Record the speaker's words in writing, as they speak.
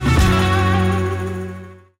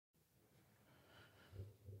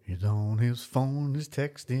his phone is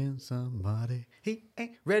texting somebody. He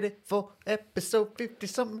ain't ready for episode 50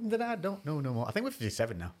 something that I don't know no more. I think we're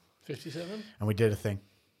 57 now. 57? And we did a thing.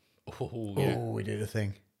 Oh, yeah. Oh, we did a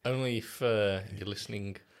thing. Only if you're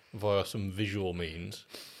listening via some visual means.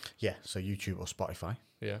 Yeah, so YouTube or Spotify.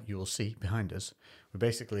 Yeah. You will see behind us. We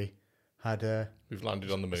basically had a We've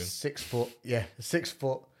landed on the moon. 6 foot, a 6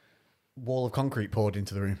 foot wall of concrete poured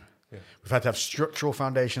into the room. Yeah. We've had to have structural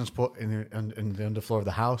foundations put in the underfloor of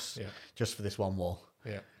the house just for this one wall.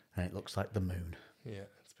 Yeah. And it looks like the moon. Yeah.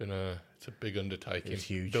 It's a big undertaking. It's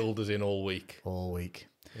huge. Builders in all week. All week.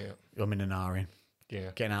 Yeah. Umming and ahhing.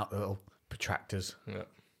 Yeah. Getting out the little protractors. Yeah.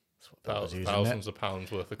 That's what builders use, Thousands of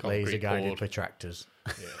pounds worth of concrete laser guided poured. protractors.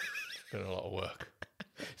 Yeah. It's been a lot of work.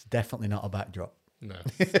 It's definitely not a backdrop. No,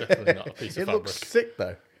 it's definitely not a piece of It fabric. looks sick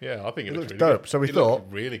though. Yeah, I think it looks looks really dope. Good. So we It thought-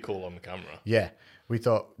 looked really cool on the camera. Yeah. We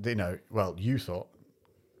thought, you thought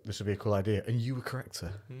this would be a cool idea. And you were correct,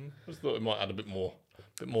 sir. I just thought it might add a bit more.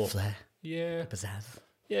 Flair. Yeah. Pizzazz.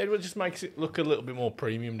 Yeah, it just makes it look a little bit more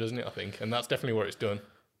premium, doesn't it? I think, and that's definitely where it's done.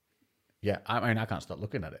 Yeah, I mean, I can't stop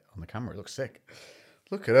looking at it on the camera. It looks sick.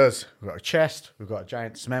 Look at us. We've got a chest. We've got a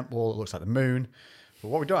giant cement wall that looks like the moon. But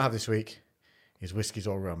what we don't have this week is whiskies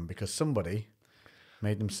or rum because somebody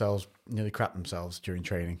nearly crap themselves during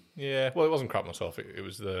training. Yeah, well, it wasn't crap myself. It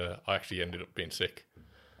was I actually ended up being sick.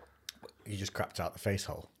 You just crapped out the face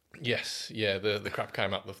hole. Yes, yeah, the crap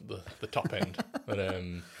came out the top end, but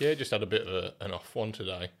just had a bit of an off one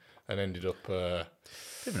today, and ended up.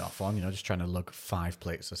 Bit of an off one, just trying to lug 5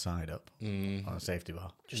 plates aside up on a safety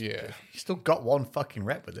bar. You still got one fucking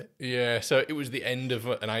rep with it. Yeah, so it was the end of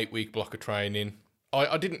an 8-week block of training.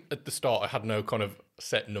 I didn't, at the start, I had no kind of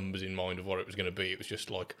set numbers in mind of what it was going to be. It was just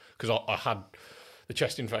like, because I had the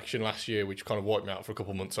chest infection last year, which kind of wiped me out for a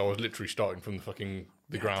couple of months. So I was literally starting from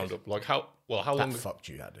the ground up. Like, how long? That fucked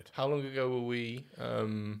you, that did. How long ago were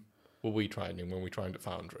we training when we trained at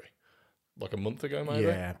Foundry? Like a month ago, maybe?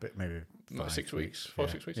 Yeah, but maybe 6 weeks.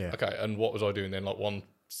 6 weeks? Yeah. Okay, and what was I doing then? Like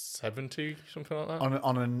 170, something like that?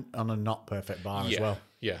 On a not perfect bar as well.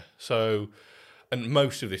 Yeah. So, and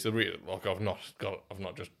most of this, I've not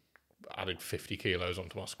just added 50 kilos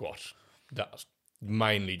onto my squat. That's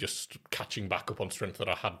mainly just catching back up on strength that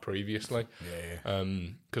I had previously. Yeah.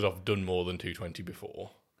 Because I've done more than 220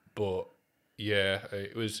 before. But yeah,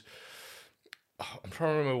 it was. I'm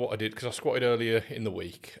trying to remember what I did because I squatted earlier in the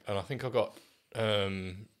week, and I think I got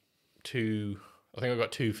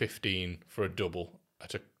 215 for a double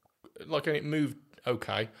and it moved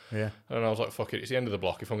okay. Yeah. And I was like, fuck it, it's the end of the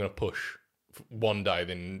block. If I'm going to push one day,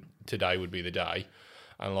 then today would be the day.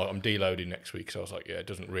 And like I'm deloading next week, so I was like, yeah, it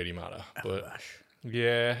doesn't really matter. But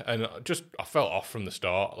yeah, and I felt off from the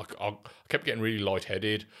start. Like I kept getting really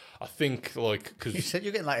lightheaded. I think because You said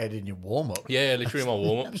you're getting lightheaded in your warm up. yeah, literally in my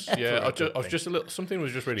warm ups. Yeah, I was just a little. Something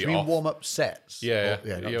was just really Do you mean off. warm up sets? Yeah,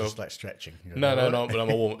 Not yeah. just like stretching. No, but I'm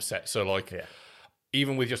a warm up set. So like,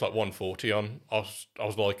 even with just like 140 on, I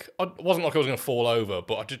was like, I wasn't like I was going to fall over,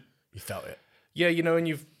 but I just You felt it. yeah, and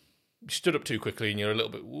you've stood up too quickly and you're a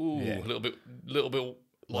little bit, a little bit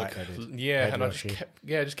like Lightheaded. yeah, Head and rushy.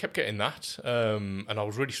 I just kept getting that, and I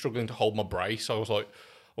was really struggling to hold my brace. I was like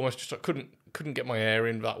almost just I couldn't get my air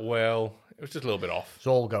in that well. It was just a little bit off. It's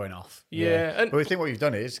all going off. Yeah, and but I think what you've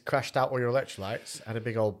done is crashed out all your electrolytes, had a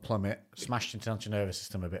big old plummet, smashed into your nervous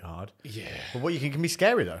system a bit hard. yeah, But what you can be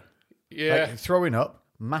scary though. yeah, Like throwing up,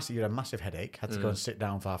 you had a massive headache, had to go and sit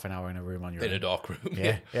down for half an hour in a room on your in own. a dark room.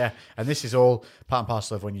 Yeah. And this is all part and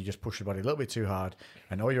parcel of when you just push your body a little bit too hard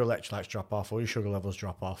and all your electrolytes drop off, all your sugar levels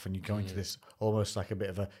drop off, and you go into this almost like a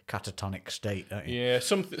bit of a catatonic state, don't you? Yeah,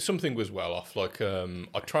 something was well off. Like I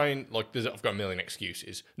try and I've got a million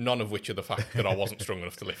excuses, none of which are the fact that I wasn't strong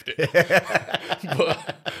enough to lift it.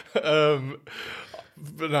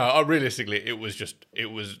 But no, realistically, it was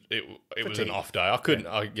an off day. I couldn't.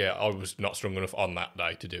 I was not strong enough on that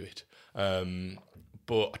day to do it.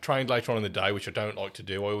 But I trained later on in the day, which I don't like to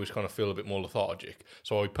do. I always kind of feel a bit more lethargic.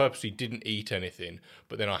 So I purposely didn't eat anything.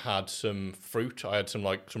 But then I had some fruit. I had some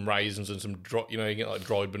raisins and some you get like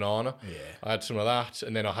dried banana. Yeah. I had some of that,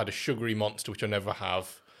 and then I had a sugary monster, which I never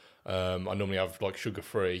have. I normally have like sugar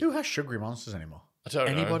free. Who has sugary monsters anymore? I don't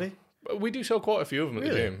know. Anybody? We do sell quite a few of them at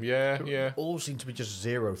the gym. Yeah. All seem to be just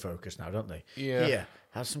zero focus now, don't they? Yeah. Yeah.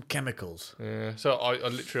 Have some chemicals. Yeah. So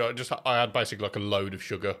I had basically like a load of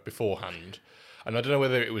sugar beforehand. And I don't know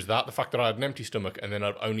whether it was the fact that I had an empty stomach and then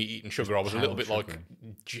I'd only eaten sugar. I was a little bit like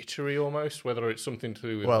jittery almost, whether it's something to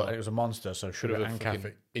do with Well, it was a monster, so sugar bit of and fucking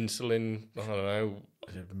caffeine. insulin. I don't know.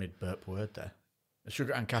 Is it a mid-burp word there?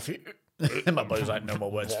 Sugar and caffeine. My body's like, no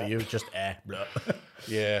more words for you, just air. Blah.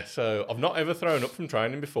 Yeah, so I've not ever thrown up from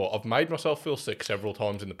training before. I've made myself feel sick several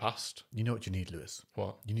times in the past. You know what you need, Lewis?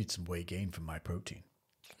 What? You need some weight gain from My Protein.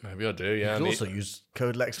 Maybe I do, yeah. You can also use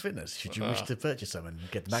code Lex Fitness should you wish to purchase some and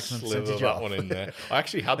get the maximum slither percentage that off. one in there. I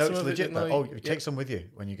actually had No, some it's of it, legit didn't though. I? Oh, take some with you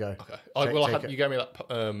when you go. Okay. You gave me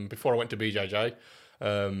that before I went to BJJ.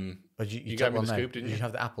 You gave me one the there. scoop, didn't you? You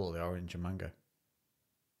have the apple, the orange, and mango.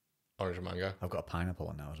 Orange and mango. I've got a pineapple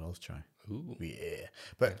one now as well to try. Ooh. Yeah.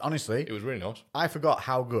 But honestly, It was really nice. I forgot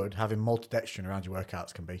how good having maltodextrin around your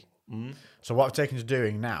workouts can be. So what I've taken to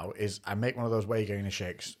doing now is I make one of those whey gainer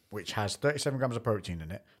shakes, which has 37 grams of protein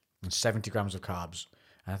in it and 70 grams of carbs.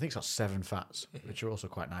 And I think it's got 7 fats, which are also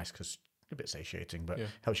quite nice because a bit satiating, but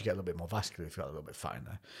helps you get a little bit more vascular if you've got a little bit of fat in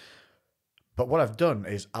there. But what I've done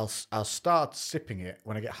is I'll start sipping it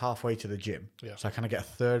when I get halfway to the gym. Yeah. So I kind of get a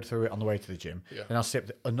third through it on the way to the gym. Yeah. Then I'll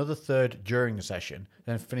sip another third during the session,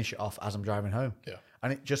 then finish it off as I'm driving home. Yeah.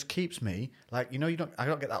 And it just keeps me like, I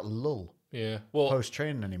don't get that lull Yeah. Well, post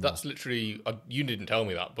training anymore. that's literally, you didn't tell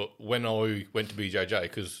me that, but when I went to BJJ,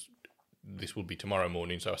 because this will be tomorrow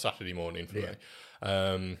morning, so a Saturday morning for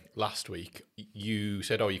me, last week, you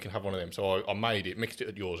said, you can have one of them. So I made it, mixed it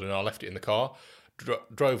at yours, and I left it in the car,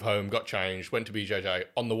 drove home, got changed, went to BJJ.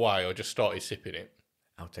 On the way, I just started sipping it.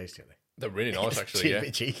 How tasty are they? They're really nice, actually. A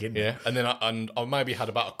bit cheeky, isn't it? Yeah, and then I maybe had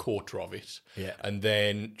about a quarter of it. Yeah. And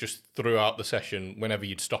then just throughout the session, whenever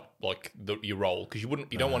you'd stop like your roll, because you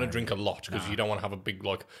don't want to drink a lot because you don't want to have a big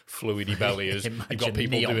like fluidy belly as you've got Imagine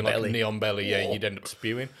people neon doing belly. like neon belly. Yeah, you'd end up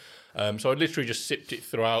spewing. So I literally just sipped it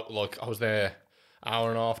throughout. Like I was there hour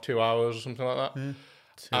and a half, 2 hours or something like that,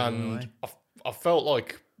 and I felt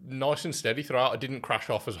like nice and steady throughout. I didn't crash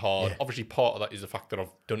off as hard. Obviously, part of that is the fact that I've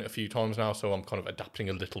done it a few times now, so I'm kind of adapting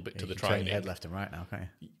a little bit to the You turn training. your head left and right now, can't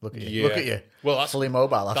you? Look at you. Yeah. Look at you. Well, that's fully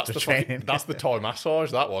mobile that's after the training. that's the Thai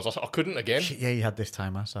massage. That was. I couldn't again. Yeah, you had this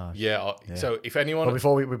time massage. Yeah. So if anyone, But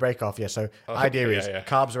before we break off, so idea is yeah.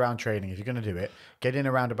 carbs around training. If you're going to do it, get in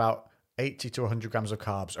around about 80 to 100 grams of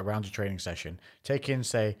carbs around your training session. Take in,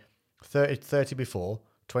 say, 30 before,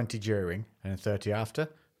 20 during, and then 30 after.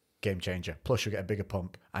 Game changer. Plus, you'll get a bigger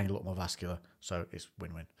pump and you look more vascular. So it's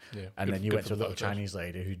win-win. Yeah, And good- then you good went for to a the little photos. Chinese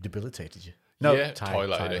lady who debilitated you. Thai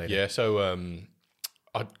lady. Yeah. So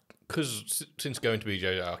because since going to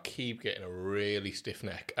BJJ, I keep getting a really stiff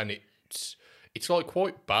neck, and it's like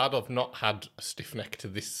quite bad. I've not had a stiff neck to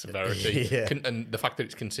this severity, Yeah. And the fact that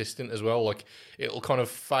it's consistent as well. Like it'll kind of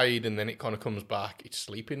fade and then it kind of comes back. It's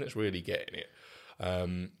sleeping that's really getting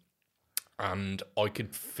it. And I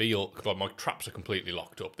could feel like my traps are completely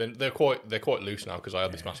locked up. Then they're quite loose now because I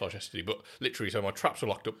had this massage yesterday. But literally, so my traps are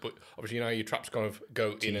locked up. But obviously, your traps kind of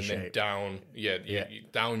go in and then T-shape. down. Yeah,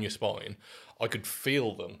 down your spine. I could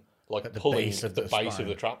feel them like the pulling base of the the base spine. of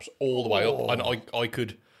the traps all the way up, and I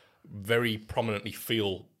could very prominently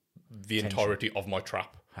feel the entirety of my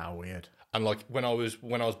trap. How weird. And like when I was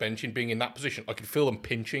benching, being in that position, I could feel them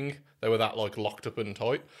pinching. They were that like locked up and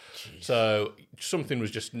tight. Jeez. So something was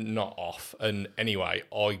just not off. And anyway,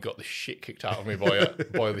 I got the shit kicked out of me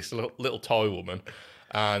by this little Thai woman.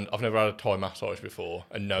 And I've never had a Thai massage before,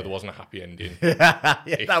 and no, there wasn't a happy ending. That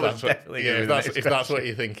was That's definitely if that's what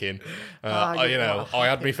you're thinking. I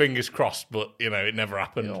had my fingers crossed, but it never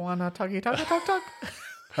happened. You want a tuggy, tug.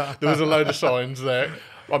 There was a load of signs there.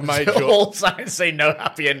 I made sure. All signs say no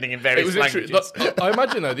happy ending in It various was languages. I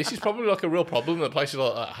imagine though this is probably like a real problem that places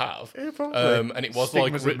like that have. Yeah, probably. And it was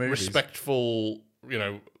Stigmas like of movies.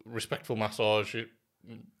 respectful massage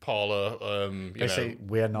parlor. They say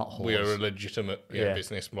we're not whores. we are a legitimate Yeah.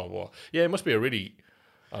 business. Blah blah. Yeah, it must be a really,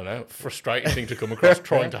 I don't know, frustrating thing to come across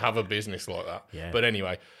trying to have a business like that. Yeah. But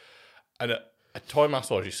anyway, and a Thai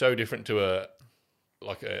massage is so different to a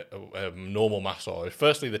normal massage.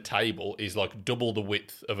 Firstly, the table is like double the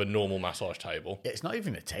width of a normal massage table. Yeah, it's not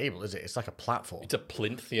even a table, is it? It's like a platform. It's a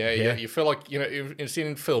plinth, yeah. Yeah. You feel like you've seen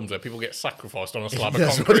in films where people get sacrificed on a slab of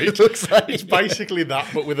That's what concrete. it looks like. It's basically that,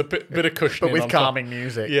 but with a bit of cushioning, But with on top. calming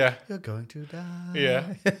music. Yeah, You're going to die.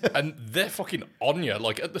 yeah. And they're fucking on you,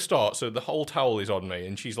 like at the start. So the whole towel is on me,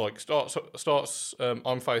 and she's like starts.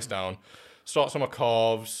 I'm face down. Starts on my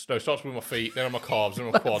calves. No, starts with my feet, then on my calves, then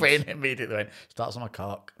on my quads. Brain immediately went, starts on my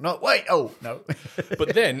cock. No, wait. Oh, no.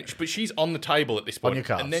 But she's on the table at this point, your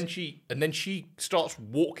calves. and then she starts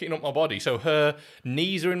walking up my body. So her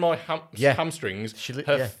knees are in my hamstrings.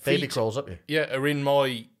 Her baby feet, crawls up you. yeah, are in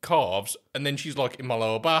my calves, and then she's like in my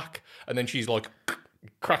lower back, and then she's like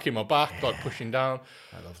cracking my back, like pushing down.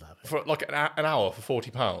 I love that bit. For like an hour for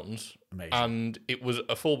 £40, Amazing. and it was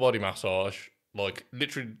a full body massage. Like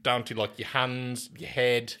literally down to like your hands, your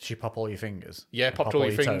head. She pop all your fingers. Yeah, popped all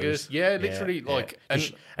your fingers. toes. Yeah, literally like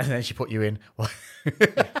and then she put you in.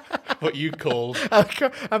 what you called.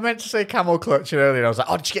 I meant to say camel clutching earlier. And I was like,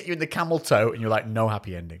 oh, did she get you in the camel toe? And you're like, no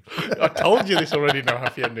happy ending. I told you this already. No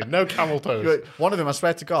happy ending. No camel toes. One of them, I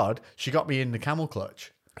swear to God, she got me in the camel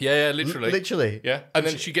clutch. Yeah, literally. Literally. Yeah. And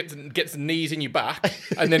then she gets the knees in your back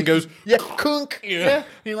and then goes, yeah, kunk. Yeah. And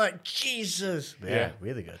you're like, Jesus. Yeah,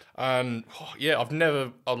 really good. And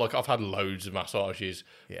I've had loads of massages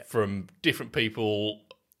from different people,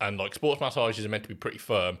 and like sports massages are meant to be pretty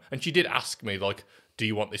firm. And she did ask me, like, do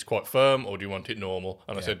you want this quite firm or do you want it normal?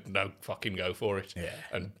 And I said, no, fucking go for it. Yeah.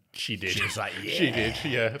 And she did. She was like, yeah. She did,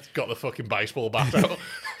 yeah. Got the fucking baseball bat out.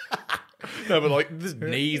 No, but like, there's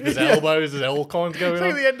knees, there's elbows, there's all kinds going It's on.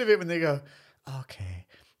 like the end of it when they go, okay,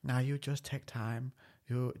 now you just take time,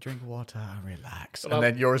 you drink water and relax. And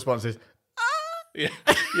then your response is, Yeah,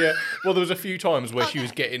 yeah. Well, there was a few times where she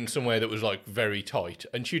was getting somewhere that was like very tight,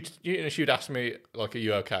 and she'd ask me like, "Are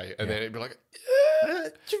you okay?" And then it'd be like,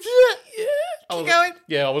 keep going.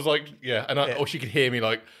 Yeah, I was like, yeah, and or she could hear me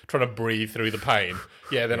like trying to breathe through the pain.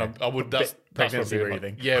 Yeah, then I would. That's pregnancy what I'm doing,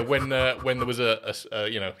 breathing. Like, yeah, when there was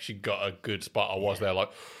she got a good spot. I was there like,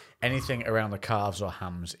 Anything around the calves or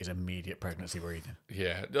hams is immediate pregnancy breathing.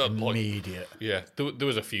 yeah, Immediate. Yeah, there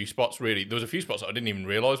was a few spots really. There was a few spots that I didn't even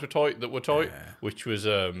realise were tight, which was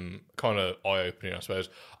kind of eye opening, I suppose.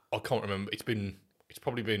 I can't remember. It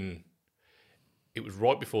was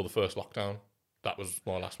right before the first lockdown. That was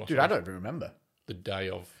my last one. Dude, I don't even remember. The day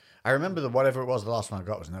of. I remember that whatever it was, the last one I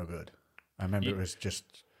got was no good. I remember it was just...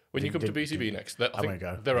 When you come to BCB next, I think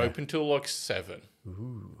go. they're open till like 7.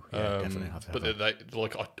 Ooh, yeah, definitely have to have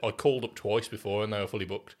But I called up twice before and they were fully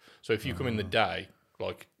booked. So if you come in the day,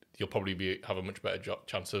 like you'll probably have a much better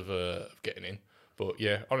chance of getting in. But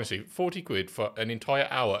yeah, honestly, 40 quid for an entire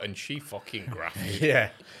hour, and she fucking grafted. Yeah.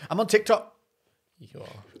 I'm on TikTok. You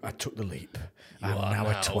are. I took the leap. I'm are now now.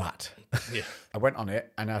 a twat. Yeah. I went on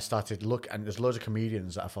it and I started and there's loads of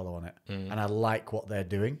comedians that I follow on it, and I like what they're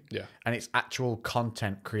doing. Yeah. And it's actual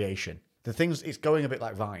content creation. The things, it's going a bit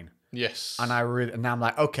like Vine. Yes. And now I'm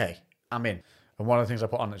like, okay, I'm in. And one of the things I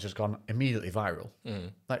put on that's just gone immediately viral.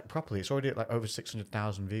 Like properly, it's already at like over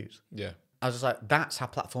 600,000 views. Yeah. I was just like, that's how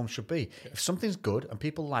platforms should be. If something's good and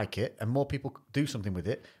people like it and more people do something with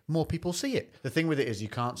it, more people see it. The thing with it is you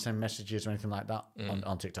can't send messages or anything like that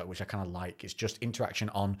on TikTok, which I kind of like. It's just interaction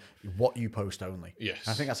on what you post only. Yes.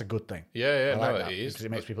 And I think that's a good thing. Yeah, I like no, that it is. because it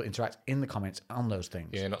makes people interact in the comments on those things.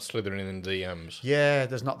 Yeah, not slithering in the DMs. Yeah,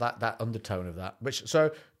 there's not that undertone of that. So,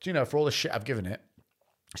 do you know, for all the shit I've given it,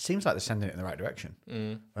 it seems like they're sending it in the right direction.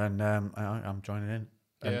 And I'm joining in.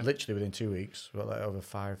 And literally within 2 weeks, we've got like over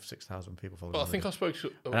 5,000-6,000 people following. Well, I think I spoke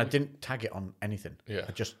to... And I didn't tag it on anything. Yeah.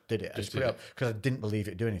 I just did it. I just put it up because I didn't believe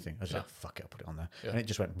it'd do anything. I was like, fuck it, I'll put it on there. And it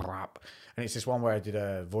just went brap. And it's this one where I did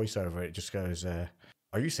a voiceover. It just goes, are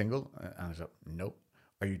you single? And I was like, nope.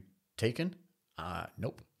 Are you taken?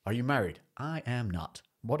 Nope. Are you married? I am not.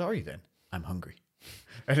 What are you then? I'm hungry.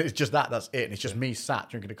 And it's just that's it. And it's just me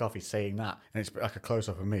sat drinking a coffee saying that. And it's like a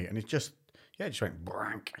close-up of me. And it's just, it just went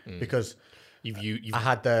brank. Because... You've I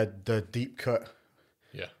had the deep cut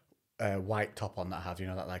white top on that I have, you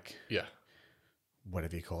know, that like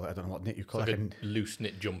whatever you call it. I don't know what knit you call like it. a loose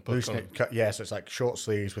knit jumper. Loose knit cut, yeah. So it's like short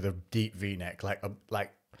sleeves with a deep V-neck, like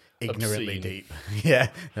ignorantly Obscene. deep, yeah.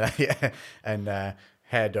 And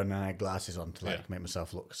hair done and I had glasses on to like make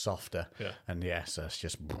myself look softer. Yeah. And so it's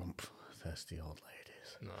just boom, thirsty old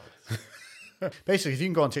ladies. Nice. Basically, if you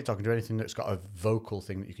can go on TikTok and do anything that's got a vocal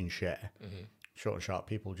thing that you can share. Short and sharp,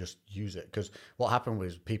 people just use it because what happened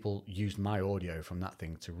was people used my audio from that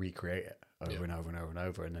thing to recreate it over and over and over and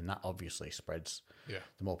over, and then that obviously spreads. Yeah,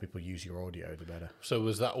 the more people use your audio, the better. So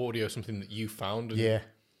was that audio something that you found?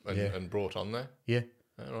 And brought on there? Yeah.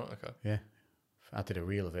 Oh, right. Okay. Yeah, I did a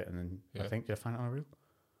reel of it, and then I think did I find it on a reel?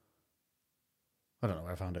 I don't know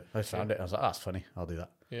where I found it. I just found it. I was like, that's funny. I'll do that.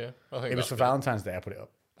 Yeah, I think it was for Valentine's Day. I put it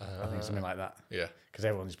up. I think something like that. Yeah, because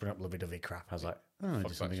everyone's putting up lovey-dovey crap. I was like,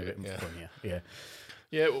 just something a bit funnier. Yeah.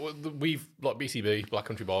 Yeah, we've like BCB, Black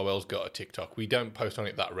Country Barwell's got a TikTok. We don't post on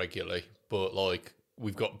it that regularly, but like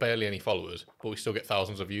we've got barely any followers, but we still get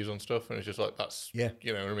thousands of views on stuff, and it's just like you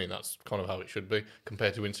know what I mean. That's kind of how it should be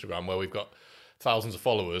compared to Instagram, where we've got thousands of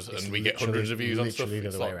followers and we get hundreds of views on stuff. The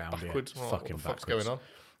it's other way like around, backwards. Fucking what the fuck's going on?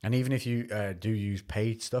 And even if you do use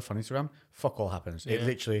paid stuff on Instagram, fuck all happens. It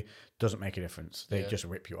literally doesn't make a difference. They just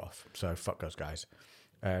rip you off. So fuck those guys.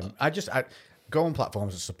 I go on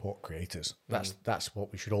platforms that support creators. That's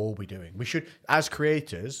what we should all be doing. We should, as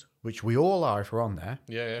creators, which we all are if we're on there.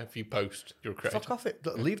 Yeah. If you post, you're a creator. Fuck off it.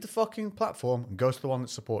 Leave the fucking platform and go to the one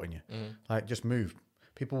that's supporting you. Like, just move.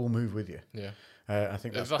 People will move with you. Yeah. I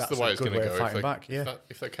think that's the way it's going to go. Fighting back.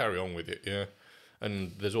 If they carry on with it,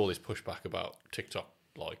 and there's all this pushback about TikTok,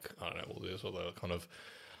 like I don't know, all this other kind of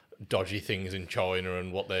dodgy things in China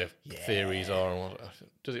and what their theories are. And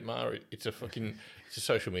does it matter? It's a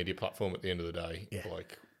social media platform at the end of the day. Yeah.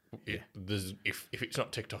 Like, there's if it's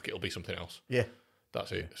not TikTok, it'll be something else. Yeah.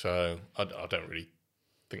 That's it. So I don't really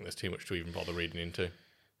think there's too much to even bother reading into.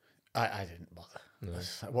 I didn't bother. No.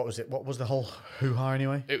 What was it? What was the whole hoo-ha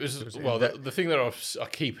anyway? It was the thing that I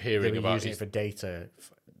keep hearing about using it for data.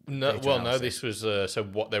 This was so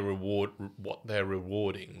what they're rewarding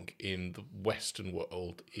in the Western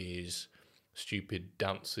world is stupid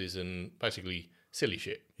dances and basically silly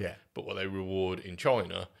shit. Yeah. But what they reward in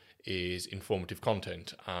China is informative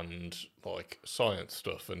content and like science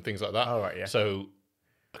stuff and things like that. Oh, right, yeah. So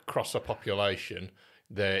across the population,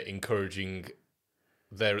 they're encouraging,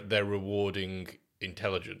 they're rewarding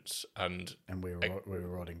intelligence and we're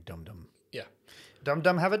rewarding Dum Dum. Yeah. Dum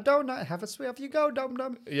Dum, have a donut, have a sweet, off you go, Dum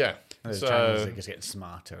Dum. Yeah. And the Chinese are just getting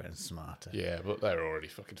smarter and smarter. Yeah, but they're already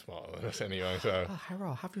fucking smarter than us anyway. So.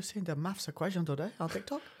 Harold, have you seen the maths equation today on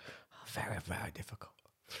TikTok? Very, very difficult.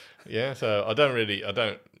 Yeah, so I don't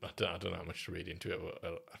know how much to read into it,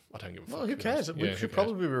 but I don't give a fuck. Well, who cares? We should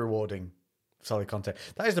probably be rewarding solid content.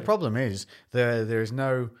 That is the problem. Is there is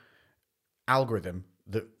no algorithm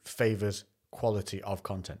that favors quality of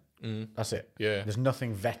content. That's it. Yeah, there's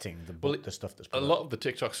nothing vetting the stuff that's a lot of the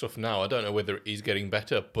TikTok stuff now. I don't know whether it is getting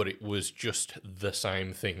better, but it was just the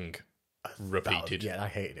same thing repeated. I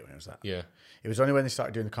hated it when it was that. Yeah, it was only when they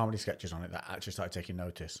started doing the comedy sketches on it that I actually started taking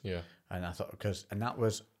notice. Yeah, and I thought and that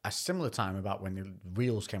was a similar time about when the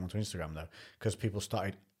reels came onto Instagram though, because people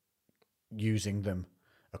started using them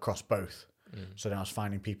across both. So then I was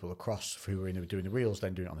finding people across who were doing the reels,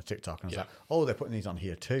 then doing it on the TikTok. And I was like, oh, they're putting these on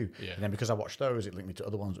here too. Yeah. And then because I watched those, it linked me to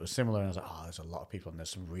other ones that were similar. And I was like, oh, there's a lot of people, and there's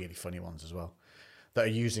some really funny ones as well that are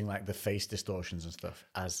using like the face distortions and stuff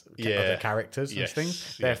as other characters and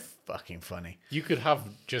things. They're fucking funny. You could have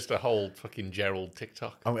just a whole fucking Gerald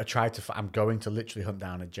TikTok. I'm going to literally hunt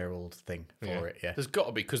down a Gerald thing for it. Yeah, there's got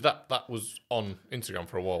to be, because that was on Instagram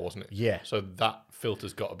for a while, wasn't it? Yeah. So that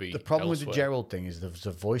filter's got to be. The problem with the Gerald thing is there's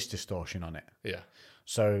a voice distortion on it. Yeah.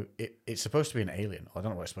 So it's supposed to be an alien. I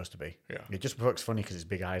don't know what it's supposed to be. Yeah. It just looks funny because it's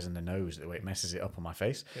big eyes and the nose, the way it messes it up on my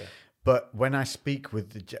face. Yeah. But when I speak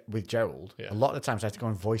with Gerald, Yeah. a lot of the times I have to go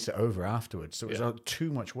and voice it over afterwards. So it was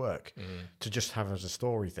too much work to just have as a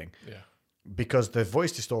story thing. Yeah. Because the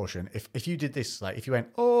voice distortion, if you did this, like if you went,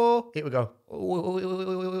 oh, it would go,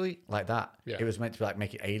 oh, like that. Yeah. It was meant to be like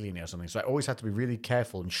make it alien or something. So I always had to be really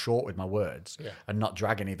careful and short with my words and not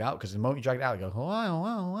drag any of it out. Because the moment you drag it out, you go, oh,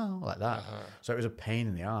 wow, like that. So it was a pain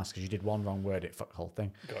in the ass because you did one wrong word, it fucked the whole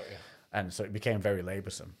thing. Got you. And so it became very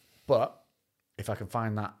laboursome. But if I can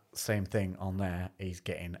find that same thing on there, he's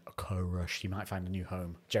getting crushed. He might find a new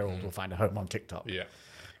home. Gerald will find a home on TikTok. Yeah.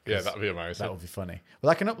 Yeah, that'd be amazing. That would be funny. Well,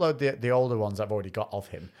 I can upload the older ones I've already got of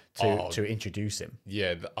him to introduce him.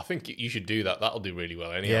 Yeah, I think you should do that. That'll do really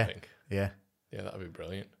well anyway, I think. Yeah. Yeah, that'd be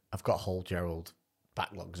brilliant. I've got whole Gerald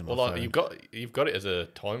backlogs in my Well, phone. you've got it as a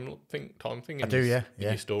time thing. I do, yeah. In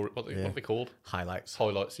your story, what are they called? Highlights.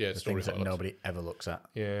 Highlights, yeah. The Story things that highlights. nobody ever looks at.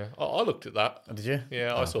 Yeah, I looked at that. Oh, did you?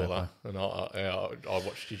 Yeah, I saw that, and I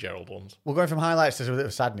watched your Gerald ones. We're going from highlights to a bit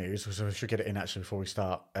of sad news, so we should get it in actually before we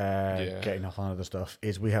start getting off on other stuff.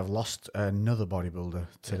 Is we have lost another bodybuilder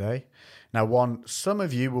today. Now, some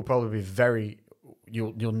of you will probably be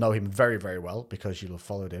you'll know him very, very well because you'll have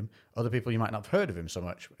followed him. Other people, you might not have heard of him so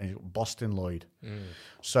much. Boston Lloyd.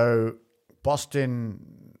 So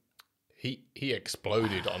Boston, he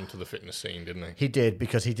exploded onto the fitness scene, didn't he? He did,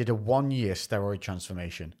 because he did a 1-year steroid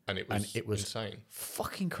transformation, and it was insane,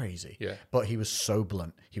 fucking crazy. Yeah, but he was so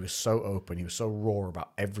blunt, he was so open, he was so raw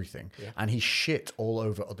about everything, and he shit all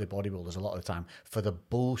over other bodybuilders a lot of the time for the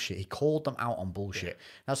bullshit. He called them out on bullshit.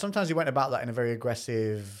 Now, sometimes he went about that in a very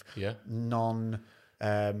aggressive,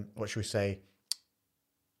 what should we say?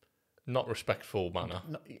 Not respectful manner.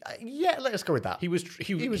 Let's go with that. He was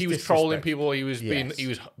trolling people. He was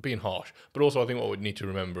being harsh. But also, I think what we need to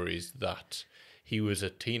remember is that he was a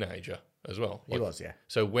teenager as well. He was, yeah.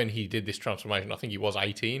 So when he did this transformation, I think he was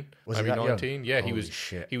 18, was maybe he that 19. Young? Yeah, Holy he was.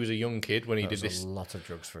 Shit. He was a young kid when he did this. A lot of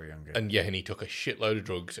drugs for a young kid. And he took a shitload of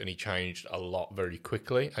drugs, and he changed a lot very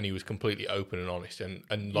quickly. And he was completely open and honest. And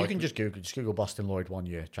like, you can just Google Boston Lloyd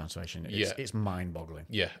 1-year transformation. It's mind-boggling.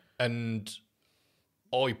 Yeah, and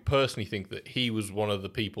I personally think that he was one of the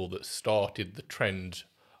people that started the trend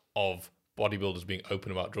of bodybuilders being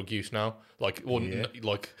open about drug use now. Like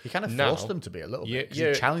he kind of forced them to be a little bit.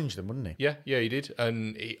 He challenged them, wouldn't he? Yeah, he did.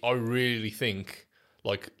 And I really think,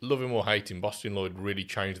 like, love him or hate him, Boston Lloyd really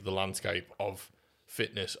changed the landscape of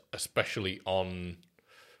fitness, especially on,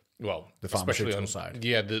 the pharmaceutical side.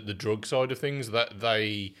 Yeah, the drug side of things. That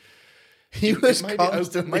He was made it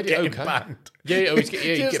constantly getting okay. banned. Yeah, he'd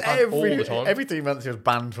get banned all the time. Every 3 months he was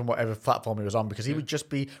banned from whatever platform he was on because he would just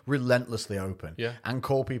be relentlessly open and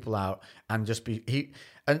call people out and just be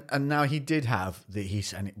and now he did have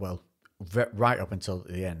right up until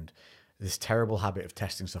the end this terrible habit of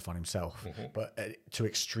testing stuff on himself, but to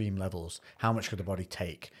extreme levels. How much could the body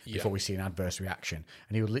take before we see an adverse reaction?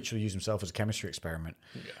 And he would literally use himself as a chemistry experiment.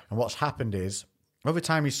 Yeah. And what's happened is, over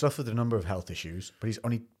time, he's suffered a number of health issues, but he's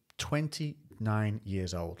only 29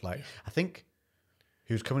 years old. I think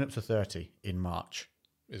he was coming up to 30 in March.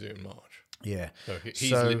 Is it in March? Yeah. So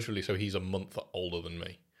he's a month older than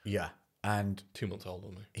me. Yeah. And 2 months older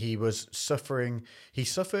than me.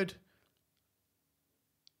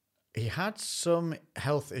 He had some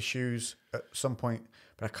health issues at some point,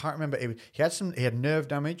 but I can't remember. He had nerve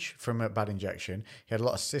damage from a bad injection. He had a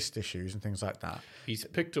lot of cyst issues and things like that. He's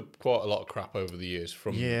picked up quite a lot of crap over the years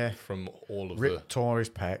from all of tore his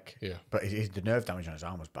pec. Yeah. But the nerve damage on his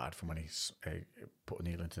arm was bad from when he put a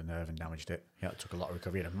needle into the nerve and damaged it. It took a lot of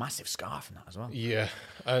recovery. He had a massive scar from that as well. Yeah.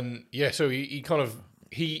 And so he kind of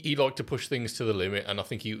he liked to push things to the limit, and I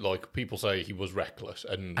think people say he was reckless,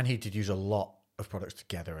 and he did use a lot of products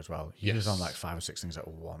together as well. He was on 5 or 6 things at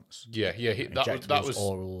once. Yeah. That was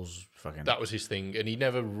orals. Fucking. That was his thing, and he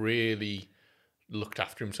never really looked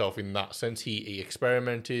after himself in that sense. He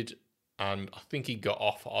experimented, and I think he got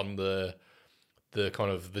off on the kind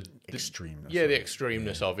of the extremeness. The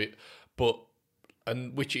extremeness of it, but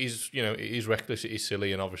which is it is reckless, it is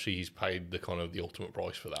silly, and obviously he's paid the kind of the ultimate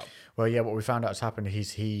price for that. Well, yeah, what we found out has happened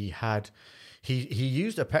is he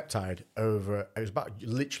used a peptide it was about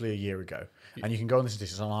literally a year ago. And you can go and listen to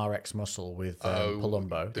this. It's on RX Muscle with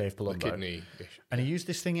Palumbo, Dave Palumbo. The kidney. And he used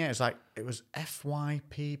this thing here. It was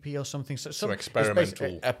FYPP or something. Some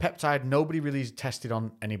experimental. A peptide nobody really tested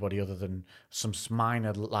on anybody other than some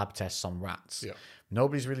minor lab tests on rats. Yeah.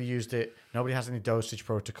 Nobody's really used it. Nobody has any dosage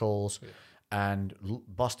protocols. Yeah. And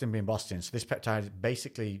Boston being Boston. So this peptide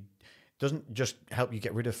basically doesn't just help you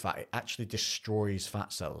get rid of fat, it actually destroys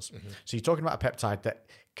fat cells. Mm-hmm. So you're talking about a peptide that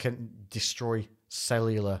can destroy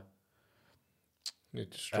cellular.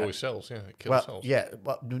 It destroys cells, it kills cells. Yeah,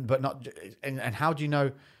 but not. And how do you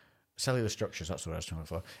know cellular structures? That's what I was trying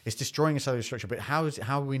for. It's destroying a cellular structure, but how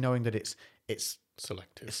are we knowing that it's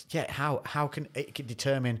selective? How can it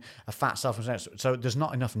determine a fat cell from cells? So there's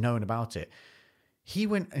not enough known about it. He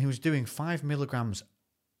went and he was doing 5 milligrams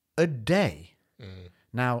a day. Mm.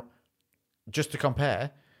 Now, just to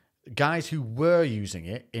compare, guys who were using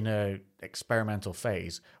it in a experimental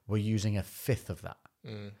phase were using a fifth of that.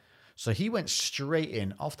 Mm. So he went straight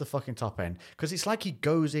in off the fucking top end because it's like he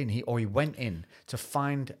goes in, he went in to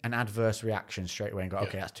find an adverse reaction straight away and go,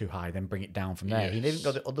 okay, that's too high, then bring it down from there. Yes. He didn't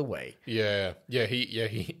go the other way. Yeah.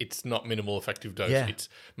 It's not minimal effective dose. Yeah. It's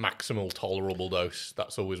maximal tolerable dose.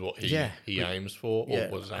 That's always what he aims for. Or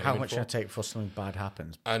was aiming how much for. can I take before something bad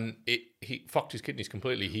happens? And he fucked his kidneys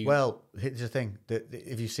completely. Well, here's the thing.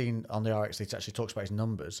 If you've seen on the RX, it actually talks about his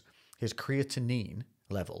numbers. His creatinine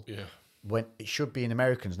level. Yeah. When it should be in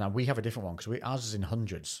Americans. Now, we have a different one because ours is in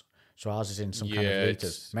hundreds. So ours is in some kind of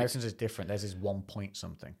liters. Americans is different. Theirs is 1 point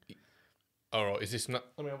something. All right. Is this not...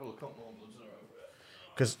 Let me have a look.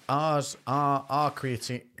 Because our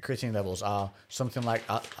creatine levels are something like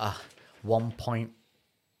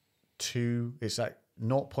 1.2. It's like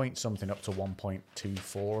 0 point something up to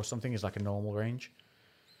 1.24 or something is like a normal range.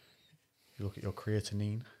 You look at your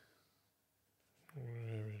creatinine.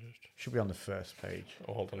 Should be on the first page.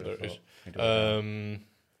 Oh, hold on, there it is.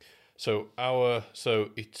 So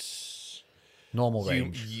it's normal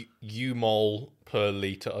range. U-mol per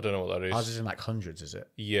litre. I don't know what that is. Ours is in like hundreds, is it?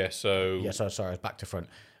 Yeah. So sorry, back to front.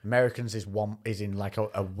 Americans is in like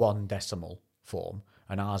a 1 decimal form,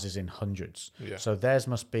 and ours is in hundreds. Yeah. So theirs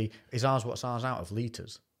must be. What's ours out of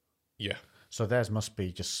litres? Yeah. So theirs must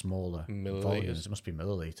be just smaller milliliters. It must be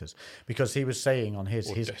milliliters, because he was saying on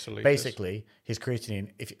his basically his creatinine.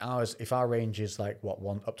 If our range is like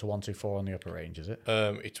up to 124 on the upper range, is it?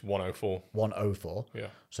 It's 104. 104. Yeah.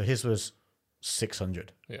 So his was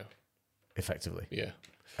 600. Yeah. Effectively. Yeah.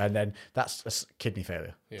 And then that's a kidney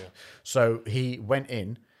failure. Yeah. So he went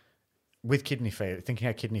in with kidney failure, thinking he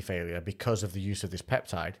had kidney failure because of the use of this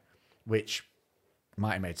peptide, which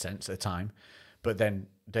might have made sense at the time, but then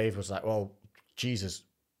Dave was like, well, Jesus,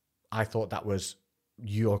 I thought that was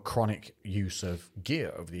your chronic use of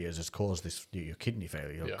gear over the years has caused your kidney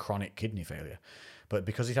failure, your chronic kidney failure. But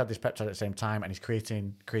because he's had this peptide at the same time and his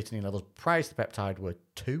creatinine levels prior to the peptide were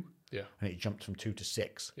 2, and it jumped from 2 to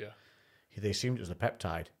 6. Yeah. they assumed it was the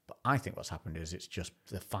peptide, but I think what's happened is it's just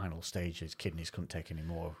the final stage. His kidneys couldn't take any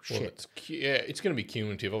more shit. It's going to be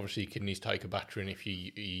cumulative. Obviously, kidneys take a battering if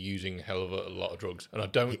you're using a hell of a lot of drugs, and I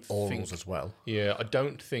don't Orals think as well. Yeah, I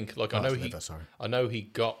don't think like I know he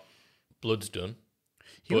got bloods done,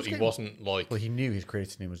 but he wasn't like. Well, he knew his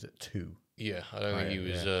creatinine was at 2. Yeah, I don't think he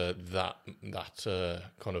was that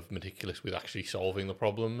kind of meticulous with actually solving the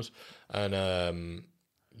problems, and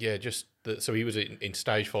so he was in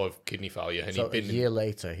stage 5 kidney failure, and So a year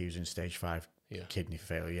later, he was in stage 5 Yeah. kidney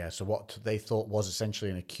failure. Yeah. So what they thought was essentially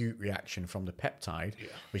an acute reaction from the peptide,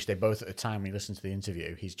 which they both at the time when he listened to the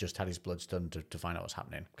interview, he's just had his bloods done to find out what's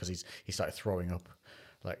happening because he started throwing up,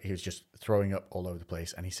 like he was just throwing up all over the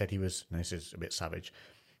place, and he said he was. And this is a bit savage.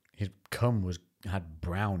 His cum had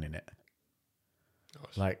brown in it.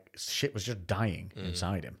 Nice. Like shit was just dying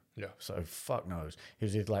inside him. Yeah. So fuck knows. He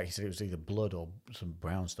said it was either blood or some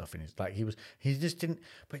brown stuff in his. Like he just didn't.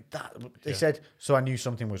 But they said. So I knew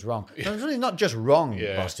something was wrong. No, it's really not just wrong,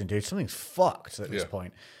 Boston dude. Something's fucked at this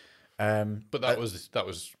point. But that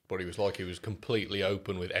was what he was like. He was completely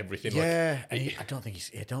open with everything. Yeah, and I don't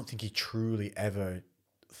think he truly ever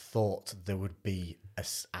thought there would be an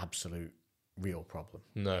absolute real problem.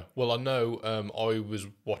 No. Well, I know. I was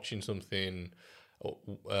watching something.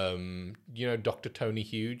 Dr. Tony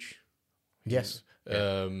Huge. Yes.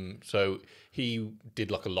 So he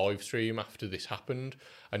did like a live stream after this happened,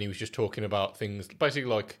 and he was just talking about things, basically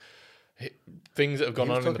like things that have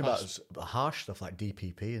gone on in the past. About harsh stuff like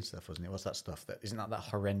DPP and stuff, wasn't it? What's that stuff? Isn't that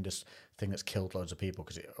horrendous thing that's killed loads of people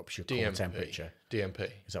because it ups your core temperature?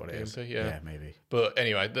 DMP. Is that what it is? Yeah, maybe. But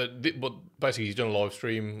anyway, but basically he's done a live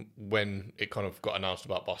stream when it kind of got announced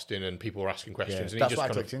about Boston and people were asking questions. And that's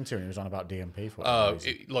what I clicked into, and he was on about DMP for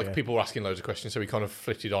people were asking loads of questions, so he kind of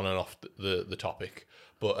flitted on and off the topic.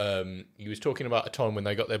 But he was talking about a time when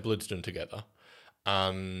they got their bloods done together,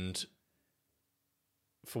 and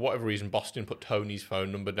for whatever reason, Boston put Tony's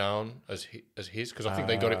phone number down as his because I think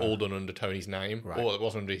they got it all done under Tony's name. Right. Or it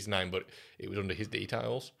wasn't under his name, but it was under his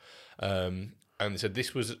details. And they said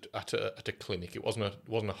this was at a clinic. It wasn't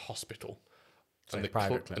a hospital. So and the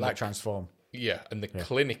private clinic, like Transform. Yeah, and the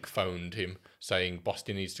clinic phoned him saying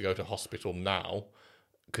Boston needs to go to hospital now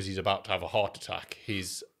because he's about to have a heart attack.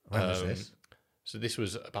 When was this? So this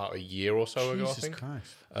was about a year or so ago, I think.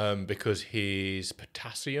 Christ. Because his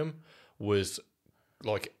potassium was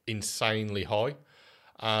like insanely high,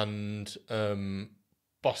 and Tony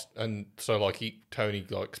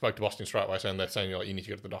like spoke to Boston straight away, saying they're saying like you need to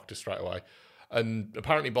go to the doctor straight away, and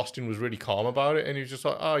apparently Boston was really calm about it, and he was just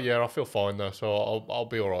like, oh yeah, I feel fine though, so I'll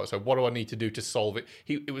be all right. So what do I need to do to solve it?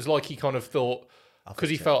 It was like he kind of thought because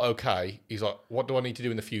he felt okay. He's like, what do I need to do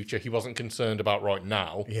in the future? He wasn't concerned about right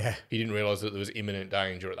now. Yeah, he didn't realize that there was imminent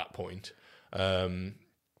danger at that point, and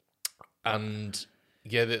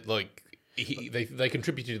yeah, that like. They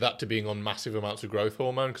contributed that to being on massive amounts of growth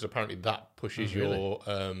hormone because apparently that pushes your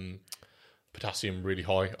potassium really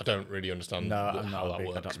high. I don't really understand how that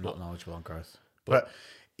works. I'm not knowledgeable on growth. But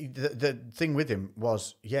the thing with him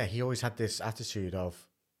was, he always had this attitude of,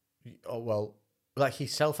 like he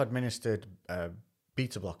self-administered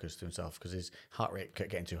beta blockers to himself because his heart rate kept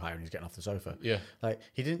getting too high when he's getting off the sofa. Yeah. Like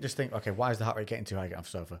he didn't just think, okay, why is the heart rate getting too high getting off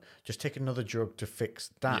the sofa? Just take another drug to fix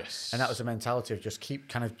that. Yes. And that was the mentality of just keep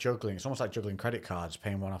kind of juggling. It's almost like juggling credit cards,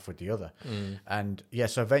 paying one off with the other. And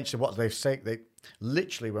so eventually what they've said, they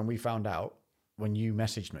literally, when we found out, when you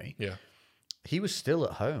messaged me, he was still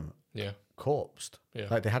at home. Yeah. Corpsed. Yeah.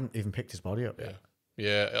 Like they hadn't even picked his body up yet.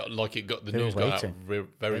 Yeah, like the news got out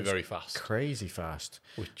very fast. Crazy fast.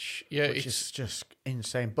 Which is just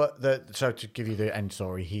insane. But so to give you the end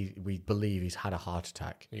story, we believe he's had a heart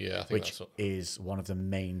attack. Yeah, I think which is one of the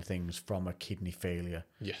main things from a kidney failure.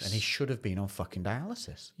 Yes. And he should have been on fucking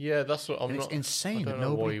dialysis. Yeah, that's what it's insane that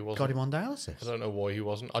nobody got him on dialysis. I don't know why he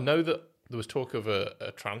wasn't. I know that there was talk of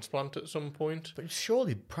a transplant at some point. But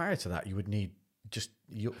surely prior to that you would need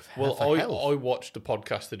I watched the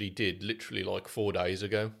podcast that he did literally like 4 days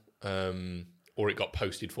ago, or it got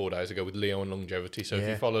posted 4 days ago with Leo and Longevity. So if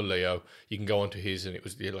you follow Leo, you can go onto his, and it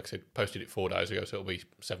was like I said, posted it 4 days ago, so it'll be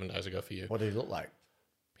 7 days ago for you. What did he look like?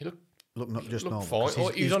 He looked not just normal.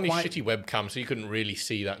 Fine. He was on his shitty webcam, so you couldn't really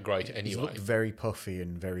see that great anyway. He's looked very puffy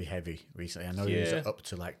and very heavy recently. I know he was up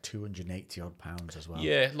to like 280 odd pounds as well.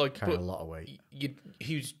 Yeah, like carrying a lot of weight.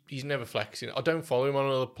 He's never flexing. I don't follow him on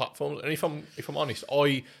other platforms, and if I'm honest,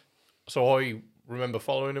 I remember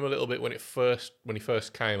following him a little bit when he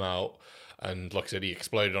first came out, and like I said, he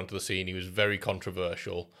exploded onto the scene. He was very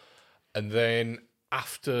controversial, and then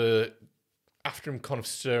after him kind of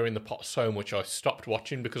stirring the pot so much, I stopped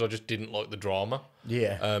watching because I just didn't like the drama.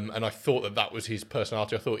 Yeah. And I thought that was his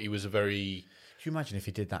personality. I thought he was a very you imagine if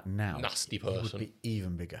he did that now? Nasty He would person. be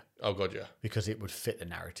even bigger Oh god, yeah. because it would fit the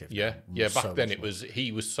narrative. Yeah, now yeah. Back so then, much it more. was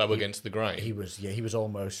he was so against the grain. He was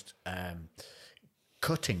almost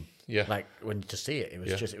cutting. Yeah. Like when to see it, it was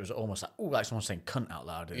Yeah. just it was almost like like someone saying "cunt" out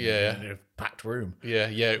loud. In a packed room. Yeah,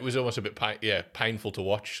 it was almost a bit painful to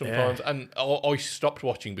watch sometimes, and I stopped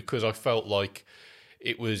watching because I felt like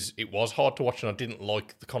it was hard to watch, and I didn't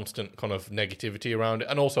like the constant kind of negativity around it,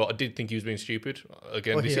 and also I did think he was being stupid.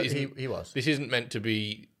 Again, Well, this he was. This isn't meant to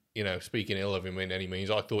be, speaking ill of him in any means.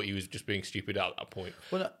 I thought he was just being stupid at that point.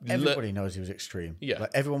 Well, no, everybody knows he was extreme. Yeah.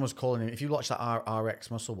 Like everyone was calling him. If you watch that RX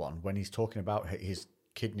Muscle one, when he's talking about his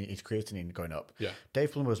creatinine going up, Yeah.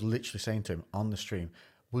 Dave Plummer was literally saying to him on the stream,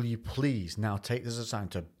 "Will you please now take this as a sign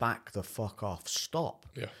to back the fuck off? Stop.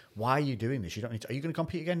 Yeah. Why are you doing this? You don't need to. Are you going to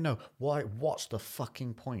compete again? No. Why? What's the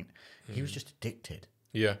fucking point?" He was just addicted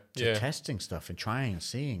Yeah, to testing stuff and trying and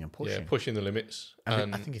seeing and pushing. pushing the limits. I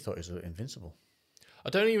think he thought he was invincible. I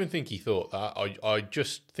don't even think he thought that. I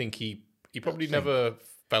just think he probably never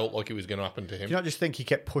felt like it was going to happen to him. Do you not just think he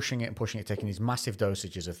kept pushing it, taking these massive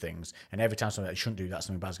dosages of things, and every time something like, shouldn't do that,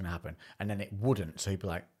 something bad's going to happen, and then it wouldn't, so he'd be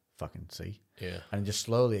like, fucking see. Yeah. And just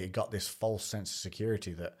slowly it got this false sense of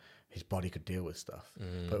security that his body could deal with stuff.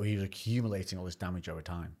 But he was accumulating all this damage over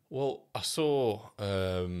time. Well, I saw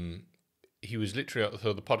he was literally at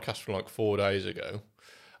the podcast from like 4 days ago,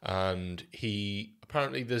 and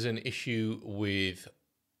apparently there's an issue with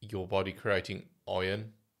your body creating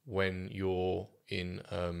iron when you're in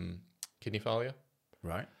kidney failure,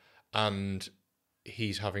 Right. and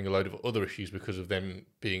he's having a load of other issues because of them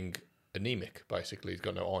being anemic. Basically, he's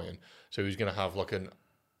got no iron, so he's going to have like an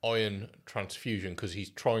iron transfusion because he's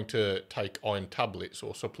trying to take iron tablets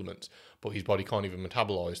or supplements, but his body can't even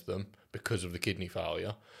metabolize them because of the kidney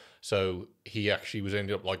failure. So he actually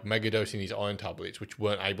ended up like megadosing these iron tablets, which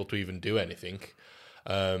weren't able to even do anything.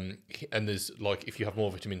 And there's like, if you have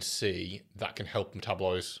more vitamin C, that can help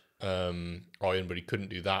metabolize iron, but he couldn't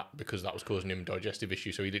do that because that was causing him digestive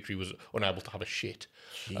issues. So he literally was unable to have a shit.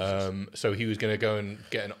 So he was going to go and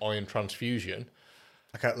get an iron transfusion,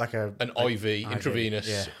 an IV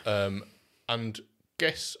intravenous. Yeah. And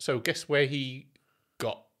guess where he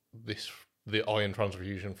got the iron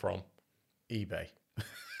transfusion from? eBay.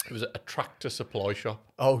 It was a tractor supply shop.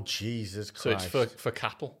 Oh, Jesus Christ. So it's for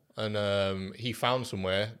cattle, and he found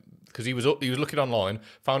somewhere because he was looking online,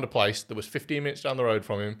 found a place that was 15 minutes down the road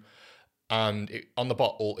from him, and on the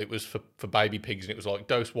bottle it was for baby pigs, and it was like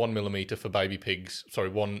dose 1 millimeter for baby pigs. Sorry,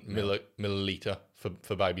 1 milliliter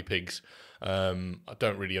for baby pigs. I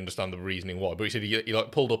don't really understand the reasoning why, but he said he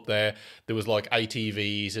like pulled up there. There was like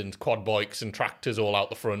ATVs and quad bikes and tractors all out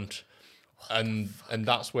the front. And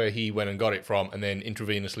that's where he went and got it from, and then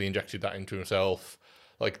intravenously injected that into himself.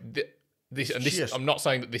 Like this, I'm not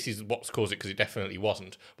saying that this is what's caused it, because it definitely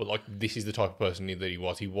wasn't. But like, this is the type of person that he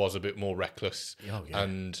was. He was a bit more reckless. Oh, yeah.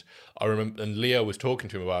 And I remember, and Leo was talking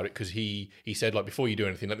to him about it, because he said, like, before you do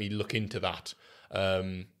anything, let me look into that,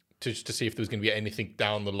 to see if there was going to be anything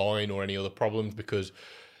down the line or any other problems, because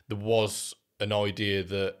there was an idea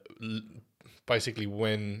that basically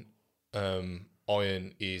when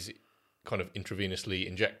iron is kind of intravenously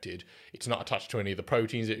injected, it's not attached to any of the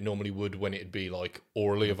proteins that it normally would when it'd be like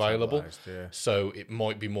orally available. Yeah. So it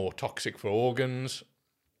might be more toxic for organs.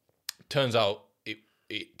 Turns out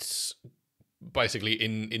it's basically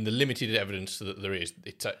in the limited evidence that there is,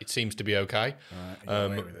 it seems to be okay.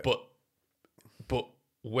 Right, But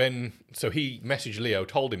when he messaged Leo,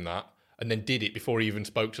 told him that, and then did it before he even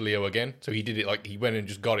spoke to Leo again. So he did it, like, he went and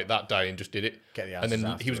just got it that day and just did it. And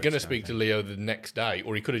then he was going to speak to Leo the next day,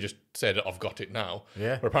 or he could have just said, I've got it now.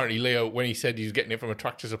 Yeah. But apparently Leo, when he said he was getting it from a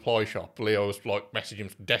tractor supply shop, Leo was like messaging him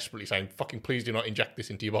desperately saying, fucking please do not inject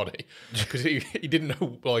this into your body. Because he didn't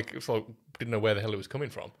know, like, it's like, didn't know where the hell it was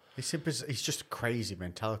coming from. It's just a crazy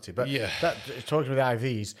mentality. But Yeah. Talking about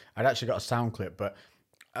IVs, I'd actually got a sound clip, but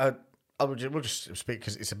we'll just speak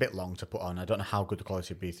because it's a bit long to put on. I don't know how good the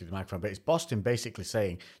quality would be through the microphone, but it's Boston basically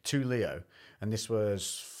saying to Leo, and this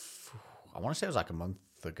was, I want to say it was like a month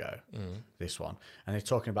ago, this one, and they're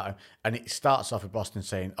talking about him, and it starts off with Boston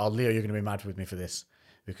saying, oh, Leo, you're going to be mad with me for this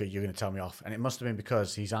because you're going to tell me off. And it must have been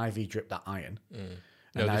because he's IV dripped that iron.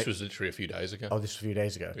 No, this was literally a few days ago. Oh, this was a few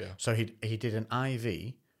days ago. Yeah. So he did an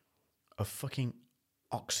IV of fucking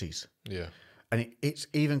oxys. Yeah. And it's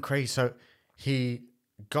even crazy. So he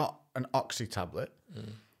got an oxy tablet.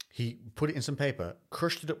 He put it in some paper,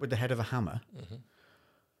 crushed it up with the head of a hammer.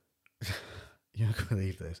 You're not going to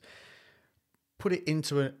believe this. Put it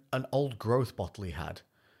into an old growth bottle he had,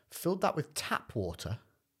 filled that with tap water,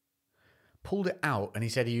 pulled it out, and he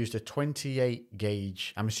said he used a 28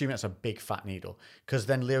 gauge. I'm assuming that's a big fat needle. Because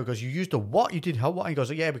then Leo goes, "You used a what? You did how what?" And he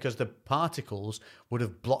goes, "Yeah, because the particles would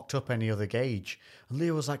have blocked up any other gauge." And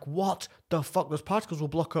Leo was like, "What the fuck? Those particles will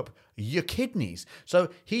block up your kidneys." So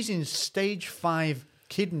he's in stage 5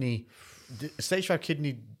 kidney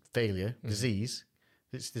failure disease.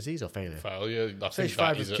 It's disease or failure? Failure. I Stage think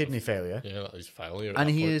 5 that is is kidney failure. Yeah, that is failure. And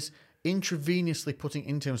he is intravenously putting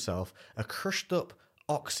into himself a crushed up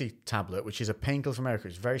oxy tablet, which is a painkiller from America.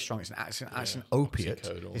 It's very strong. It's an opiate.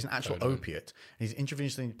 Oxycodone. It's an actual opiate. And he's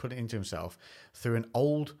intravenously putting it into himself through an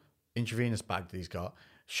old intravenous bag that he's got,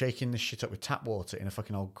 shaking this shit up with tap water in a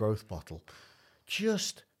fucking old growth bottle.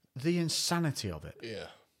 Just the insanity of it. Yeah.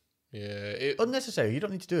 Unnecessary. You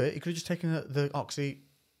don't need to do it. You could have just taken the oxy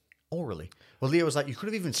orally. Well, Leo was like, you could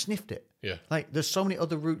have even sniffed it. Yeah. Like, there's so many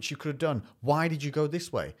other routes you could have done. Why did you go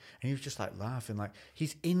this way? And he was just like laughing, like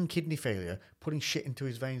he's in kidney failure, putting shit into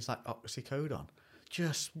his veins like oxycodone.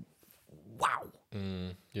 Just wow.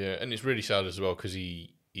 Yeah, and it's really sad as well because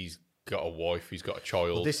he's got a wife, he's got a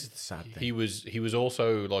child. Well, this is the sad thing. He was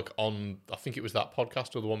also like on, I think it was that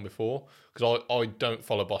podcast or the one before, because I don't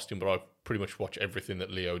follow Boston, but I pretty much watch everything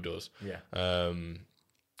that Leo does. Yeah.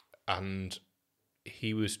 And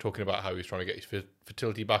he was talking about how he was trying to get his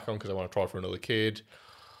fertility back on because I want to try for another kid.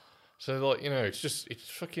 So like, it's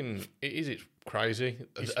it's crazy.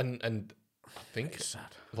 And I think It's sad.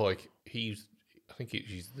 like he's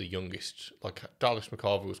the youngest. Like Dallas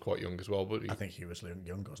McCarver was quite young as well, but I think he was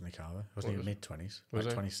young, wasn't he, Carver? Wasn't he mid-20s? Was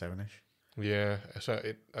like he? 27-ish? yeah. So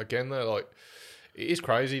again, they're like, it is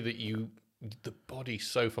crazy that the body's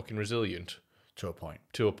so fucking resilient To a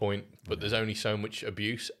point. but there's only so much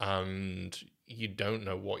abuse and you don't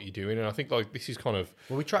know what you're doing. And I think like this is kind of,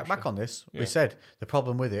 Well, we tracked back on this. We said the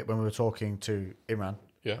problem with it when we were talking to Imran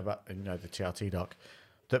about the TRT doc,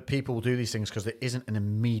 that people do these things because there isn't an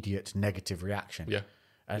immediate negative reaction. Yeah.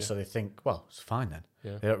 And so they think, well, it's fine then.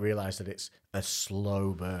 Yeah. They don't realise that it's a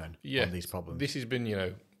slow burn on these problems. This has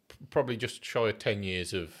been, probably just shy of 10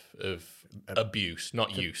 years of abuse,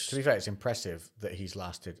 not use. To be fair, it's impressive that he's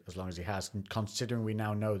lasted as long as he has, considering we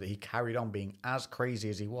now know that he carried on being as crazy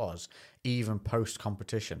as he was, even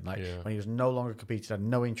post-competition. Like, when he was no longer competing, had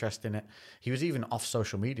no interest in it. He was even off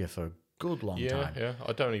social media for a good long time. Yeah.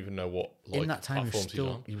 I don't even know what In that time,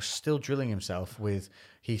 he was still drilling himself with,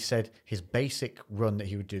 he said his basic run that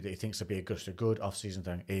he would do that he thinks would be a good off-season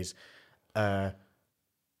thing is, I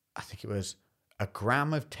think it was a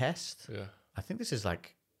gram of test. Yeah. I think this is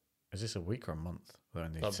like, is this a week or a month?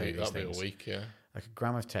 When they That'd say be these a things? week, yeah. Like a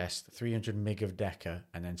gram of test, 300 mig of Deca,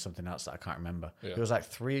 and then something else that I can't remember. Yeah. There was like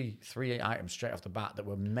three items straight off the bat that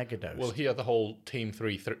were mega dose. Well, he had the whole Team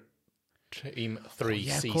 3 yeah, of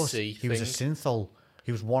course. CC He was a synthol.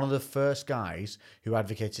 He was one of the first guys who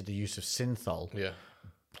advocated the use of synthol Yeah.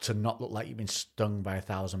 to not look like you've been stung by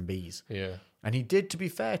 1,000 bees. Yeah. And he did, to be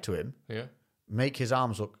fair to him, Yeah. make his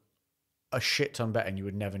arms look a shit ton better, and you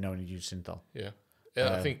would never know when he used synthol. Yeah.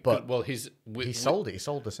 Yeah, I think, but well, He sold it. He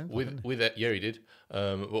sold the synthol. didn't he? with it, yeah, he did.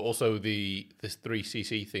 But also this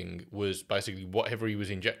 3cc thing was basically whatever he was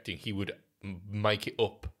injecting, he would make it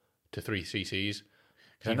up to 3cc's.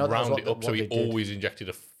 I He'd know that was round it up, what so he they did. always injected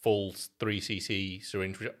a full 3cc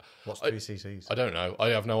syringe. What's 3 cc's? I don't know. I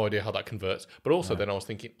have no idea how that converts. But also, then I was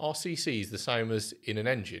thinking, are cc's the same as in an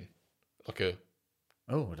engine, like a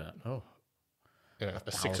Oh, I don't know.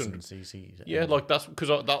 a 600 cc's. Yeah, like that's because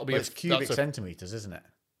that'll be Well, it's cubic that's centimeters, isn't it?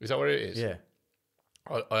 Is that what it is? Yeah.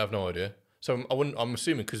 I have no idea. So I'm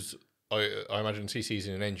assuming because I imagine cc's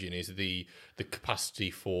in an engine is the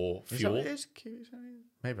capacity for Is fuel. that what it is? Cubic centimeters?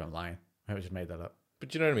 Maybe I'm lying. Maybe I just made that up. But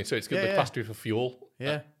do you know what I mean? So it's got Yeah, the yeah. capacity for fuel.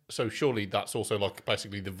 Yeah. So surely that's also like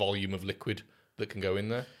basically the volume of liquid that can go in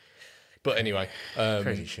there. But anyway,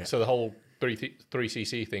 Crazy shit. so the whole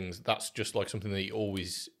 3cc things, that's just like something that he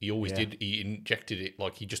always did. He injected it,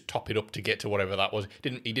 like he just top it up to get to whatever that was.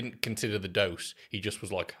 He didn't consider the dose. He just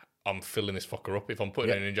was like, I'm filling this fucker up. If I'm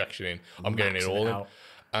putting an injection in, I'm getting it Maxing all it in. out.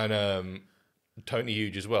 And Tony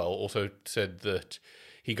Hughes as well also said that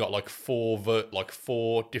he got like four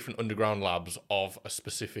different underground labs of a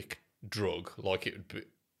specific drug. Like it would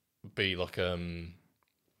be like I'm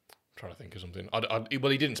trying to think of something.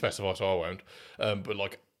 Well, he didn't specify, so I won't. But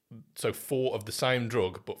like, so 4 of the same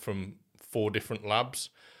drug, but from 4 different labs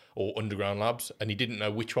or underground labs, and he didn't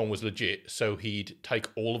know which one was legit. So he'd take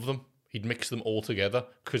all of them. He'd mix them all together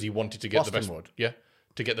because he wanted to get the best. Boston would. Yeah,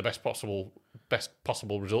 to get the best possible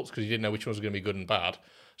results because he didn't know which ones were going to be good and bad.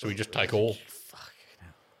 So he'd just take all.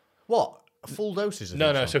 What? Full doses? Of No,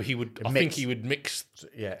 each no. one? So he would. I think he would mix.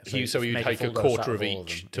 Yeah. He would make take a full dose quarter out of all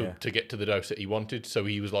each them. to get to the dose that he wanted. So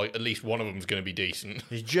he was like, at least one of them is going to be decent.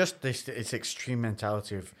 It's just this. It's extreme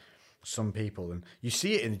mentality of some people, and you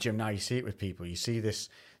see it in the gym now. You see it with people. You see this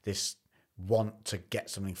want to get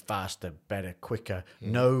something faster, better, quicker.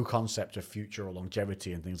 No concept of future or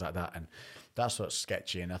longevity and things like that, and that's what's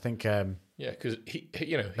sketchy. And I think because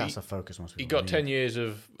that's the focus. Most he people got need. 10 years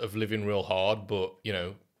of living real hard, but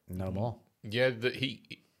No more. yeah, that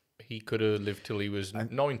he could have lived till he was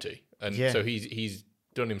 90, and Yeah. so he's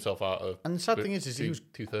done himself out of. And the sad thing is he was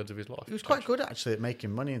 2/3 of his life. he was quite good actually at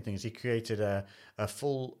making money and things. He created a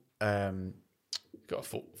full Got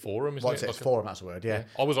a forum, isn't what's it? it? Forum, that's the word. Yeah.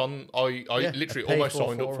 I was on. I Yeah, literally a paid almost for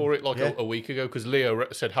signed up forum. for it like Yeah. a week ago because Leo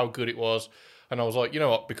said how good it was, and I was like, you know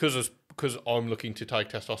what, because I'm looking to take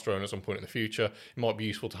testosterone at some point in the future, it might be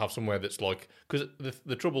useful to have somewhere that's like, because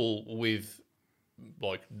the trouble with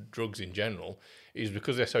like drugs in general is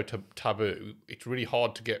because they're so taboo, it's really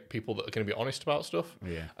hard to get people that are going to be honest about stuff.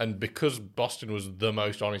 Yeah. And because Boston was the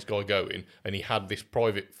most honest guy going, and he had this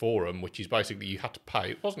private forum, which is basically you had to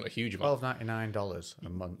pay. It wasn't a huge amount. $12.99 a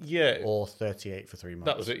month. Yeah. Or 38 for 3 months.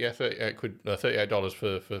 That was it. Yeah, $38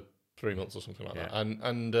 for 3 months or something like that.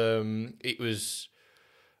 And it was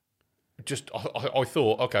just I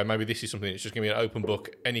thought, okay, maybe this is something that's just going to be an open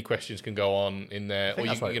book. Any questions can go on in there, or you're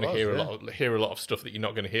that's what going it to was, hear a lot of stuff that you're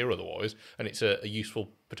not going to hear otherwise, and it's a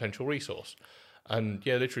useful potential resource. And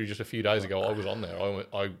yeah, literally just a few days ago, I was on there.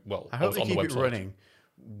 I hope was they on the keep it website. running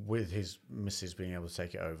with his missus being able to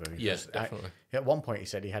take it over. Yes, because definitely. At one point, he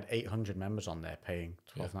said he had 800 members on there paying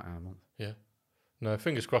 $12.99 a month. Yeah. No,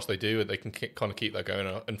 fingers crossed they do. They can kind of keep that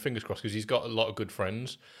going, and fingers crossed because he's got a lot of good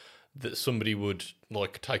friends that somebody would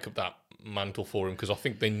like take up that mantle for him because I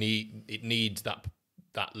think it needs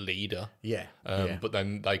that leader. Yeah. But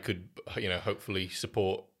then they could, hopefully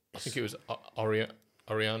support. I think it was Ariana.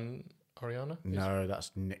 No,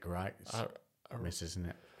 that's Nick Wright. Miss, isn't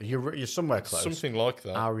it? You're somewhere close. Something like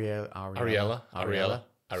that. Ariella. Ariella.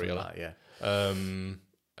 Like, yeah.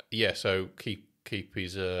 Yeah. So keep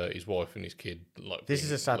his wife and his kid like. This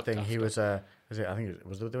is a sad thing. He was I think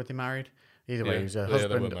was they married? Either way, he was a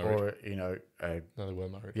husband or no, they were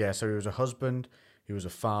married. Yeah, so he was a husband, he was a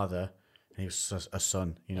father, and he was a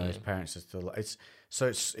son. His parents are still. It's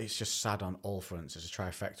just sad on all fronts. It's a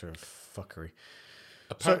trifecta of fuckery.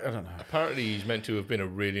 So I don't know. Apparently, he's meant to have been a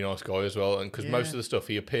really nice guy as well, and because most of the stuff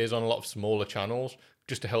he appears on a lot of smaller channels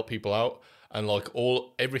just to help people out. And like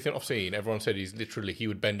everything I've seen, everyone said he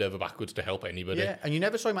would bend over backwards to help anybody. Yeah, and you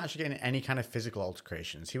never saw him actually getting any kind of physical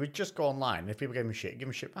altercations. He would just go online, and if people gave him shit, he'd give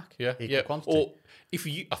him shit back. Yeah, Equal quantity. Or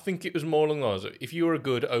I think it was more along the lines of if you were a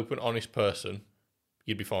good, open, honest person,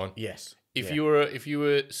 you'd be fine. Yes. If you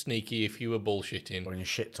were sneaky, if you were bullshitting, or in a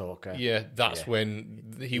shit talker. yeah, that's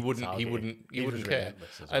when he wouldn't care.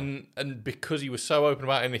 relentless as well. And because he was so open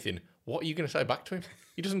about anything, what are you going to say back to him?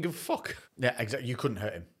 He doesn't give a fuck. Yeah, exactly. You couldn't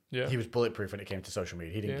hurt him. Yeah. He was bulletproof when it came to social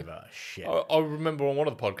media. He didn't give a shit. I remember on one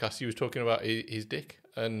of the podcasts he was talking about his dick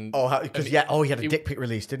and he had a dick pic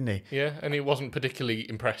released, didn't he? yeah, and it wasn't particularly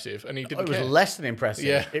impressive, and he didn't It was care. less than impressive.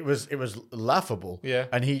 Yeah. It was laughable. Yeah.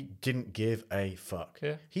 And he didn't give a fuck.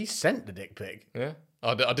 Yeah. He sent the dick pic. Yeah,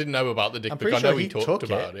 I didn't know about the dick I'm pic. pretty I sure know he he talked took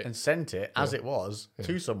about it it. and sent it as it was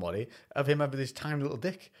to somebody of him having this tiny little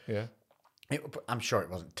dick. Yeah. I'm sure it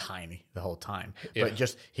wasn't tiny the whole time, Yeah. but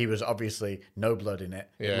just he was obviously no blood in it.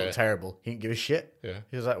 It Yeah. looked terrible. He didn't give a shit. Yeah.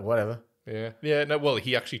 He was like, whatever. Yeah. No, well,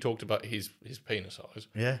 he actually talked about his penis size.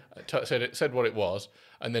 Yeah. Said what it was,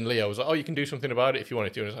 and then Leo was like, "Oh, you can do something about it if you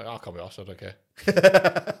wanted to." And I was like, "Oh, I can't be arsed, I don't care."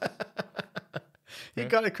 You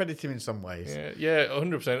got to credit him in some ways. Yeah,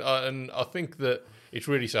 100%. And I think that it's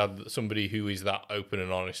really sad that somebody who is that open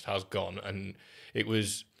and honest has gone, and it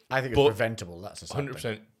was. I think it's But preventable. That's a sad 100%.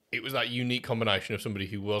 thing. It was that unique combination of somebody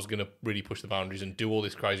who was going to really push the boundaries and do all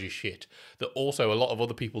this crazy shit that also a lot of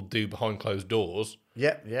other people do behind closed doors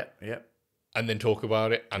Yep. and then talk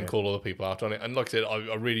about it and call other people out on it. And like I said,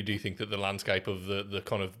 I really do think that the landscape of the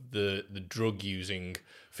kind of the drug using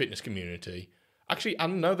fitness community, actually,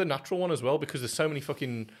 and the natural one as well, because there's so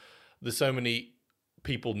many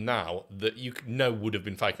people now that you know would have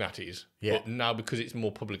been fake natties, but now because it's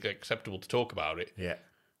more publicly acceptable to talk about it, Yeah.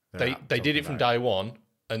 they did it from day one.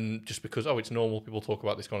 And just because it's normal, people talk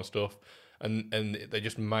about this kind of stuff, and they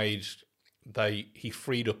just he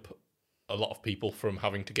freed up a lot of people from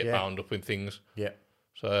having to get bound up in things. Yeah.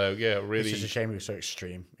 So yeah, really. It's just a shame he was so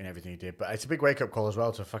extreme in everything he did. But it's a big wake up call as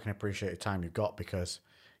well to fucking appreciate the time you've got, because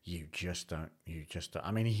you just don't.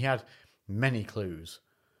 I mean, he had many clues,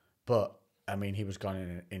 but I mean, he was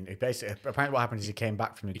gone in basically. Apparently, what happened is he came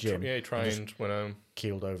back from the gym. He trained, went home.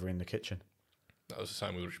 Keeled over in the kitchen. That was the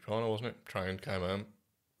same with Richard Pryor, wasn't it? Trained, came home.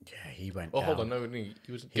 Yeah, he went. Oh, down. hold on, no,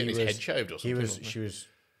 he was getting his head shaved or something.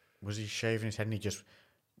 Was he shaving his head and he just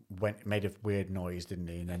made a weird noise, didn't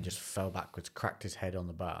he? And then just fell backwards, cracked his head on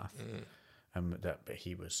the bath. But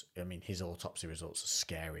he was, I mean, his autopsy results are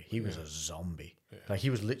scary. He was a zombie. Like, he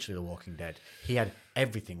was literally the Walking Dead. He had,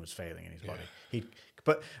 everything was failing in his body.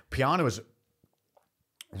 But Piana was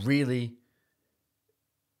really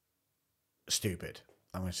stupid.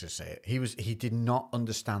 I'm going to just say it. He did not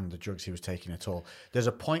understand the drugs he was taking at all. There's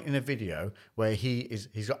a point in a video where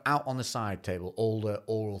he's got out on the side table all the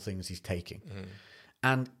oral things he's taking.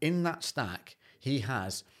 And in that stack, he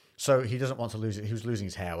has, so he doesn't want to lose it. He was losing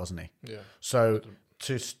his hair, wasn't he? Yeah. So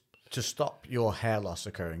to stop your hair loss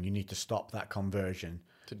occurring, you need to stop that conversion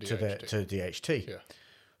to DHT. Yeah.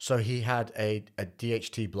 So he had a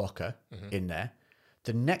DHT blocker in there.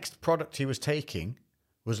 The next product he was taking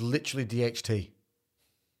was literally DHT.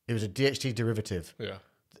 It was a DHT derivative. Yeah.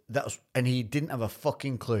 And he didn't have a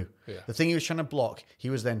fucking clue. Yeah. The thing he was trying to block, he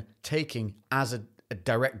was then taking as a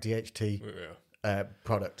direct DHT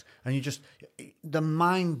product. And the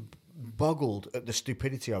mind boggled at the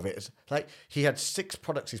stupidity of it. It's like he had 6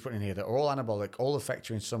 products he's putting in here that are all anabolic, all affect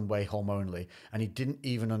you in some way hormonally, and he didn't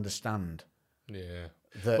even understand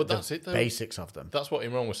But that's it, though. Basics of them. That's what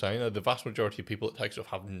Imran was saying, though. The vast majority of people that take stuff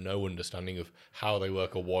have no understanding of how they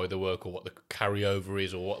work or why they work or what the carryover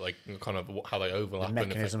is or what how they overlap. The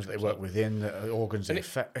mechanisms that they work within, the organs they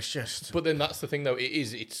affect. It's just... But then that's the thing, though.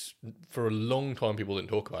 It's for a long time people didn't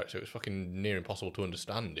talk about it, so it was fucking near impossible to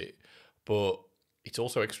understand it. But it's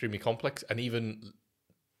also extremely complex, and even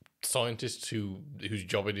scientists whose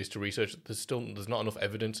job it is to research, there's not enough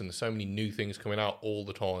evidence, and there's so many new things coming out all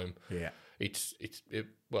the time. Yeah. It's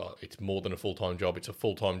more than a full-time job. It's a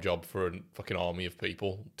full-time job for a fucking army of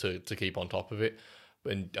people to keep on top of it.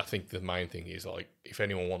 And I think the main thing is, like, if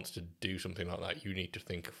anyone wants to do something like that, you need to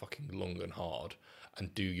think fucking long and hard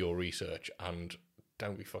and do your research and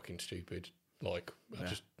don't be fucking stupid. Like,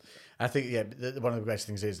 I think, one of the best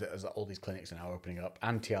things is that as all these clinics are now opening up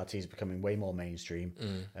and TRT is becoming way more mainstream.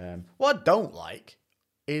 What I don't like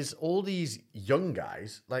is all these young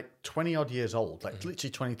guys, like 20 odd years old, like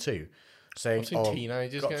literally 22, saying,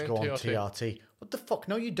 teenagers got to go on TRT. What the fuck?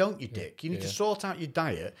 No, you don't, you dick. You need to sort out your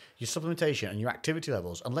diet, your supplementation, and your activity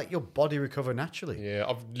levels, and let your body recover naturally. Yeah,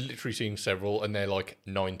 I've literally seen several, and they're like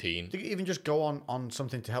 19. They could even just go on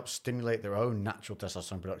something to help stimulate their own natural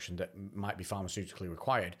testosterone production that might be pharmaceutically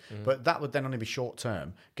required. But that would then only be short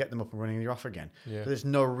term, get them up and running and you're off again. Yeah. But there's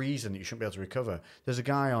no reason that you shouldn't be able to recover. There's a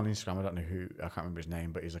guy on Instagram, I don't know who, I can't remember his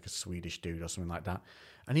name, but he's like a Swedish dude or something like that.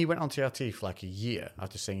 And he went on TRT for like a year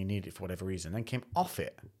after saying he needed it for whatever reason, then came off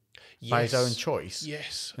it. By his own choice.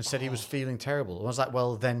 Yes. And said he was feeling terrible. And I was like,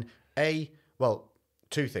 well, then,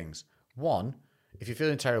 two things. One, if you're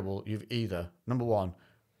feeling terrible, you've either, number one,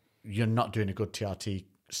 you're not doing a good TRT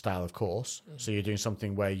style of course. So you're doing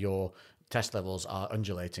something where your test levels are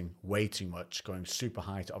undulating way too much, going super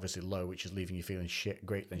high to obviously low, which is leaving you feeling shit,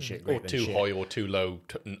 great, then shit, great, or then too shit. high or too low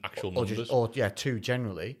actual numbers. Two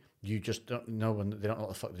generally. You just don't know when they don't know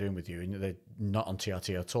what the fuck they're doing with you, and they're not on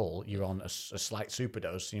TRT at all. You're on a slight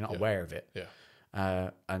superdose, so you're not aware of it.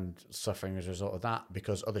 Yeah. And suffering as a result of that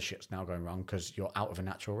because other shit's now going wrong because you're out of a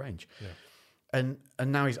natural range. Yeah.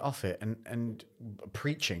 And now he's off it and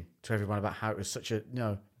preaching to everyone about how it was such a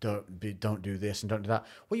don't do this and don't do that.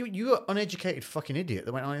 Well, you're an uneducated fucking idiot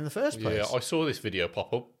that went on in the first place. Yeah, I saw this video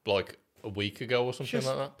pop up like a week ago or something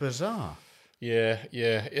like that. Bizarre. Yeah.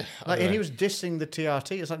 And he was dissing the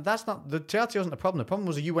TRT. It's like, that's not, the TRT wasn't the problem. The problem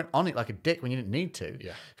was that you went on it like a dick when you didn't need to.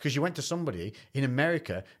 Yeah. Because you went to somebody in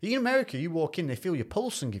America. In America, you walk in, they feel your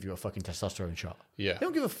pulse and give you a fucking testosterone shot. Yeah. They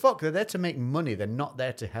don't give a fuck. They're there to make money. They're not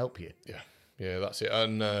there to help you. Yeah, that's it.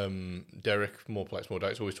 And Derek, More Plates, More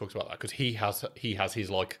Dates, always talks about that because he has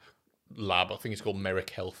his like lab. I think it's called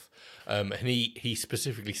Merrick Health. And he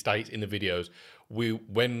specifically states in the videos,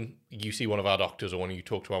 when you see one of our doctors or when you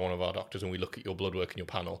talk to one of our doctors and we look at your blood work and your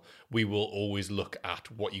panel, we will always look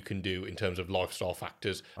at what you can do in terms of lifestyle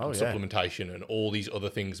factors and supplementation and all these other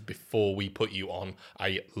things before we put you on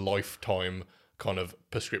a lifetime kind of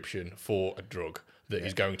prescription for a drug that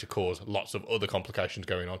is going to cause lots of other complications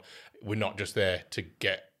going on. We're not just there to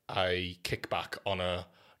get a kickback on a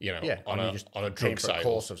on a drug sale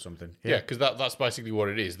course of something. Yeah, because that's basically what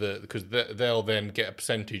it is. Because they'll then get a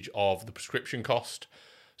percentage of the prescription cost.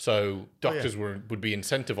 So doctors would be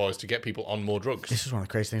incentivized to get people on more drugs. This is one of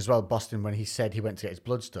the crazy things as well. Boston, when he said he went to get his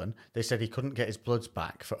bloods done, they said he couldn't get his bloods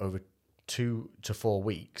back for over 2 to 4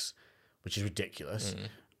 weeks, which is ridiculous.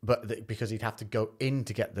 But because he'd have to go in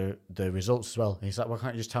to get the results as well. And he's like, why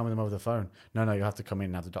can't you just tell me them over the phone? No, you have to come in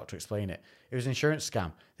and have the doctor explain it. It was an insurance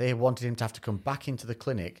scam. They wanted him to have to come back into the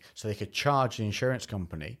clinic so they could charge the insurance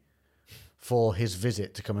company for his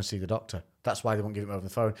visit to come and see the doctor. That's why they won't give him over the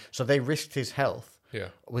phone. So they risked his health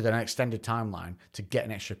with an extended timeline to get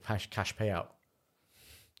an extra cash payout.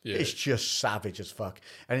 Yeah. It's just savage as fuck.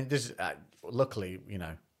 And this, luckily,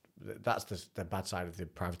 that's the bad side of the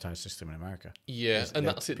privatized system in America. Yeah, and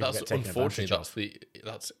that's it. people That's get taken unfortunately advantage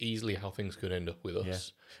that's easily how things could end up with us. Yeah.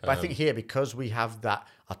 But I think here, because we have that,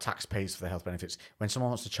 our tax pays for the health benefits. When someone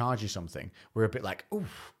wants to charge you something, we're a bit like, "Ooh,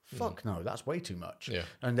 fuck no, that's way too much." Yeah.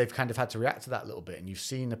 And they've kind of had to react to that a little bit, and you've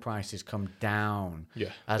seen the prices come down. Yeah,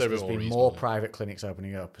 as they're a there's bit more been more reasonable. private clinics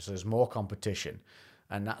opening up, so there's more competition,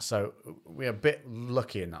 and that's so we're a bit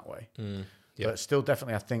lucky in that way. Yeah. But still,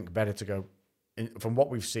 definitely, I think better to go from what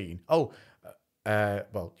we've seen. From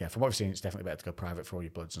what we've seen, it's definitely better to go private for all your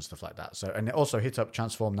bloods and stuff like that. So, and also hit up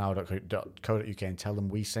transformnow.co.uk and tell them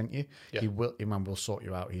we sent you. Yeah. Imran will sort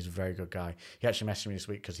you out. He's a very good guy. He actually messaged me this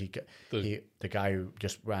week because the guy who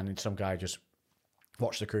just ran in, some guy just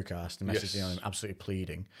watched the crewcast and messaged him absolutely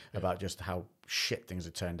pleading about just how shit things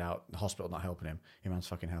had turned out. The hospital not helping him. Imran's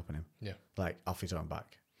fucking helping him. Yeah. Like off his own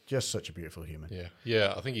back. Just such a beautiful human. Yeah,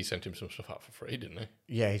 yeah. I think he sent him some stuff out for free, didn't he?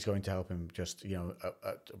 Yeah, he's going to help him just,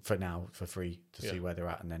 for now, for free to see where they're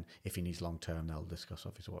at. And then if he needs long term, they'll discuss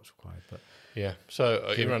obviously what's required. But yeah, so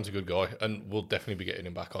Imran's a good guy and we'll definitely be getting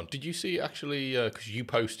him back on. Did you see actually, because you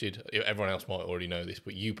posted, everyone else might already know this,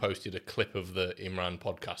 but you posted a clip of the Imran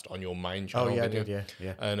podcast on your main channel. Oh, yeah, I didn't did, you?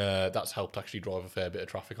 yeah. And that's helped actually drive a fair bit of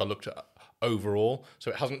traffic. I looked at overall,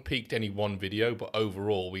 so it hasn't peaked any one video, but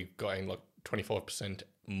overall we've gotten like 25%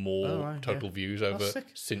 more total views over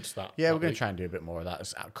since that. Yeah, we're going to try and do a bit more of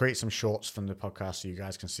that. Create some shorts from the podcast so you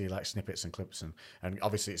guys can see like snippets and clips, and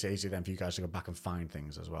obviously it's easier then for you guys to go back and find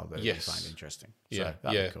things as well that you find interesting. So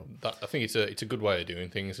that'd be cool. I think it's a good way of doing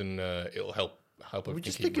things, and it'll help. We're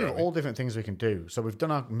just thinking of all different things we can do. So we've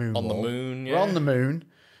done our moon on wall. The moon. Yeah. We're on the moon.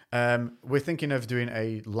 We're thinking of doing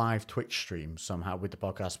a live Twitch stream somehow with the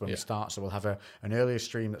podcast when we start. So we'll have an earlier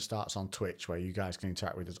stream that starts on Twitch where you guys can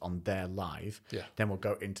interact with us on there live. Yeah. Then we'll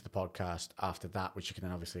go into the podcast after that, which you can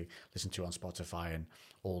then obviously listen to on Spotify and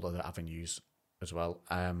all other avenues as well.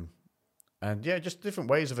 And yeah, just different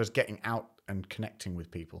ways of us getting out and connecting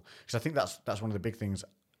with people. Because I think that's one of the big things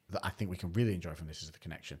that I think we can really enjoy from this is the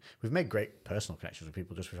connection. We've made great personal connections with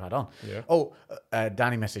people just we've had on. Yeah. Oh,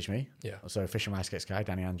 Danny messaged me. Yeah. So Fish and Rice Cakes guy,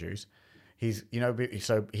 Danny Andrews. He's,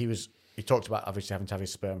 so he talked about obviously having to have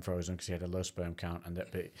his sperm frozen because he had a low sperm count, and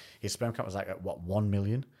but his sperm count was like at 1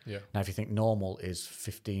 million. Yeah. Now if you think normal is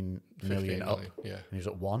 15 million up, yeah. and he was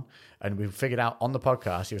at 1, and we figured out on the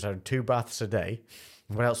podcast he was having 2 baths a day.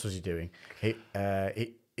 What else was he doing?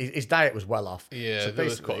 His diet was well off. Yeah, so there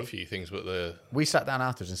was quite a few things, but we sat down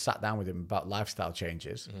afterwards and sat down with him about lifestyle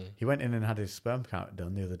changes. Mm-hmm. He went in and had his sperm count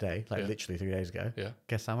done the other day, literally 3 days ago. Yeah.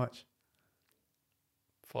 Guess how much?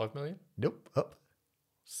 5 million, Nope. Up.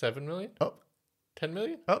 7 million, Up. 10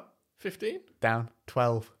 million, Up. 15, Down.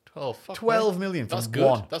 12. 12. Fuck 12 me. million from That's good.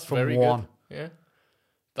 one. That's from very one. good. Yeah,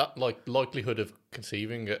 that likelihood of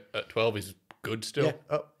conceiving at 12 is good still. Yeah.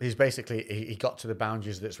 Up. He's basically he got to the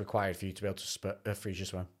boundaries that's required for you to be able to freeze your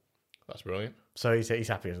sperm. That's brilliant. So he's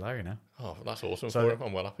happy as Larry now. Oh, that's awesome So for him.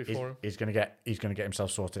 I'm well happy for him. He's gonna get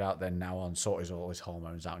himself sorted out then now on sort all his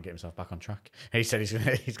hormones out and get himself back on track. And he said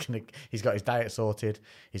he's got his diet sorted.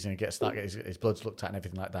 He's gonna get his blood's looked at and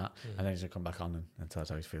everything like that, and then he's gonna come back on and tell us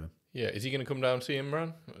how he's feeling. Yeah, is he going to come down and see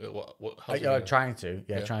Imran? How's he gonna... Trying to.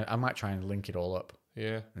 Yeah, I might try and link it all up.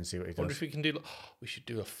 Yeah, and see what he does. Wonder if we can do. We should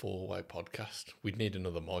do a 4-way podcast. We'd need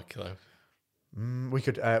another mic though. We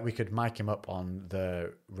could mic him up on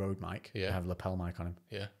the Rode mic. Yeah, have a lapel mic on him.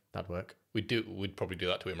 Yeah, that'd work. We'd probably do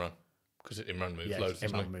that to Imran because Imran moves loads.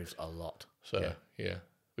 Imran moves a lot. So yeah,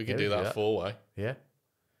 we could do that 4-way. Yeah,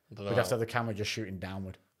 we'd have to have the camera just shooting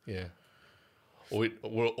downward. Yeah, we'll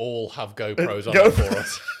all have GoPros on for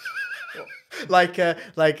us. like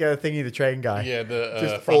Thingy the Train guy. Yeah, the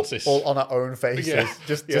just Francis. All on our own faces. Yeah.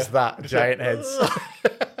 Just that giant heads.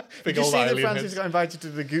 Big Did you old see that alien Francis heads. got invited to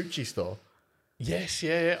the Gucci store? Yes,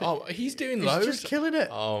 yeah. Oh, he's doing loads. He's just killing it.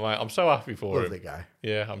 Oh mate, I'm so happy for Lovely him. guy.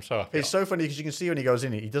 Yeah, I'm so happy. It's so funny because you can see when he goes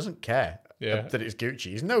in, he doesn't care that it's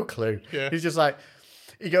Gucci. He's no clue. Yeah. He's just like,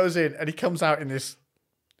 he goes in and he comes out in this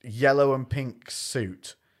yellow and pink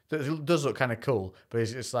suit that does look kind of cool, but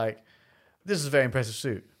he's just like, this is a very impressive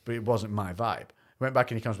suit, but it wasn't my vibe. Went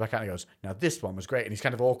back and he comes back out and he goes, now this one was great. And he's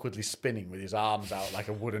kind of awkwardly spinning with his arms out like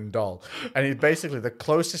a wooden doll. And he's basically the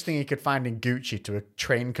closest thing he could find in Gucci to a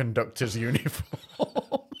train conductor's uniform.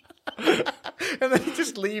 And then he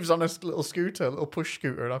just leaves on a little scooter, a little push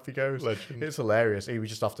scooter, and off he goes. Legend. It's hilarious. He was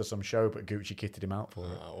just off to some show, but Gucci kitted him out for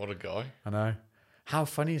it. Oh, what a guy. I know. How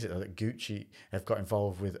funny is it though that Gucci have got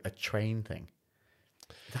involved with a train thing?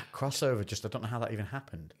 That crossover, I don't know how that even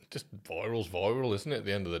happened. Just viral's viral, isn't it? At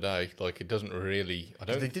the end of the day, like it doesn't really.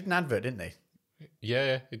 They did an advert, didn't they?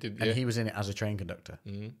 Yeah, he did. and Yeah, he was in it as a train conductor.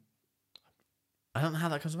 Mhm. I don't know how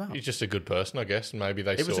that comes about. He's just a good person, I guess. And maybe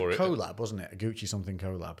they It was saw a it. collab, wasn't it? A Gucci something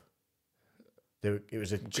collab. It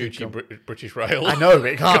was a Gucci British Rail. I know, but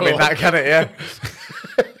it can't be Go on. that, can it? Yeah.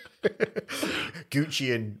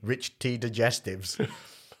 Gucci and Rich Tea Digestives.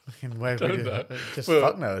 Fucking where we Don't do- know. Just Well-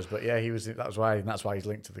 fuck knows, but yeah, he was. That's why he's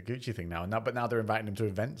linked to the Gucci thing now. But now they're inviting him to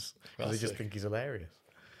events because they just sick. think he's hilarious.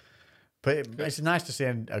 But it's nice to see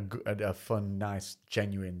a fun, nice,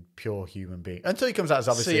 genuine, pure human being. Until he comes out as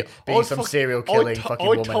obviously being some serial killing fucking I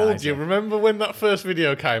womanizer. told you. Remember when that first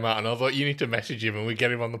video came out, and I was like, "You need to message him, and we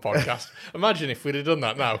get him on the podcast." Imagine if we'd have done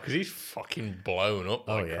that now, because he's fucking blown up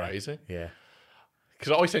like crazy. Yeah,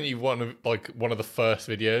 Because I sent you one of the first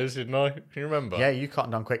videos, didn't I? Can you remember? yeah, you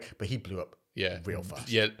cottoned on quick, but he blew up. Yeah, real fast.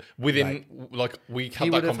 Yeah, within we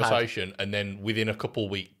had that would have had- conversation, and then within a couple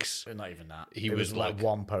weeks, Not even that. He It was like like-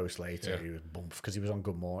 one post later. He was bump because he was on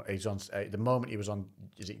Good Morning. He's on the moment he was on.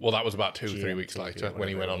 Is it? well, that was about 2 or 3 GMTV weeks or later when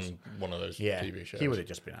he went whatever on it one of those yeah, TV shows. he would have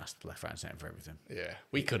just been asked left, right, and centre for everything. Yeah,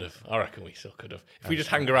 we could have. I reckon we still could have. If we just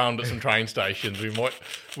hang around at some train stations,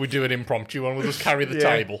 we do an impromptu one. We'll just carry the Yeah.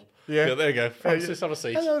 table. Yeah. There you go. Francis, have a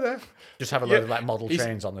seat. Hello there. Just have a load of like model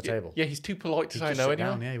trains on the table. Yeah, he's too polite to say Just no sit anyway.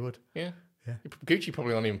 down, yeah, he would. Yeah. Gucci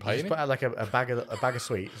probably not even paying Just him. put out like a bag of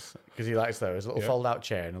sweets because he likes those. A little fold-out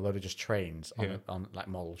chair and a load of just trains on like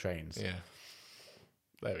model trains. Yeah.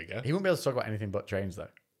 There we go. He wouldn't be able to talk about anything but trains though.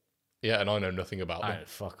 Yeah, and I know nothing about I them. know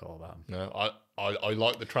fuck all about them. No, I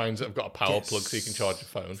like the trains that have got a power plug so you can charge your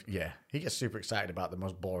phone. Yeah, he gets super excited about the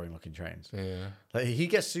most boring looking trains. Yeah. Like, he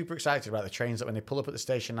gets super excited about the trains that when they pull up at the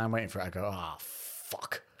station and I'm waiting for it, I go,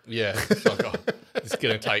 fuck. Yeah. It's like, oh, it's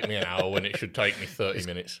going to take me an hour when it should take me 30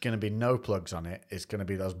 minutes. Going to be no plugs on it. It's going to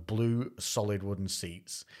be those blue solid wooden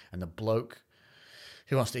seats, and the bloke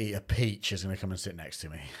who wants to eat a peach is going to come and sit next to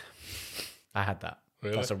me. I had that.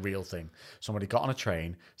 Really? That's a real thing. Somebody got on a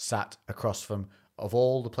train, sat across from, of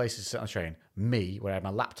all the places to sit on a train, me, where I had my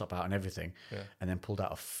laptop out and everything, and then pulled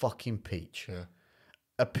out a fucking peach. Yeah.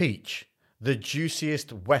 A peach, the juiciest,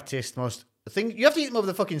 wettest, most thing. You have to eat them over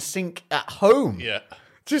the fucking sink at home. Yeah.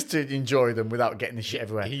 Just to enjoy them without getting the shit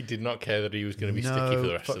everywhere. He did not care that he was going to be sticky for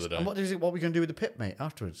the rest of the day. And what are we going to do with the pip, mate,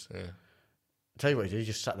 afterwards? Yeah. Tell you what he did, he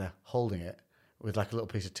just sat there holding it with like a little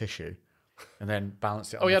piece of tissue and then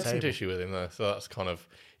balanced it on Oh, he the had table. some tissue with him there, so that's kind of...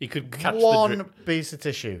 He could catch One the drip. piece of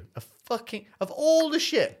tissue. Of all the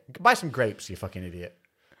shit. Buy some grapes, you fucking idiot.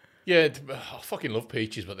 Yeah, I fucking love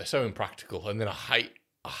peaches, but they're so impractical. And then I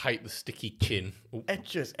hate the sticky chin. Ooh, It's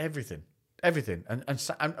just everything. Everything.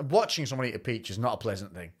 And watching someone eat a peach is not a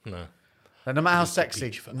pleasant thing. no. And no matter how sexy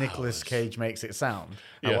peach for Nicolas hours. Cage makes it sound.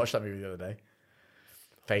 I Yeah. watched that movie the other day.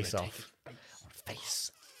 Face Off.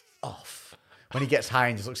 Face Off. When he gets high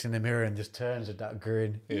and just looks in the mirror and just turns with that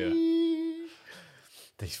grin. Yeah.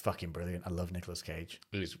 He's fucking brilliant. I love Nicolas Cage.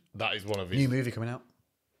 That is one of his... New movie coming out.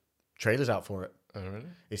 Trailer's out for it. Oh, really?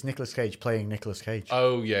 It's Nicolas Cage playing Nicolas Cage.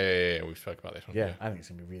 Oh, yeah. We spoke about this one. yeah, I think it's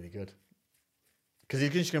going to be really good. Because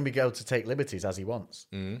he's just going to be able to take liberties as he wants.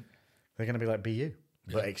 Mm. They're going to be like BU,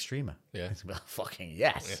 but extremer. Yeah. It's gonna be like, fucking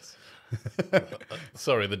yes.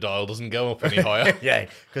 Sorry, the dial doesn't go up any higher. Yeah,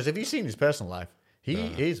 because have you seen his personal life? He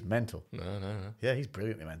is mental. No. Yeah, he's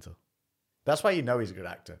brilliantly mental. That's why you know he's a good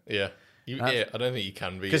actor. Yeah. Yeah, I don't think you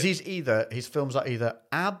can be. Because his films are either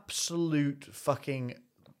absolute fucking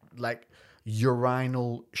like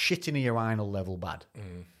shit in a urinal level bad,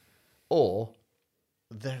 or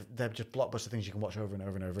they're just blockbuster things you can watch over and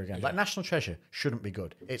over and over again. Like National Treasure shouldn't be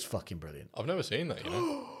good. It's fucking brilliant. I've never seen that, you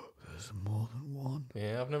know? There's more than one.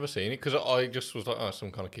 Yeah, I've never seen it because I just was like, oh,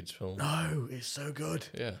 some kind of kids' film. No, it's so good.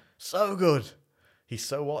 Yeah. So good. He's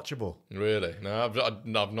so watchable. Really? No,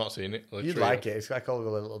 I've not seen it. You'd like it. It's got all the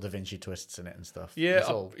little Da Vinci twists in it and stuff. Yeah, It's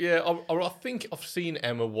all I think I've seen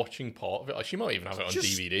Emma watching part of it. Like, she might even have it on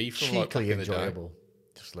just DVD from like back cheekily in the day. enjoyable.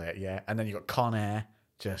 Just like, yeah. And then you got Con Air.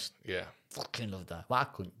 Just Yeah. fucking love that. Why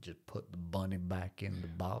couldn't you just put the bunny back in the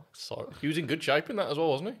box? Sorry. He was in good shape in that as well,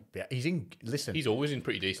 wasn't Yeah, he's in. Listen, he? He's always in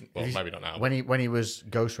pretty decent. Well, maybe not now. when he was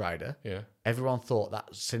Ghost Rider, Yeah. everyone thought that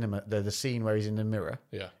the scene where he's in the mirror,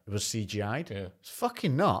 Yeah. it was CGI'd. Yeah. It's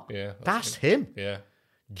fucking not. Yeah, that's him. Yeah.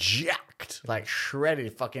 Jacked, like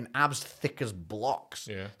shredded, fucking abs thick as blocks.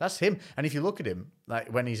 Yeah. That's him. And if you look at him, like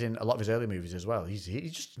when he's in a lot of his early movies as well, he's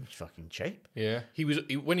just in fucking shape. Yeah.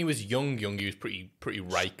 When he was young, he was pretty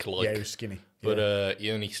rake like. Yeah, he was skinny. But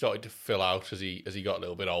and he started to fill out as he got a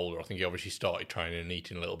little bit older. I think he obviously started training and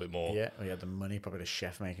eating a little bit more. Yeah, he had the money, probably the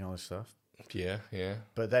chef making all this stuff. Yeah.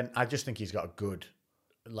 But then I just think he's got a good,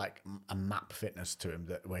 like a map fitness to him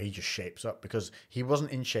where he just shapes up because he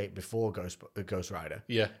wasn't in shape before Ghost Rider.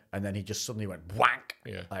 Yeah. And then he just suddenly went whack,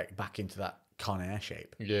 Yeah. like back into that Con Air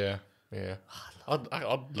shape. Yeah. Yeah, I'd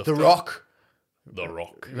love The to. Rock. The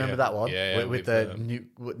Rock. Remember that one? Yeah, with the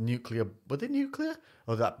nuclear. Were they nuclear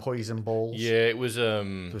or that poison balls? yeah, it was. There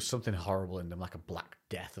was something horrible in them, like a black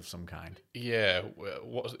death of some kind. Yeah,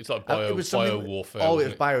 it's like It was something- bio warfare. Oh, it wasn't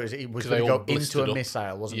was bio. It was 'Cause going they to all go into blistered a up.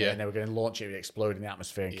 missile, wasn't it? Yeah. And they were going to launch it, it'd explode in the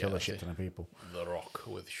atmosphere, and kill a shit that's ton of people. The Rock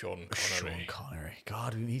with Sean Connery. Sean Connery.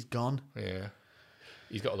 God, he's gone. Yeah,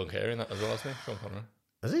 he's got a long hair in that as well, hasn't he? Sean Connery.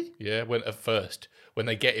 Is he? Yeah, when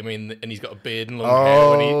they get him in and he's got a beard and long hair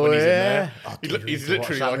when he's in there. Oh, He's dude, literally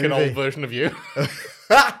watch that like an movie. old version of you.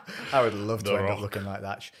 I would love to The end up Rock. looking like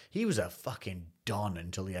that. He was a fucking don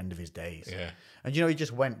until the end of his days. Yeah. And he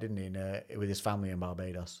just went, didn't he, with his family in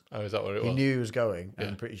Barbados. Oh, is that what it He was? knew he was going, and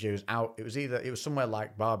I'm pretty sure he was out. It was somewhere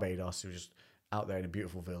like Barbados. He was just out there in a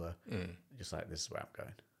beautiful villa, just like, this is where I'm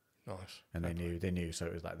going. Nice. And they knew, so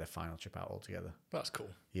it was like their final trip out altogether. That's cool.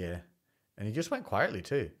 Yeah. And he just went quietly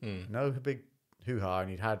too. No big hoo-ha, and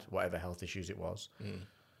he'd had whatever health issues it was.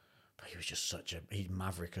 But he was just he's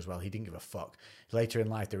maverick as well. He didn't give a fuck. Later in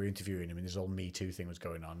life, they were interviewing him, and this whole Me Too thing was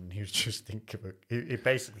going on, and he was just thinking. He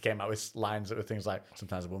basically came out with lines that were things like,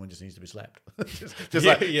 "Sometimes a woman just needs to be slapped."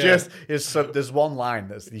 There's one line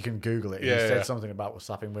that you can Google it. He said something about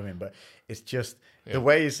slapping women, but it's just the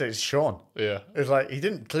way he says Sean. Yeah. It was like he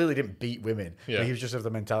clearly didn't beat women. Yeah. But he was just of the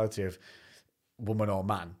mentality of woman or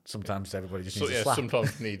man. Sometimes everybody just needs a slap.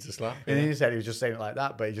 Sometimes needs a slap. And he said he was just saying it like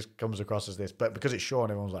that, but he just comes across as this. But because it's Sean,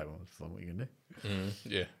 everyone's like, well, what are you going to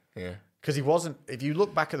do? Yeah. Because he wasn't, if you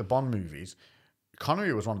look back at the Bond movies,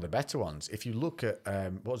 Connery was one of the better ones. If you look at,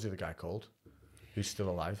 what was the other guy called? Who's still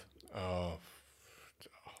alive? Oh,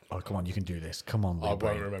 Come on, you can do this. Come on, I Lee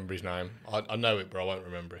Brain. won't remember his name. I know it, but I won't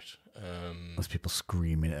remember it. There's people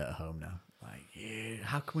screaming it at home now. Like, yeah,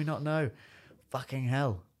 how can we not know? Fucking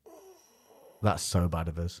hell. That's so bad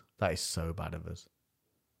of us. That is so bad of us.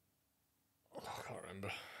 I can't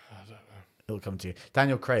remember. I don't know. It'll come to you.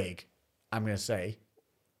 Daniel Craig, I'm going to say,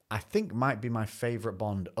 I think might be my favourite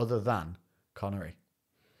Bond other than Connery.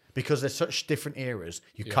 Because they're such different eras,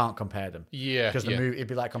 you can't compare them. Yeah, Because the movie, it'd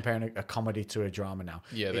be like comparing a comedy to a drama now.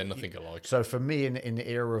 Yeah, they're nothing alike. So for me, in the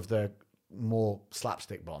era of the more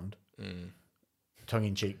slapstick Bond,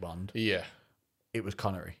 tongue-in-cheek Bond, Yeah. it was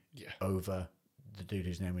Connery. Yeah. Over the dude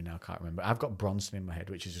whose name we now can't remember. I've got Bronson in my head,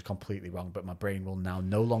 which is just completely wrong, but my brain will now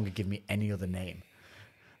no longer give me any other name.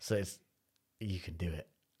 So you can do it.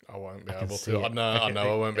 I won't be can able see to. it. I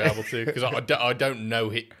know I won't be able to because I don't know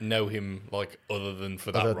him like other than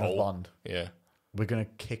for that Other than role. Bond. Yeah. We're going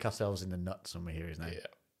to kick ourselves in the nuts when we hear his name. Yeah.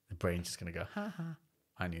 The brain's just going to go, ha ha.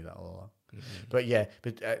 I knew that all along. But yeah,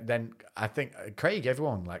 then I think Craig,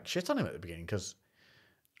 everyone like shit on him at the beginning because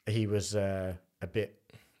he was a bit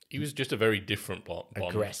He was just a very different Bond.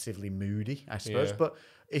 aggressively moody, I suppose. Yeah. But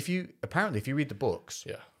if you read the books,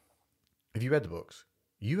 Yeah. have you read the books?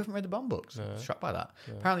 You haven't read the Bond books. I was shocked by that.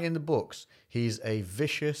 Apparently, in the books, he's a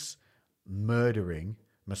vicious, murdering,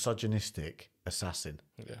 misogynistic assassin.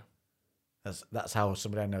 Yeah. That's how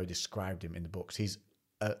somebody I know described him in the books. He's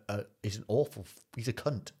he's an awful. He's a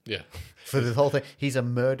cunt Yeah. for the whole thing. He's a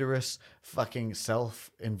murderous, fucking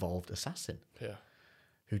self-involved assassin Yeah.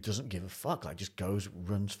 who doesn't give a fuck. Like, just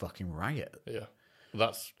runs fucking riot. Yeah.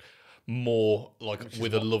 That's more like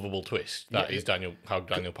with a lovable twist. That is how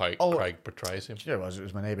Daniel Craig portrays him. Do you know, it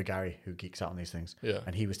was my neighbour Gary who geeks out on these things. Yeah.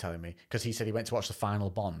 And he was telling me, because he said he went to watch the final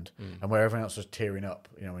Bond, and where everyone else was tearing up,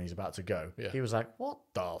 when he's about to go, he was like, what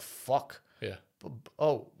the fuck? Yeah.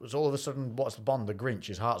 Oh, was all of a sudden, what's the Bond? The Grinch,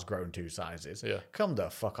 his heart's grown 2 sizes. Yeah. Come the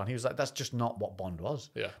fuck on. He was like, that's just not what Bond was.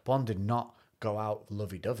 Yeah. Bond did not go out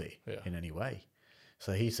lovey-dovey Yeah. in any way.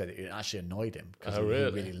 So he said it actually annoyed him because Oh, he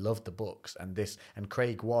really? really loved the books and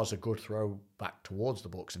Craig was a good throwback towards the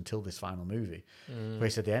books until this final movie. Where he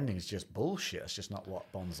said the ending is just bullshit. It's just not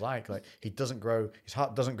what Bond's like. Like, he doesn't grow, his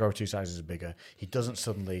heart doesn't grow 2 sizes bigger. He doesn't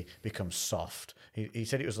suddenly become soft. He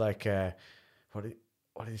said it was like what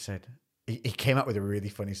did he say? He came up with a really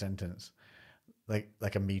funny sentence.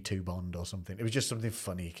 Like a Me Too Bond or something. It was just something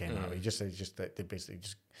funny he came out with. He just said that they basically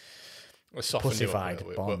just pussified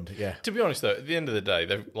Bond. But yeah. To be honest, though, at the end of the day,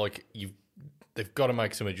 they've got to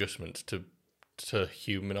make some adjustments to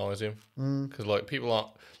humanise him because people aren't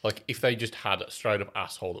like if they just had a straight up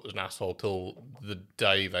asshole that was an asshole till the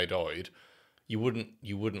day they died. You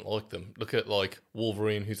wouldn't like them. Look at like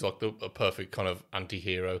Wolverine, who's like a perfect kind of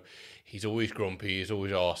anti-hero. He's always grumpy, he's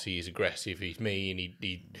always arsey, he's aggressive, he's mean.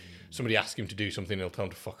 He somebody asks him to do something, he'll tell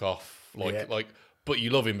him to fuck off. But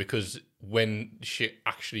you love him because when shit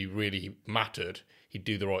actually really mattered, he'd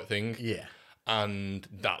do the right thing. Yeah. And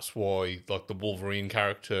that's why like the Wolverine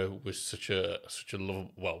character was such a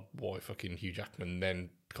love. Well, why fucking Hugh Jackman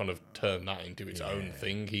then kind of turned that into its own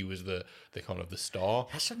thing. He was the kind of the star.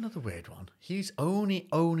 That's another weird one. He's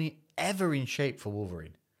only ever in shape for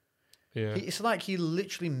Wolverine. Yeah. It's like he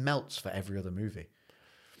literally melts for every other movie.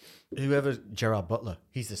 Whoever Gerard Butler,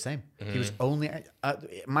 he's the same. He was only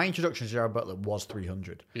my introduction to Gerard Butler was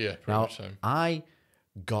 300. Yeah, pretty Now much so. I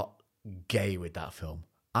got gay with that film.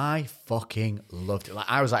 I fucking loved it. Like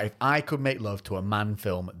I was like, if I could make love to a man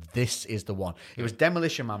film, this is the one. It was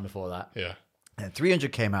Demolition Man before that. Yeah. And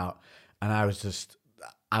 300 came out, and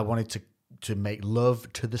I wanted to make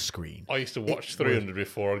love to the screen. I used to watch 300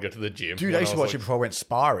 before I'd go to the gym. Dude, when I used to was watch it before I went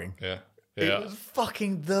sparring. Yeah. It Yeah. was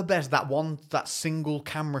fucking the best. That single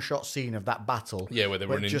camera shot scene of that battle. Yeah, where they're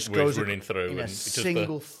it running- where it's running through in a and it's just the-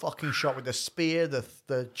 single fucking shot with the spear,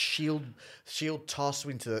 the shield toss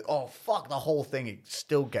into the the whole thing. It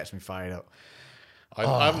still gets me fired up.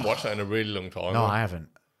 I haven't watched that in a really long time. No, I haven't.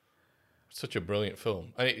 Such a brilliant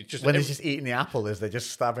film. And it just When he's just eating the apple, they're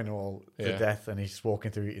just stabbing him all to Yeah. death, and he's walking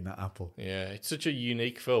through eating that apple. yeah, it's such a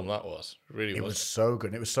unique film that was. It really It was. was so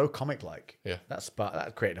good. And it was so comic like. Yeah.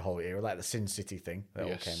 That created a whole era, like the Sin City thing that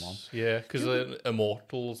all came on. Yeah, because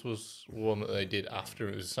Immortals was one that they did after.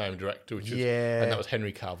 It was the same director, which was, Yeah. and that was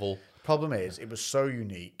Henry Cavill. Problem is, it was so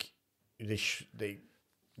unique. They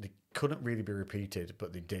couldn't really be repeated,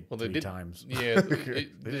 but they did They three did times. Yeah, They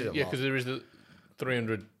did a lot. because there is the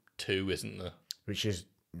 302, isn't there? Which is,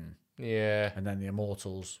 Yeah, and then the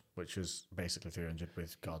Immortals, which was basically 300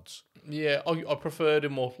 with gods. yeah. I preferred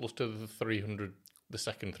Immortals to the 300, the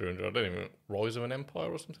second 300. I don't even Rise of an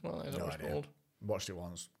Empire or something like that. Is that No what it's idea. called? Watched it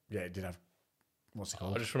once. Yeah, it did have. What's it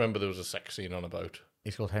called? I just remember there was a sex scene on a boat.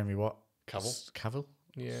 He's called Henry what? Cavill? Cavill?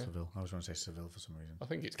 Yeah. Seville. I was going to say Seville for some reason. I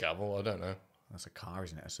think it's Cavill. I don't know. That's a car,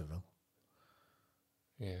 isn't it? A Seville.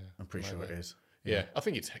 Yeah, I'm pretty sure it is. Yeah, I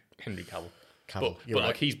think it's Henry Cavill. Cavill. But You're right.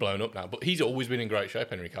 like he's blown up now. But he's always been in great shape,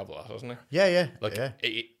 Henry Cavill, hasn't he? Yeah. Like yeah.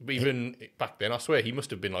 Even back then, I swear he must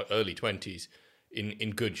have been like early 20s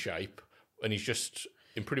in good shape, and he's just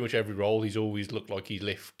in pretty much every role. He's always looked like he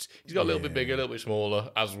lifts. He's got a little bit bigger, a little bit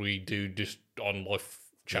smaller, as we do just on life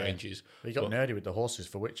changes. He got nerdy with the horses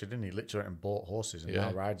for Witcher, didn't he? Literally went and bought horses and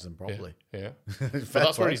now rides them properly. Yeah, but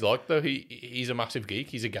that's what he's like though. He's a massive geek.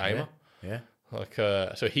 He's a gamer. Yeah. Like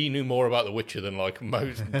so, he knew more about The Witcher than like pretty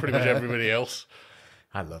much everybody else.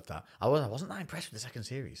 I love that. I wasn't that impressed with the second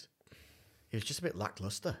series. It was just a bit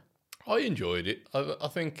lackluster. I enjoyed it. I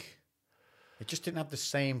think. It just didn't have the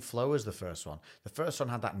same flow as the first one. The first one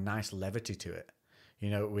had that nice levity to it,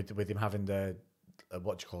 with him having the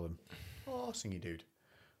what do you call him? Oh, singy dude.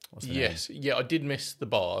 What's the name? Yeah, I did miss the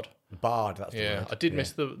Bard. Bard. That's the Yeah, word. I did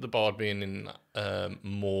miss the Bard being in that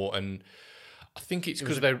more, and I think it's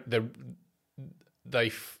because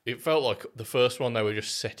it felt like the first one they were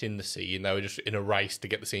just setting the scene, they were just in a race to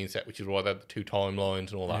get the scene set, which is why they had the two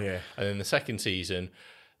timelines and all that. Yeah. And then the second season,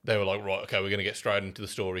 they were like, right, okay, we're going to get straight into the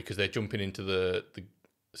story because they're jumping into the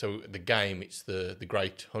game. It's the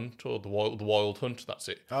Great Hunt or the Wild Hunt. That's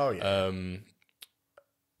it. Oh yeah.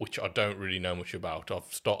 Which I don't really know much about.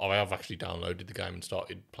 I have actually downloaded the game and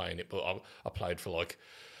started playing it, but I played for like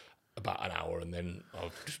about an hour and then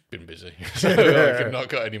I've just been busy, so I've not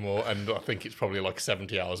got any more. And I think it's probably like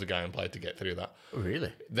 70 hours of gameplay to get through that. Oh,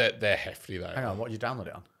 really? They're hefty though. Hang on. What did you download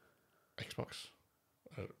it on? Xbox.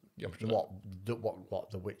 Yeah, What?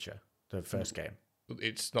 The Witcher, the first game.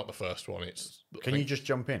 it's not the first one. It's Can you just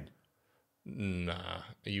jump in? Nah,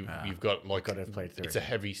 you've got like Got to have played through it's it. a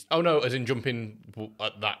heavy. Oh no, as in jumping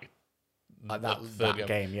at that. Like that third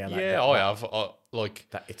game, yeah. Like yeah, that, I have. Like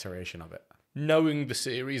that iteration of it. knowing the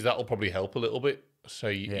series, that'll probably help a little bit. So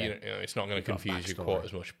Yeah. you know, it's not going to got a confuse you backstory. quite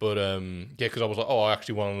as much. But yeah, because I was like, oh, I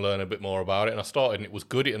actually want to learn a bit more about it, and I started, and it was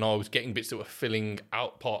good. And I was getting bits that were filling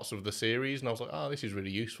out parts of the series, and I was like, oh, this is really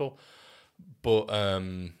useful. But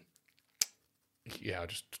yeah, I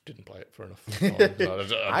just didn't play it for enough time.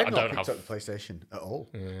 I I've not don't picked have. up the PlayStation at all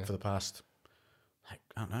for the past, I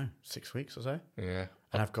don't know, 6 weeks or so. Yeah,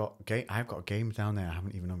 And I've got games down there I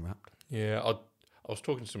haven't even unwrapped. yeah. I was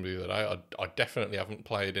talking to somebody the other day. I definitely haven't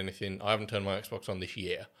played anything. I haven't turned my Xbox on this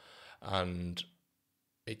year, and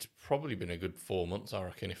it's probably been a good 4 months, I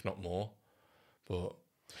reckon, if not more. But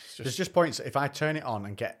it's There's just just points, if I turn it on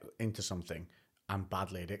and get into something, I'm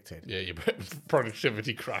badly addicted. yeah, your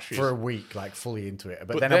productivity crashes. For a week, like fully into it.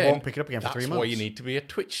 But But then I won't pick it up again for that's 3 months. why you need to be a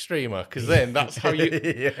Twitch streamer, because then that's how you.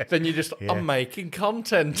 Then you just I'm making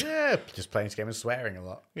content. Yeah, just playing this game and swearing a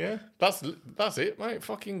lot. Yeah, that's it, mate.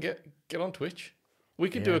 Fucking get on Twitch. We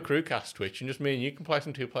could do a crewcast Twitch, and just me and you can play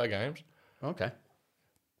some 2-player games. Okay.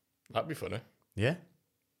 That'd be funny. Yeah.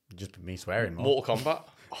 Just me swearing more. Mortal Kombat.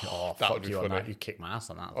 Oh, that fuck would be you on funny. that. You kicked my ass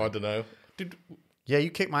on that. I don't know. Yeah, you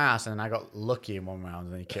kicked my ass and then I got lucky in one round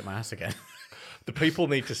and then you kicked my ass again. The people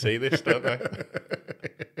need to see this, don't they?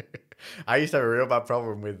 I used to have a real bad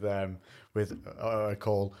problem with what I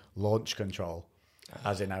call launch control,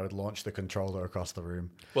 as in I would launch the controller across the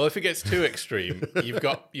room. Well, if it gets too extreme, you've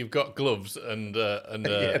got gloves and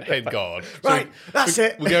a head guard. Right, that's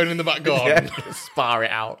it. We're going in the back garden. Yeah, spar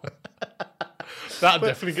it out. That'd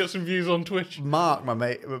definitely get some views on Twitch. Mark, my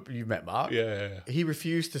mate, you met Mark. Yeah. He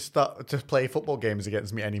refused to play football games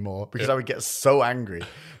against me anymore because I would get so angry.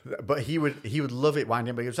 But he would love it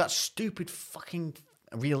winding. But it was that stupid fucking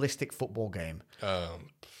realistic football game.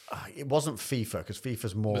 It wasn't FIFA because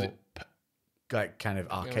FIFA's more like kind of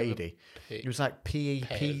arcadey. It was like pissy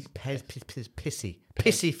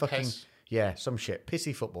fucking some shit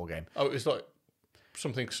pissy football game. Oh, it was like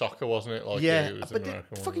something soccer, wasn't it? Like Yeah, it was but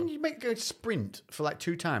American fucking you make go sprint for like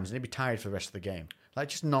 2 times and he'd be tired for the rest of the game. Like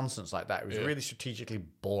just nonsense like that. It was really strategically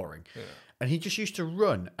boring. Yeah. And he just used to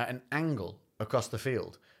run at an angle across the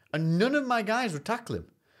field, and none of my guys would tackle him,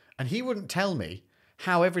 and he wouldn't tell me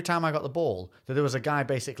how every time I got the ball that there was a guy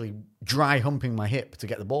basically dry humping my hip to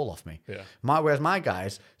get the ball off me. Yeah. Whereas my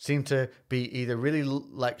guys seemed to be either really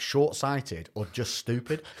like short-sighted or just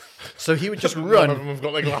stupid. So he would just run. None of them have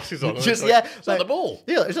got their glasses on. Just, like, is that the ball?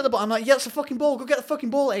 Yeah, is that the ball? I'm like, yeah, it's a fucking ball. Go get the fucking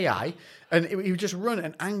ball, AI. And he would just run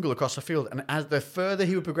an angle across the field. And as the further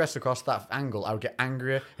he would progress across that angle, I would get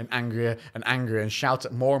angrier and angrier and angrier and shout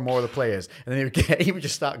at more and more of the players. And then he would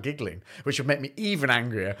just start giggling, which would make me even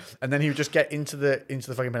angrier. And then he would just get into the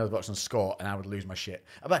fucking penalty box and score, and I would lose my shit.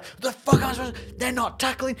 I'm like, the fuck am I supposed to? They're not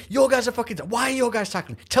tackling. Your guys are fucking. Why are your guys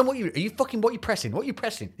tackling? Tell me what you pressing? What are you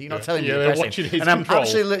pressing? That you're not telling me you're pressing. And I'm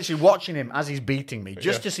actually literally watching him as he's beating me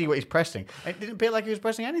just to see what he's pressing. And it didn't appear like he was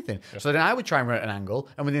pressing anything. Yeah. So then I would try and run at an angle,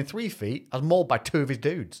 and within 3 feet, I was mauled by 2 of his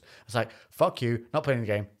dudes. I was like, fuck you, not playing the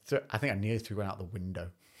game. So I think I nearly threw one out the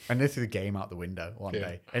window. I nearly threw the game out the window one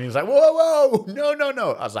day. And he was like, whoa,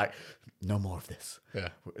 no. I was like, no more of this. Yeah.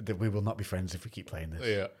 We will not be friends if we keep playing this.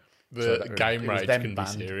 Yeah. The game rage can be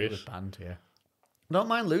serious. It was banned, yeah. I don't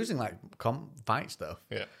mind losing like fight stuff.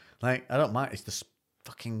 Yeah. Like, I don't mind. It's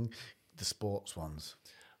the sports ones.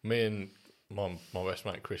 Me and my best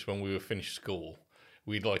mate Chris, when we were finished school,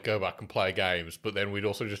 we'd like go back and play games, but then we'd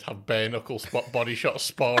also just have bare knuckle body shot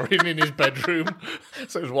sparring in his bedroom.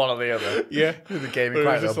 So it was one or the other. Yeah. The game it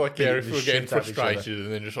was just like, if we were getting frustrated,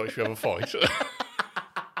 and then just like, should we have a fight?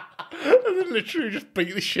 And then literally just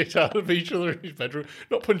beat the shit out of each other in his bedroom.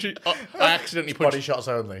 Not punching. I accidentally punched. Body shots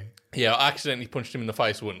only. Yeah, I accidentally punched him in the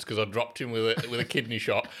face once because I dropped him with a kidney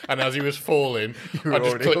shot, and as he was falling, I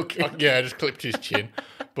just clipped his chin.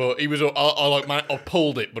 But he was, I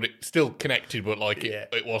pulled it, but it still connected, but like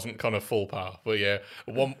it wasn't kind of full power. But yeah,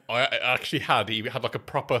 he had like a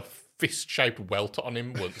proper fist-shaped welt on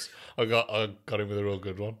him once. I got him with a real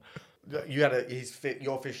good one. You had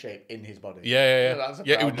your fish shape in his body. Yeah.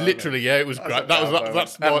 It was literally, it was great.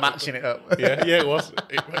 That's matching it up. Yeah, it was.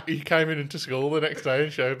 He came into school the next day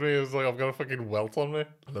and showed me. He was like, I've got a fucking welt on me.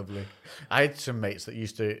 Lovely. I had some mates that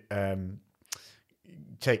used to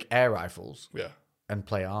take air rifles and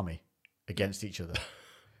play army against each other.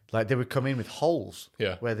 Like they would come in with holes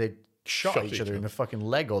where they shot each other in the fucking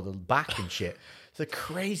leg or the back and shit. It's a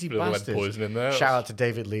crazy bastards. Lead poison in there. Shout out to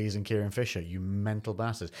David Lees and Kieran Fisher, you mental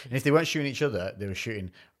bastards. And if they weren't shooting each other, they were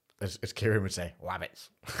shooting, as Kieran would say, wabbits.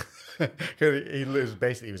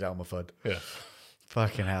 he was Elmer Fudd. Yeah.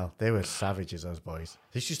 Fucking hell. They were savages, those boys.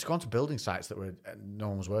 They used to go onto building sites that no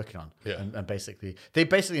one was working on. Yeah. And they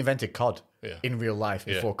basically invented COD in real life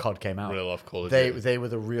before COD came out. Real life Call of Duty. They were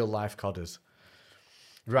the real life CODers.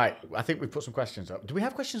 Right. I think we've put some questions up. Do we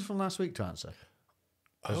have questions from last week to answer?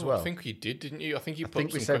 As well. I think you did, didn't you? I think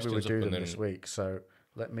we said we would do them this week. So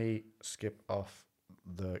let me skip off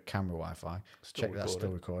the camera Wi-Fi. Check that's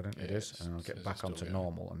still recording. It is. And I'll get back onto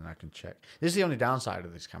normal and then I can check. This is the only downside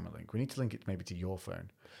of this camera link. We need to link it maybe to your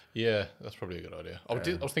phone. Yeah, that's probably a good idea. I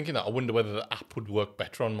was thinking that. I wonder whether the app would work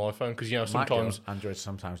better on my phone because, sometimes... Androids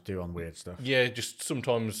sometimes do on weird stuff. Yeah, just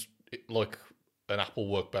sometimes like an app will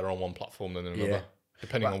work better on one platform than another,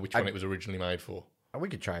 depending on which one it was originally made for. We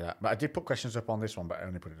could try that. But I did put questions up on this one, but I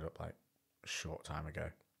only put it up like a short time ago.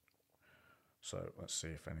 So let's see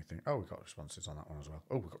if anything... Oh, we've got responses on that one as well.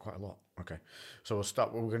 Oh, we've got quite a lot. Okay. So we'll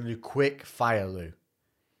start. We're going to do quick fire, Lou.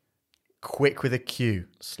 Quick with a Q.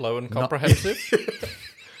 Slow and comprehensive?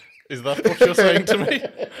 Is that what you're saying to me?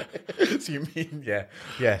 So you mean,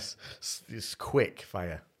 yes. It's quick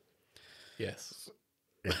fire. Yes.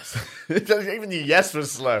 Even the yes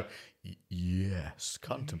was slow. Yes.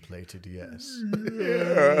 Contemplated yes.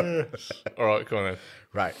 Yes. All right, come on then.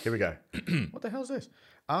 Right, here we go. What the hell's this?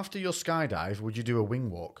 After your skydive, would you do a wing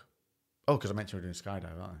walk? Oh, because I mentioned we're doing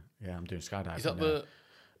skydive, aren't I? Yeah, I'm doing skydive. Is that the...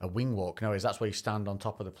 A wing walk. No, that's where you stand on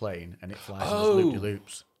top of the plane and it flies Oh. in those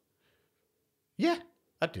loops. Yeah,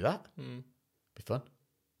 I'd do that. Be fun.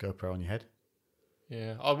 GoPro on your head.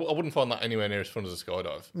 Yeah, I wouldn't find that anywhere near as fun as a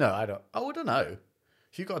skydive. No, I don't. Oh, I don't know.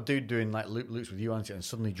 If you've got a dude doing like loops with you on it and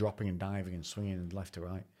suddenly dropping and diving and swinging left to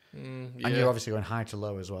right, Yeah. and you're obviously going high to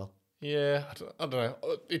low as well. Yeah, I don't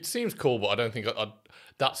know. It seems cool, but I don't think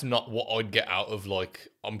that's not what I'd get out of, like,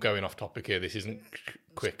 I'm going off topic here. This isn't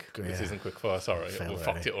quick. This Yeah. isn't quick fire. Sorry, Failed we already.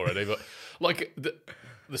 fucked it already. But like the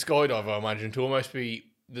skydive, I imagine to almost be.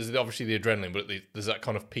 There's obviously the adrenaline, but there's that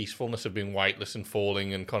kind of peacefulness of being weightless and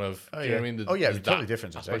falling and kind of. Do you know what I mean? Oh yeah, There's it's a totally that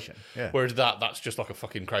different aspect. sensation. Yeah. Whereas that's just like a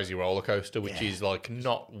fucking crazy roller coaster, which is like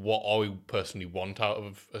not what I personally want out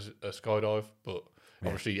of a skydive. But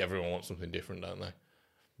obviously, everyone wants something different, don't they?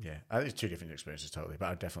 Yeah, I think it's two different experiences totally, but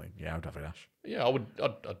I'd have a dash. Yeah,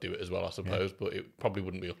 I'd do it as well, I suppose, but it probably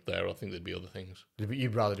wouldn't be up there. I think there'd be other things.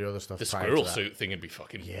 You'd rather do other stuff. The prior squirrel to that. suit thing would be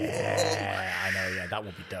fucking. Yeah, I know. Yeah, that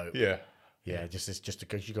would be dope. Yeah. Yeah, just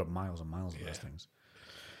because you got miles and miles of those things.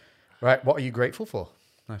 Right, what are you grateful for?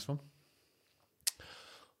 Nice one.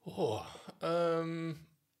 Oh,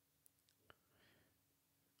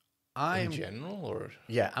 in general, or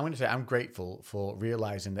Yeah, I'm going to say I'm grateful for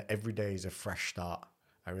realizing that every day is a fresh start.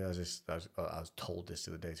 I realize this. I was told this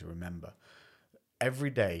the other day to remember. Every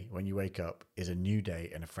day when you wake up is a new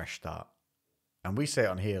day and a fresh start. And we say it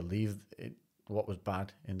on here: leave what was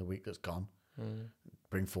bad in the week that's gone,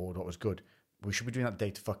 bring forward what was good. We should be doing that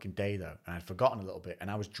day to fucking day though. And I'd forgotten a little bit, and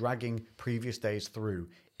I was dragging previous days through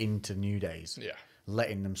into new days,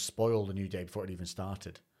 letting them spoil the new day before it even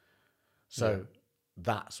started. So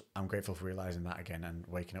I'm grateful for realizing that again and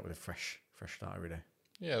waking up with a fresh start every day.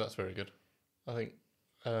 Yeah, that's very good. I think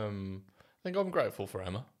I'm grateful for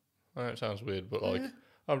Emma. I know it sounds weird, but like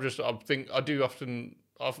I do often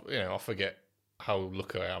I forget how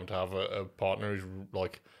lucky I am to have a partner who's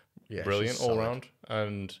like brilliant she's all solid. round,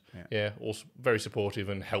 and also very supportive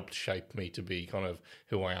and helped shape me to be kind of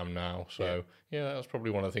who I am now. So that's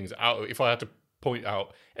probably one of the things. If I had to point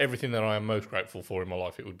out everything that I am most grateful for in my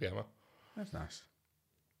life, it would be Emma. That's nice.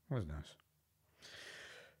 That was nice.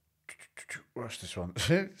 What's this one?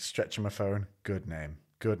 Stretching my phone. Good name.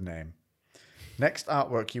 Next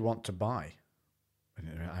artwork you want to buy?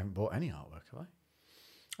 I haven't bought any artwork, have I?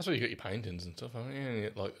 That's where you got your paintings and stuff, haven't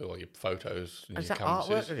you? Like all your photos and Is your that canvases.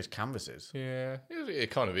 artwork or just canvases? Yeah, it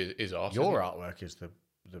kind of is art. Your artwork is the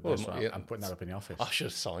best one. yeah. I'm putting that up in the office. I should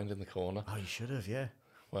have signed in the corner. Oh, you should have, yeah.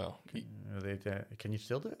 Well, Can you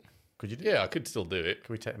still do it? Could you do it? yeah, I could still do it.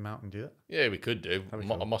 Can we take them out and do that? Yeah, we could do. be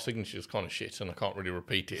My signature's kind of shit, and I can't really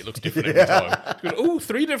repeat it. It looks different every time. Oh,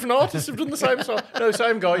 3 different artists have done the same song. No,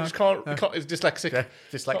 same guy. Just can't. He's dyslexic. Yeah,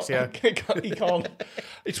 dyslexia. He can't.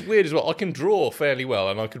 It's weird as well. I can draw fairly well,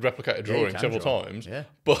 and I could replicate a you drawing can several draw. times. Yeah.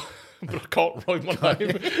 But I can't write my name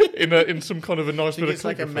in some kind of a nice bit of It's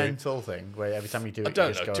like a calligraphy. mental thing where every time you do it, I don't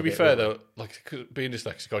you just know. go To a be bit fair, weird. though, like 'cause being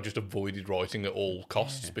dyslexic, I just avoided writing at all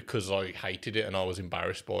costs because I hated it and I was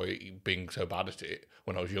embarrassed by being so bad at it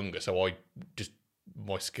when I was younger. So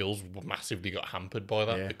my skills massively got hampered by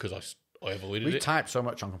that because I avoided We it. type so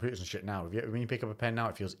much on computers and shit now. When you pick up a pen now,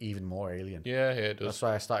 it feels even more alien. Yeah, it does. That's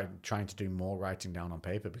why I started trying to do more writing down on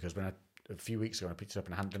paper because a few weeks ago, when I picked it up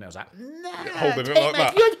and I hadn't done it, I was like, nah, Holding it take like my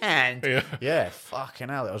that. good hand. Yeah. Yeah, fucking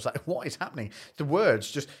hell. I was like, what is happening? The words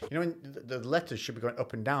just, when the letters should be going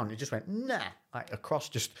up and down, it just went, nah, like across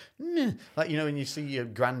just, nah. Like, when you see your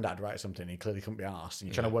granddad write something, he clearly couldn't be arsed, and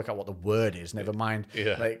you're trying to work out what the word is, never mind,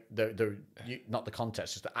 like, not the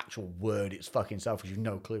context, just the actual word, it's fucking self, because you've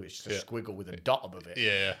no clue. It's just a squiggle with a dot above it.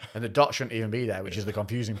 Yeah. And the dot shouldn't even be there, which is the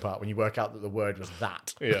confusing part when you work out that the word was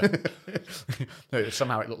that. Yeah. No,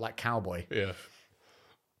 somehow it looked like cowboy. Yeah.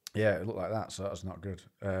 Yeah, it looked like that, so that was not good.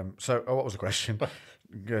 What was the question?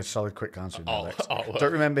 Good, solid, quick answer. Alex. Artwork.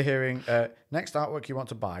 Don't remember hearing next artwork you want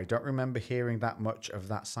to buy. Don't remember hearing that much of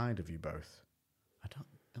that side of you both. I don't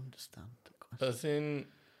understand the question. As in,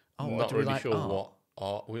 what not do we really like sure art? what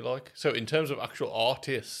art we like. So in terms of actual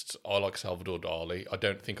artists, I like Salvador Dali. I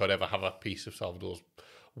don't think I'd ever have a piece of Salvador's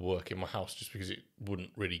work in my house just because it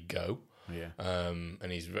wouldn't really go. Yeah.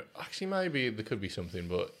 And he's actually, maybe there could be something,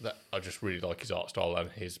 but I just really like his art style and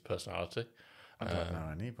his personality. I don't know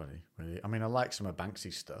anybody really. I mean, I like some of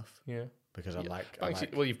Banksy's stuff. Yeah. Because I like.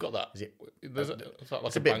 Banksy, well, you've got that. Is it? Is that like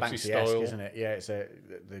It's a bit Banksy Banksy-esque, style, isn't it? Yeah, it's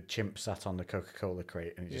the chimp sat on the Coca-Cola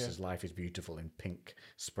crate and it just says "Life is beautiful" in pink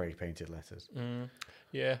spray painted letters.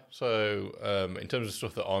 Yeah. So in terms of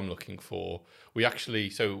stuff that I'm looking for, one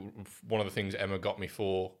of the things Emma got me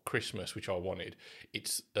for Christmas, which I wanted,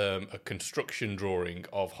 it's a construction drawing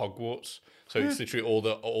of Hogwarts. So it's literally all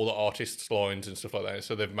the artists' lines and stuff like that.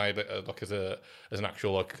 So they've made it like as an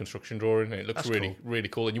actual like construction drawing, and it looks really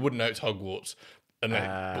cool. And you wouldn't know it's Hogwarts. And then,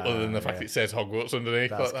 other than the fact that it says Hogwarts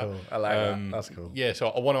underneath, That's like cool. that. I like that. That's cool. Yeah, so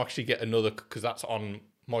I want to actually get another because that's on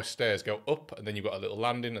my stairs go up, and then you've got a little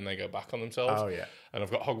landing, and they go back on themselves. Oh yeah. And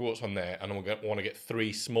I've got Hogwarts on there, and I want to get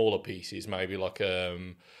 3 smaller pieces, maybe like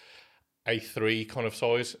A3 kind of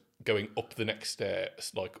size, going up the next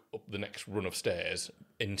stairs, like up the next run of stairs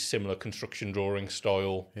in similar construction drawing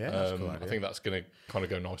style. Yeah, that's a cool I idea. think that's going to kind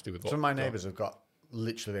of go nicely with what Some of my neighbours have got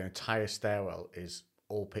literally the entire stairwell is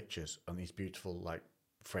all pictures on these beautiful like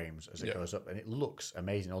frames as it goes up, and it looks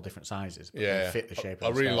amazing, all different sizes. But they fit the shape. I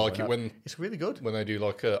Of the really stairwell like it when it's really good. When they do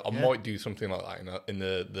like I might do something like that in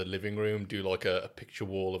the living room, do like a picture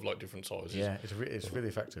wall of like different sizes. Yeah, it's really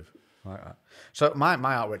effective. I like that. So my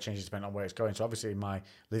artwork changes depending on where it's going. So obviously in my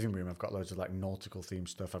living room, I've got loads of like nautical themed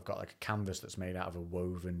stuff. I've got like a canvas that's made out of a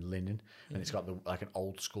woven linen, and it's got like an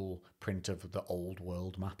old school print of the old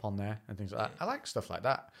world map on there and things like that. I like stuff like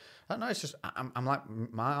that. I don't know. It's just I'm like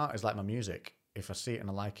my art is like my music. If I see it and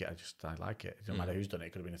I like it, I like it. It doesn't matter who's done it.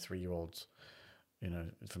 It could have been a 3-year-old's,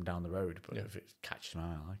 from down the road. But if it catches my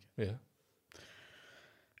eye, I like it.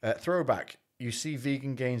 Yeah. Throwback. You see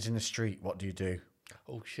vegan gains in the street. What do you do?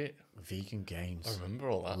 Oh shit! Vegan gains. I remember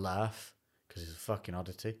all that. Laugh because he's a fucking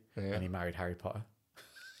oddity, and he married Harry Potter.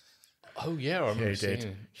 Oh yeah, I remember he seeing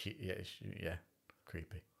did. it. Yeah,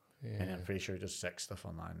 creepy. Yeah. And I'm pretty sure he does sex stuff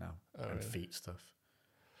online now and feet stuff.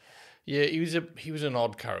 Yeah, he was an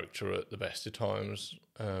odd character at the best of times,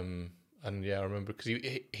 and yeah, I remember because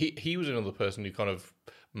he was another person who kind of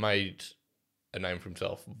made a name for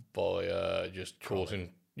himself by just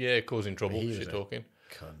causing trouble, shit talking.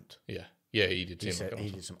 Cunt. Yeah, he did. He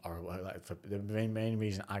did some horrible. Like the main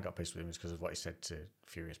reason I got pissed with him is because of what he said to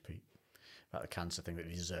Furious Pete about the cancer thing, that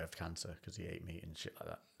he deserved cancer because he ate meat and shit like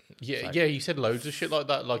that. Yeah, he said loads of shit like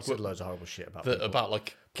that. Like he said loads of horrible shit about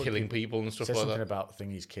like killing people and stuff said like something that. about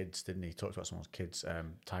Thingy's kids, didn't he? He talked about someone's kids,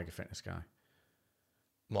 Tiger Fitness guy.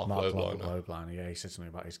 Mark Lobliner. Yeah, he said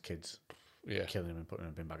something about his kids. Yeah, killing him and putting him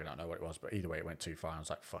in a bin bag. I don't know what it was, but either way, it went too far. I was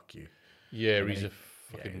like, "Fuck you." Yeah, he's a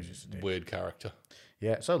fucking weird character.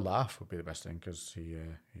 Yeah, so laugh would be the best thing because he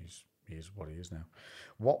is what he is now.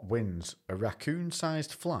 What wins, a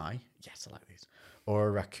raccoon-sized fly? Yes, I like these. Or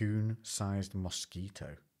a raccoon-sized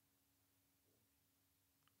mosquito?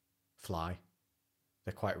 Fly.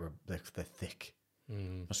 They're they're thick.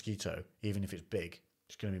 Mosquito, even if it's big,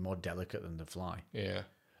 it's going to be more delicate than the fly. Yeah.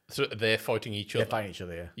 So they're fighting each other. They're fighting each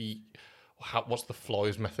other. Yeah. What's the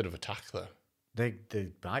fly's method of attack though? They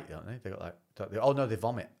bite, don't they? They got like they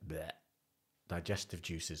vomit. Blech. Digestive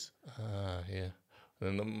juices. Yeah.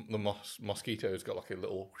 And then the mosquito's got like a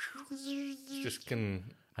little. Just can.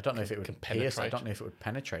 I don't know if it would penetrate. I don't know if it would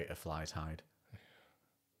penetrate a fly's hide.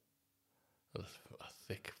 A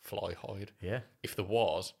thick fly hide. Yeah. If there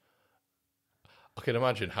was, I can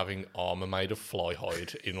imagine having armor made of fly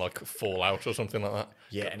hide in like Fallout or something like that.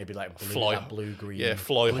 Yeah, and it'd be like blue green. Yeah,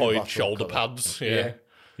 fly blue hide shoulder colour. pads. Yeah.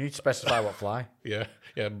 You need to specify what fly. Yeah,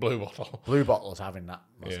 blue bottle. Blue bottle's having that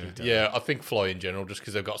mosquito. Yeah, I think fly in general, just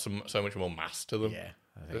because they've got so much more mass to them. Yeah,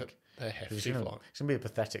 I think. They're hefty. It's fly. going to be a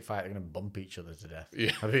pathetic fight. They're going to bump each other to death.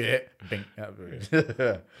 Yeah. That'd be it. Bing.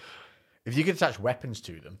 If you could attach weapons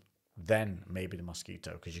to them, then maybe the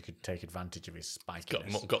mosquito, because you could take advantage of his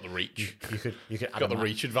spikiness. Got the reach. You could Got the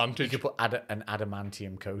reach advantage. You could put an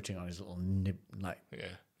adamantium coating on his little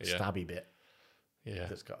stabby bit. Yeah.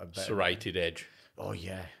 That's got a better serrated edge. Oh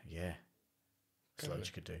yeah. That's what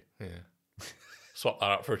you could do. Yeah. Swap that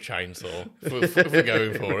out for a chainsaw if we're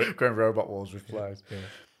going for it. Going robot walls with flies. Yeah.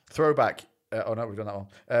 Throwback. Oh no, we've done that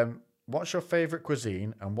one. What's your favourite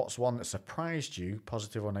cuisine, and what's one that surprised you,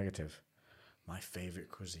 positive or negative? My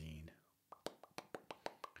favourite cuisine. Do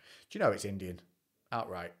you know it's Indian?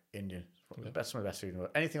 Outright Indian. Some of the best food in the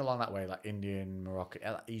world. Anything along that way, like Indian, Moroccan,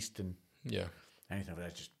 Eastern. Yeah. Anything over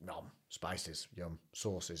there, just yum. Spices, yum.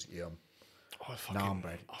 Sauces, yum. Oh, naan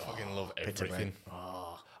bread. I fucking love pita everything. bread.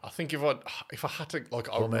 Oh. I think if I had to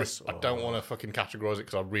Hummus, I don't want to fucking categorize it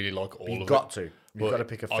because I really like all of it. You've got to. You've got to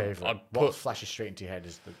pick a favourite. What flashes straight into your head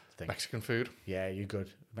is the thing. Mexican food. Yeah, you're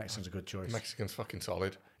good. Mexican's a good choice. Mexican's fucking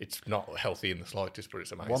solid. It's not healthy in the slightest, but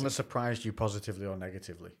it's amazing. One that surprised you positively or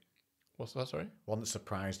negatively? What's that, sorry? One that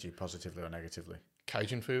surprised you positively or negatively?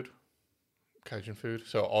 Cajun food.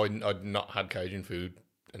 So I'd not had Cajun food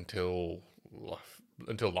until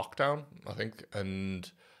lockdown, I think,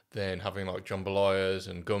 and then having like jambalayas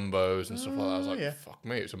and gumbos and stuff like that. I was like, yeah. fuck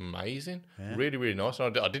me, it's amazing. Really, really nice.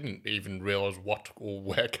 And I didn't even realise what or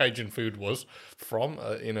where Cajun food was from,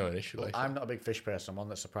 initially. I'm not a big fish person. One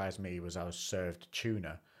that surprised me was I was served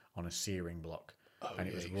tuna on a searing block. And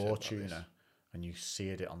it was you raw said about tuna. this. And you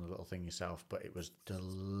seared it on the little thing yourself, but it was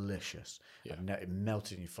delicious. Yeah. It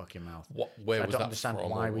melted in your fucking mouth. Where So I was don't that understand from,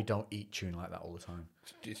 why or we what? don't eat tuna like that all the time.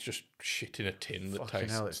 It's just shit in a tin that Fucking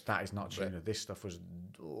tastes. hell, that is not tuna. This stuff was,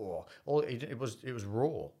 it was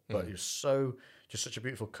raw, but it was just such a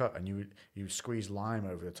beautiful cut, and you would squeeze lime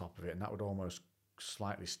over the top of it, and that would almost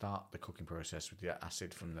slightly start the cooking process with the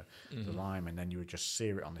acid from the lime, and then you would just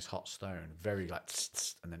sear it on this hot stone, very like,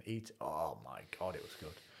 and then eat it. Oh my god, it was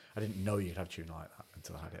good. I didn't know you could have tuna like that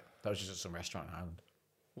until I had it. That was just at some restaurant in Ireland,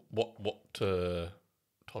 What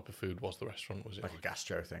type of food was the restaurant? Was it like a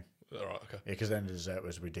gastro thing. all right? Okay. Yeah, because then the dessert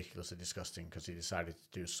was ridiculously disgusting because he decided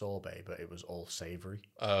to do a sorbet, but it was all savoury.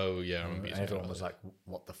 Oh yeah, I remember. And You everyone saying was about like,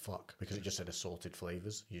 what the fuck? Because it just said assorted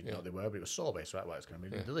flavours. You didn't know what they were, but it was sorbet, so well, it's going to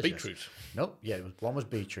be that. delicious. Beetroot. Nope. Yeah, one was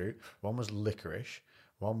beetroot, one was licorice,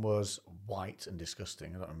 one was white and disgusting.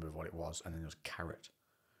 I don't remember what it was. And then there was carrot.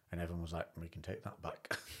 And everyone was like, we can take that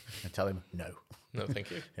back. And tell him, no. No,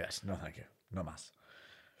 thank you. Yes, no thank you. No mas.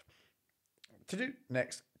 To do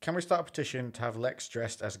next, can we start a petition to have Lex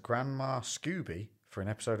dressed as Grandma Scooby for an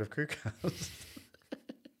episode of Crewcast?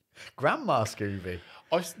 Grandma Scooby?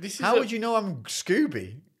 How would you know I'm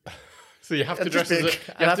Scooby? So you have to I'd dress just as be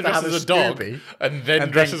you have to dress as a dog, Scooby, and then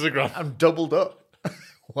dress as a grandma. I'm doubled up.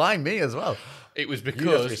 Why me as well? It was have to be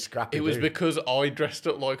because Scrappy it was Doo. because I dressed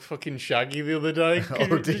up like fucking Shaggy the other day.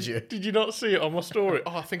 Oh, did you? Did you not see it on my story?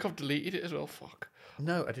 Oh, I think I've deleted it as well. Fuck.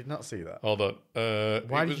 No, I did not see that. Hold on.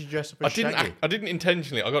 Why did you dress up as Shaggy? I didn't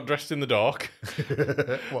intentionally. I got dressed in the dark.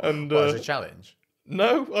 What, And, what, as a challenge?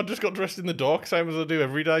 No, I just got dressed in the dark, same as I do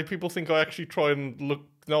every day. People think I actually try and look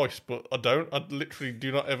nice, but I don't. I literally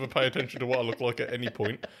do not ever pay attention to what I look like at any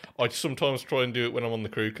point. I sometimes try and do it when I'm on the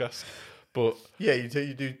Crewcast, but Yeah, you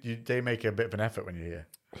do make a bit of an effort when you're here.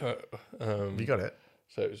 You got it?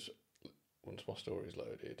 So it was once my story's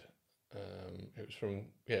loaded. It was from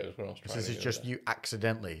it was when I was So training. this is the just other day. you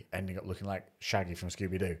accidentally ending up looking like Shaggy from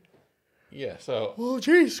Scooby Doo. Yeah. So Oh,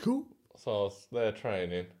 geez, cool. I was there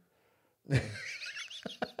training.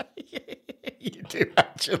 You do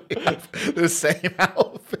actually have the same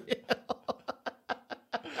outfit.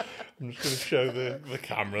 I'm just going to show the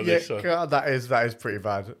camera Yeah, this. So. God, that is pretty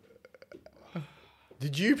bad.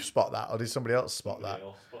 Did you spot that, or did somebody else spot that?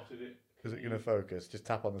 I spotted it. Is it going to focus? Just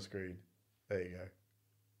tap on the screen. There you go.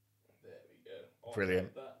 There we go. I'll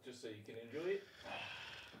Brilliant. take that just so you can enjoy it.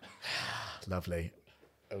 Lovely.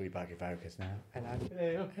 Are we back in focus now?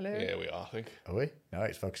 Hello. Hello. Yeah, we are. I think. Are we? No,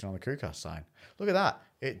 it's focusing on the Crewcast sign. Look at that.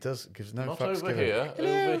 It gives no Not fucks over given. here.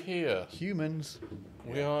 Hello. Over here. Humans.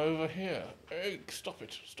 We are over here. Hey, stop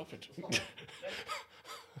it. Stop it.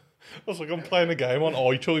 That's like I'm playing a game on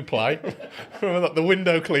iToy Play. Remember that, the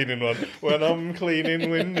window cleaning one? When I'm cleaning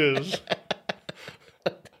windows.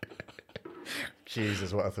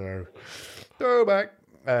 Jesus, what a throw. Throwback.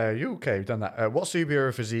 You okay? We've done that. What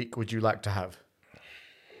superhero physique would you like to have?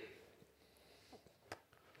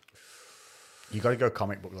 You got to go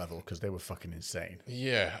comic book level because they were fucking insane.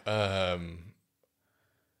 Yeah.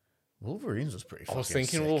 Wolverines was pretty. I was fucking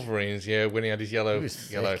thinking sick. Wolverines. Yeah, when he had his yellow. was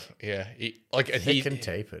Yellow. thick. Yeah. And Thick and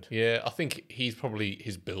tapered. Yeah, I think his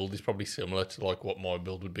build is probably similar to like what my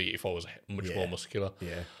build would be if I was much more muscular.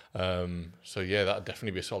 Yeah. So yeah, that'd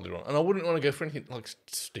definitely be a solid one. And I wouldn't want to go for anything like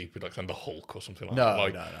stupid, like the Hulk or something like that.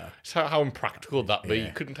 Like, no. It's how impractical would that be? Yeah.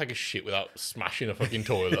 You couldn't take a shit without smashing a fucking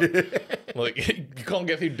toilet. Like you can't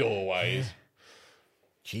get through doorways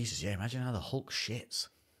Jesus, yeah. Imagine how the Hulk shits.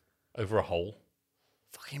 over a hole.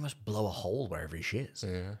 Fuck, he must blow a hole wherever he shits. Yeah.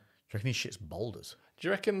 Do you reckon he shits boulders Do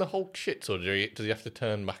you reckon the Hulk shits, or does he have to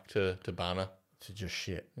turn back to Banner? to just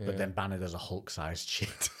shit? But then Banner does a Hulk-sized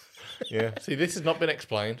shit. Yeah. See, this has not been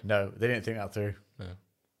explained. No, they didn't think that through. No.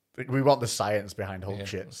 We want the science behind Hulk Yeah.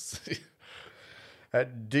 shits.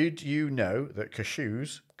 Did you know that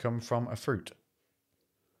cashews come from a fruit?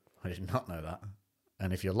 I did not know that.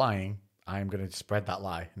 And if you're lying, I'm going to spread that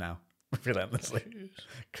lie now relentlessly.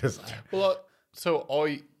 Because Well,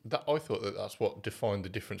 I thought that's what defined the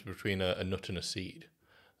difference between a nut and a seed.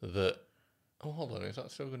 That hold on, is that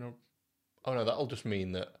still gonna? Oh no, that'll just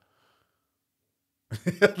mean that.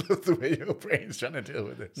 I love the way your brain's trying to deal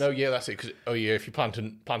with this. No, yeah, that's it. Because if you plant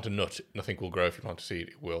a nut, nothing will grow. If you plant a seed,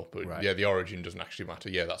 it will. But Right. yeah, the origin doesn't actually matter.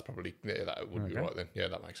 Yeah, that's probably that would be right then. Yeah,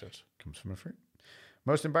 that makes sense. Comes from a fruit.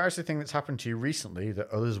 Most embarrassing thing that's happened to you recently that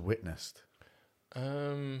others witnessed?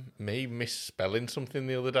 Me misspelling something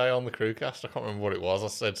the other day on the Crewcast. I can't remember what it was. I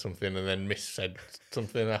said something and then missaid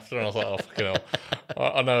something after, and I was like, "Oh fucking hell!"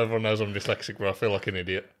 I know everyone knows I'm dyslexic, but I feel like an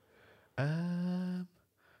idiot.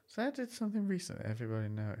 So I did something recently. Everybody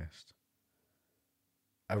noticed.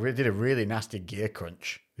 I did a really nasty gear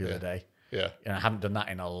crunch the other day. Yeah. And I haven't done that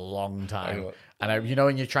in a long time. What? And you know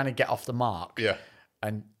when you're trying to get off the mark. Yeah.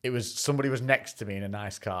 And it was somebody was next to me in a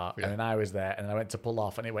nice car, and then I was there, and I went to pull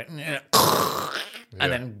off, and it went, and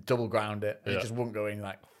then double ground it, and it just wouldn't go in.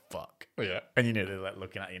 Like fuck. Yeah. And you knew they were like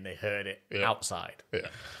looking at you, and they heard it outside. Yeah.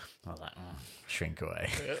 I was like, shrink away.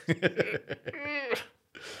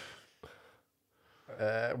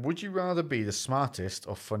 Would you rather be the smartest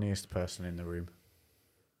or funniest person in the room?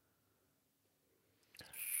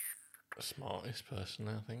 The smartest person,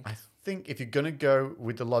 I think. I think if you're going to go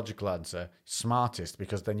with the logical answer, smartest,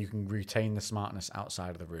 because then you can retain the smartness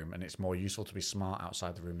outside of the room, and it's more useful to be smart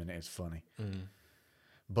outside the room than it is funny.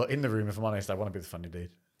 But in the room, if I'm honest, I want to be the funny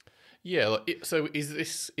dude. Yeah. So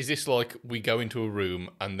is this like we go into a room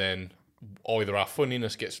and then either our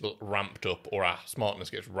funniness gets ramped up or our smartness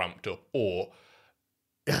gets ramped up, or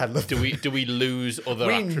do we lose other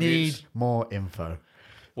we attributes? Need more info.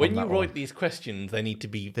 When you write these questions, they need to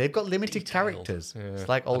be. They've got limited detailed. characters. Yeah. It's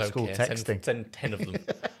like old school texting. Send 10 of them.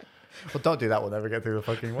 Well, don't do that. We'll never get through the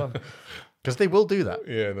fucking one. Because they will do that.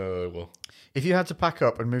 Yeah, no, they will. If you had to pack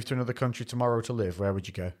up and move to another country tomorrow to live, where would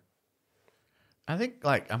you go? I think,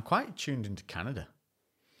 I'm quite tuned into Canada.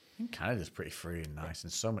 I think Canada's pretty free and nice,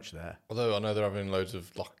 and so much there. Although I know they're having loads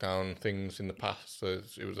of lockdown things in the past, so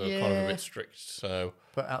it was kind of a bit strict. So,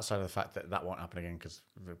 but outside of the fact that won't happen again because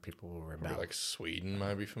people will rebel. Like Sweden,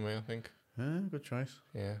 maybe for me, I think. Good choice.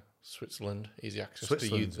 Yeah, Switzerland, easy access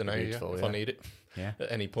to euthanasia if I need it. Yeah.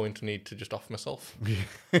 At any point, I need to just off myself.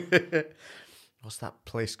 What's that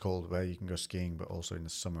place called where you can go skiing, but also in the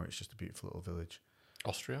summer it's just a beautiful little village?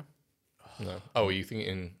 Austria? No. Oh, are you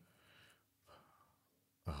thinking?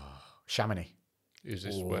 Chamonix. Is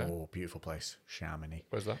this where? Oh, beautiful place. Chamonix.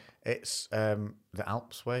 Where's that? It's the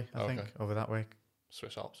Alps way, I think, over that way.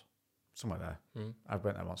 Swiss Alps. Somewhere there. I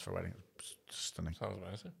went there once for a wedding. It was stunning. Sounds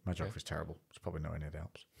amazing. My geography's terrible. It's probably nowhere near the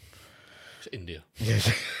Alps. It's India.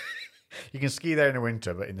 You can ski there in the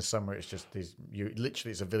winter, but in the summer it's just these.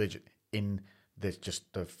 Literally, it's a village in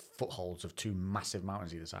just the footholds of two massive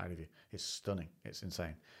mountains either side of you. It's stunning. It's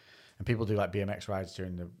insane. And people do like BMX rides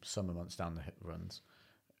during the summer months down the runs,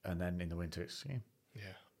 and then in the winter it's skiing. Yeah,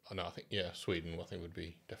 I know. I think Sweden. I think would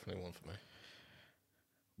be definitely one for me.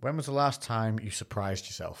 When was the last time you surprised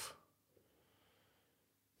yourself?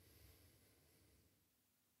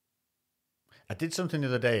 I did something the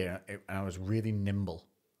other day, and I was really nimble.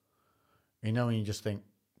 You know, when you just think,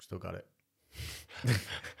 still got it.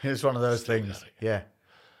 It's one of those things. Yeah.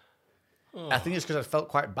 Oh. I think it's because I felt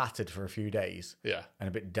quite battered for a few days. Yeah. And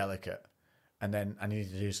a bit delicate. And then I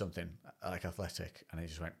needed to do something like athletic, and I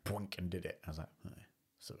just went poink and did it. I was like,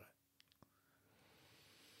 so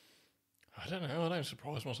I don't know. I don't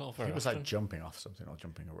surprise myself very often. It was often. like jumping off something or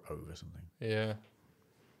jumping over something. Yeah.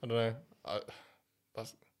 I don't know.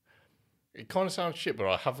 It kind of sounds shit, but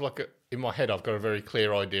I have in my head, I've got a very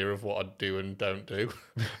clear idea of what I do and don't do.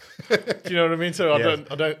 Do you know what I mean? So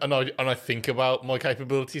I think about my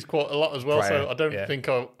capabilities quite a lot as well. So I don't think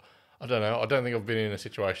I don't know. I don't think I've been in a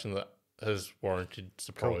situation that has warranted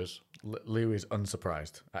surprise. Cool. Lou is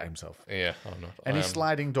unsurprised at himself. Yeah, I'm not. Any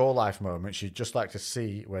sliding door life moments you'd just like to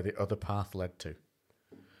see where the other path led to?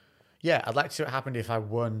 Yeah, I'd like to see what happened if I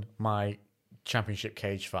won my championship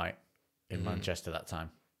cage fight in Manchester that time.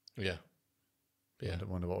 Yeah. Yeah. I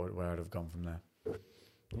wonder where I'd have gone from there.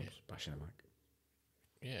 Oops, bashing the mic.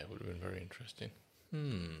 Yeah, it would have been very interesting.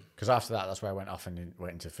 Because after that, that's where I went off and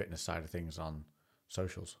went into fitness side of things on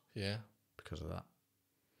socials. Yeah. Because of that.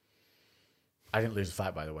 I didn't lose the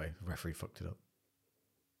fight, by the way. The referee fucked it up.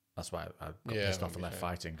 That's why I got pissed off and left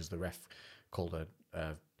fighting, because the ref called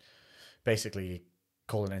basically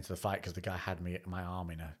calling into the fight because the guy had my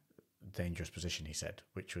arm in a dangerous position, he said,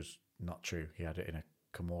 which was not true. He had it in a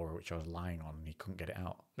Kimura, which I was lying on, and he couldn't get it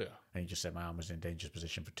out. Yeah. And he just said my arm was in a dangerous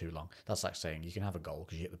position for too long. That's like saying you can have a goal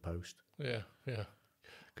because you hit the post. Yeah, yeah.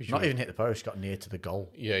 Not even hit the post, got near to the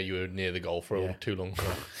goal. Yeah, you were near the goal for too long.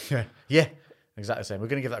 Yeah. Exactly the same. We're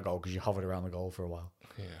going to give that goal because you hovered around the goal for a while.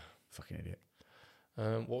 Yeah. Fucking idiot.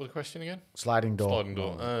 What was the question again? Sliding door.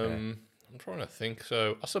 I'm trying to think.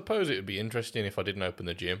 So I suppose it would be interesting if I didn't open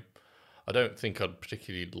the gym. I don't think I'd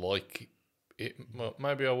particularly like Well,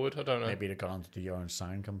 maybe I would. I don't know. Maybe you'd have gone on to do your own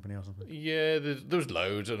sign company or something. Yeah, there's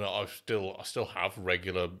loads, and I still have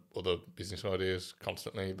regular other business ideas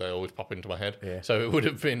constantly. They always pop into my head. Yeah. So it would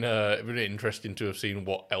have been really interesting to have seen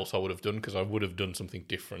what else I would have done, because I would have done something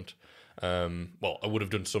different. Well, I would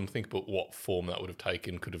have done something, but what form that would have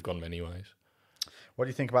taken could have gone many ways. What do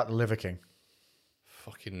you think about the Liver King?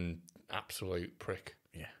 Fucking absolute prick.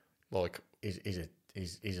 Yeah, Like, he's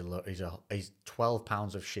 12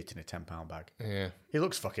 pounds of shit in a 10-pound bag. yeah. He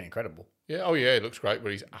looks fucking incredible. Yeah, oh yeah, it looks great,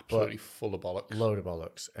 but he's absolutely full of bollocks. Load of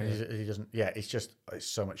bollocks, and he doesn't. Yeah, it's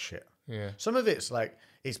so much shit. Yeah. Some of it's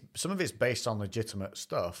based on legitimate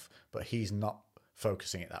stuff, but he's not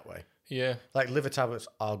focusing it that way. Yeah. Like liver tablets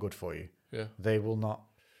are good for you. Yeah. They will not.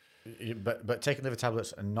 But taking liver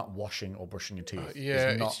tablets and not washing or brushing your teeth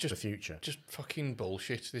yeah, is not it's just the future. Just fucking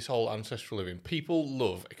bullshit. This whole ancestral living. People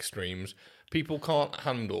love extremes. People can't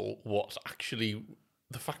handle what's actually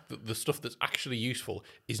the fact that the stuff that's actually useful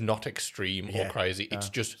is not extreme or crazy. It's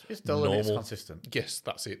just dull normal. and it's consistent. Yes,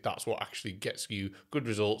 that's it. That's what actually gets you good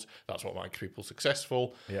results. That's what makes people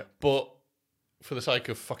successful. Yeah. But for the sake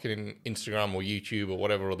of fucking Instagram or YouTube or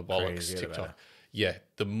whatever other bollocks, Crazy, TikTok. Yeah,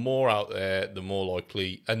 the more out there, the more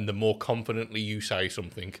likely and the more confidently you say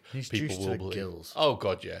something, He's people juiced will to the believe. gills. Oh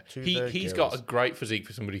god, yeah. The He's got a gills. great physique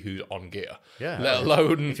for somebody who's on gear. Yeah. Let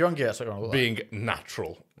alone If you're on gear, that's what you want to look being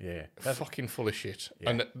natural. like. Yeah. Fucking full of shit.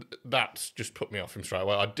 And that's just put me off him straight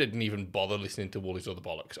away. I didn't even bother listening to all his other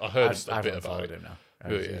bollocks. I heard a I've bit about unfollowed it. him now.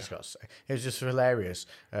 Yeah. It was just hilarious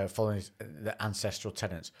following the ancestral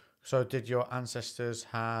tenets. So, did your ancestors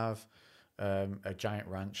have a giant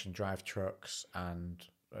ranch and drive trucks and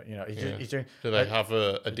he's doing? Do they have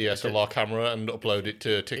a DSLR camera and upload it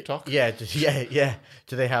to TikTok? Yeah.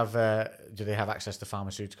 Do they have access to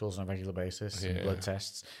pharmaceuticals on a regular basis and blood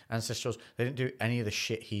tests? Ancestrals. They didn't do any of the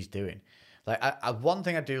shit he's doing. Like one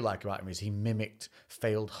thing I do like about him is he mimicked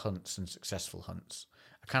failed hunts and successful hunts.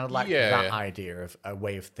 I kind of like that idea of a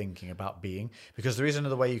way of thinking about being, because there is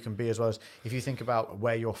another way you can be as well. As if you think about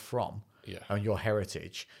where you're from and your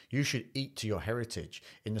heritage, you should eat to your heritage.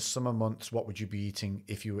 In the summer months, what would you be eating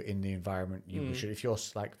if you were in the environment you should? If you're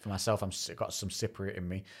like, for myself, I've got some Cypriot in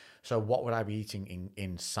me. So what would I be eating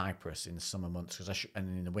in Cyprus in the summer months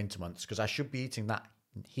and in the winter months? Because I should be eating that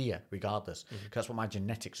here regardless, because that's what my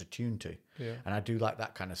genetics are tuned to. And I do like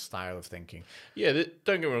that kind of style of thinking. Yeah,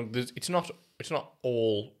 don't get me wrong. It's not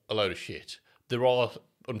all a load of shit.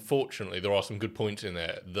 Unfortunately, there are some good points in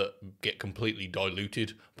there that get completely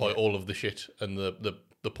diluted by all of the shit and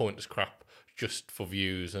the pointless crap just for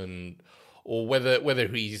views, or whether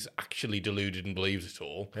he's actually deluded and believes it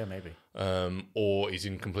all. Yeah, maybe. Or he's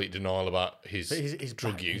in complete denial about his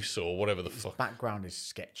drug his use or whatever the fuck. Background is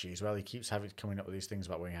sketchy as well. He keeps coming up with these things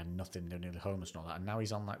about when he had nothing, they're nearly homeless and all that, and now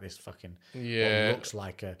he's on like this fucking what looks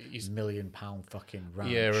like a £1 million fucking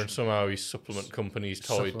ranch. Yeah, and somehow his supplement company's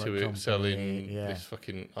tied to it, selling yeah. this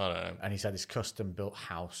fucking, I don't know. And he's had this custom built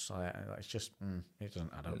house. It's just it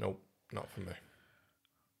doesn't add up. Nope, not for me.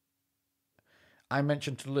 I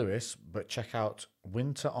mentioned to Lewis, but check out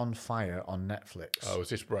Winter on Fire on Netflix. Oh, is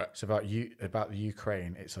this Brett? It's about the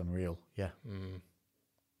Ukraine. It's unreal. Yeah.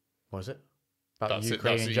 What is it? About the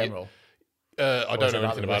Ukraine in general. I don't know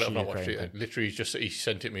about anything the about it. I've not watched Russia-Ukraine it yet. Literally, he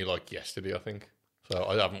sent it me like yesterday, I think. So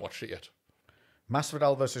I haven't watched it yet.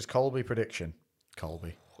 Masvidal versus Colby prediction.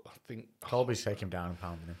 Colby. I think. Colby's taking him down and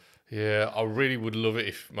pounding him. Yeah, I really would love it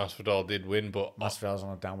if Masvidal did win, but Masvidal's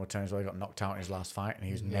on a downward turn as well. He got knocked out in his last fight, and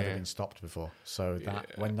he's never been stopped before. So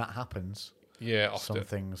when that happens, some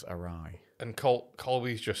things awry. And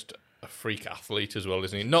Colby's just a freak athlete as well,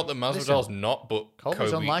 isn't he? Not that Masvidal's not, but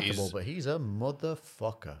Colby's Kobe unlikable, is. but he's a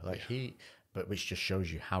motherfucker. Which just shows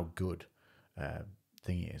you how good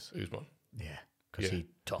Thingy is. Usman. Yeah, because he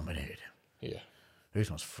dominated him. Yeah.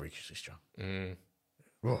 Usman's freakishly strong.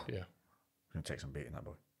 Yeah. Gonna take some beating, that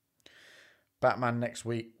boy. Batman next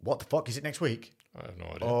week. What the fuck is it next week? I have no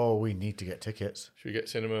idea. Oh, we need to get tickets. Should we get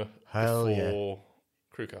cinema Hell before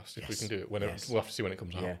Crewcast if we can do it? Whenever we'll have to see when it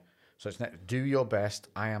comes out. Yeah. So it's do your best.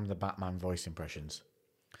 I am the Batman voice impressions.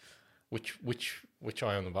 Which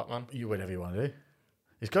I am the Batman? You whatever you want to do.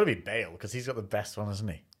 It's got to be Bale because he's got the best one,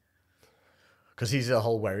 hasn't he? Because he's the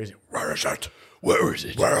whole where is it? Where is it? Where is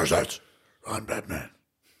it? Where is it? I'm Batman.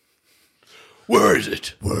 Where is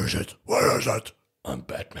it? Where is it? Where is it? I'm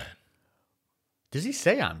Batman. Does he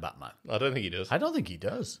say I'm Batman? I don't think he does. I don't think he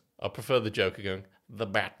does. I prefer the Joker going, the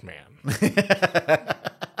Batman.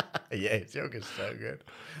 Yeah, his Joker's so good.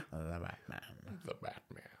 The Batman. The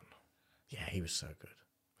Batman. Yeah, he was so good.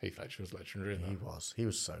 Heath Ledger was legendary. He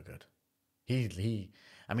was so good.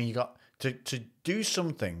 I mean, you got to do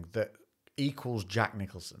something that equals Jack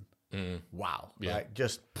Nicholson Wow. Yeah. Like,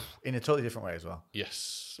 just in a totally different way as well.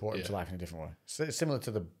 Yes. Brought him Yeah. to life in a different way. Similar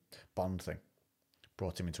to the Bond thing.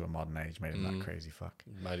 Brought him into a modern age, made him that crazy fuck.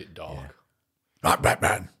 Made it dark. Not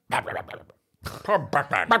Batman. Batman.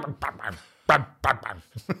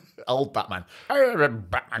 Old Batman.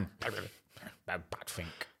 Batman. Batfink.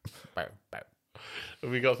 Have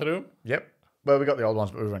we got through them? Yep. Well, we got the old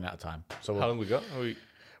ones, but we're running out of time. So How long we got? Are we...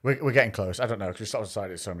 we're getting close. I don't know because we sort of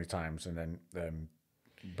decided it so many times, and then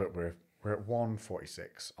but we're at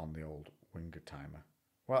 1:46 on the old Winger timer.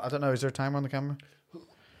 Well, I don't know. Is there a timer on the camera?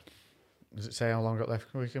 Does it say how long we got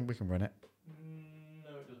left? We can run it.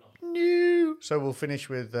 No, it does not. No. So we'll finish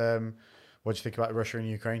with what do you think about the Russia and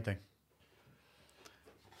Ukraine thing?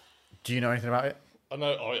 Do you know anything about it? I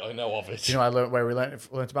know of it. Do you know where we learnt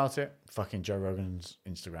about it? Fucking Joe Rogan's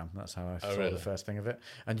Instagram. That's how I saw really? the first thing of it.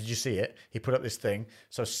 And did you see it? He put up this thing.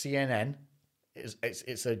 So CNN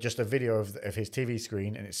it's just a video of his TV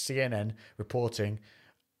screen, and it's CNN reporting,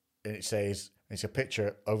 and it says it's a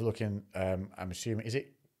picture overlooking. I'm assuming is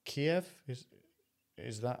it Kiev?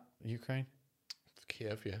 Is that Ukraine?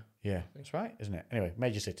 Kiev, yeah. Yeah, that's right, isn't it? Anyway,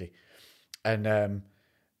 major city, and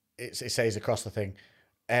it says across the thing,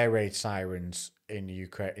 air raid sirens in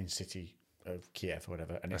Ukraine, in city of Kiev or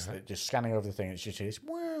whatever, and it's just scanning over the thing. It's just this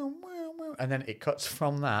wow, wow, wow, and then it cuts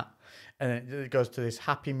from that, and then it goes to this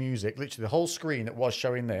happy music. Literally, the whole screen that was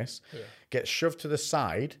showing this gets shoved to the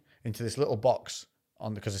side into this little box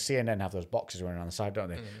on because the CNN have those boxes running on the side, don't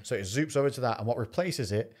they? So it zoops over to that, and what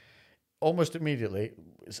replaces it almost immediately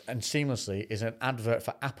and seamlessly is an advert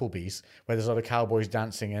for Applebee's where there's a lot of cowboys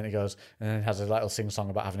dancing, and it goes and then it has a little sing song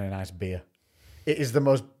about having a nice beer. It is the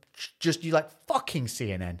most just you like fucking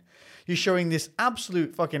CNN. You're showing this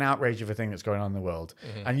absolute fucking outrage of a thing that's going on in the world,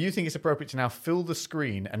 and you think it's appropriate to now fill the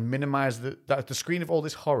screen and minimize the screen of all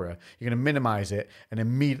this horror. You're going to minimize it and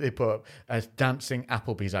immediately put up a dancing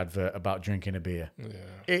Applebee's advert about drinking a beer. Yeah.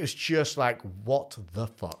 It's just like, what the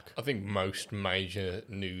fuck? I think most major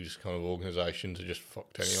news kind of organisations are just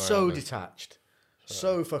fucked anyway. So detached.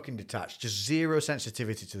 So fucking detached. Just zero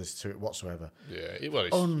sensitivity to it whatsoever. Yeah,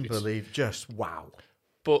 it's unbelievable. Just wow.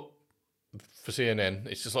 But for CNN,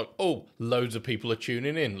 it's just like, oh, loads of people are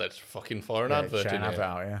tuning in. Let's fucking fire an advert in advert here.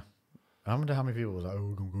 out, yeah. I wonder how many people was like, oh,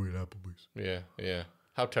 we're going to go eat Applebee's. Yeah.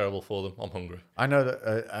 How terrible for them. I'm hungry. I know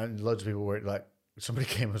that and loads of people were like, somebody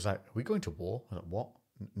came and was like, are we going to war? I was like, what?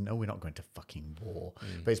 No, we're not going to fucking war.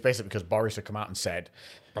 But it's basically because Boris had come out and said,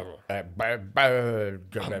 He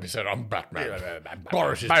said, I'm Batman.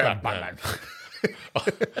 Boris is Batman.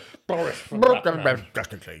 Boris from Batman.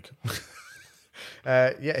 Justice League.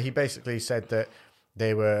 He basically said that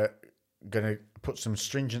they were going to put some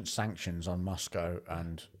stringent sanctions on Moscow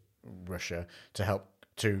and Russia to help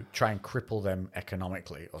to try and cripple them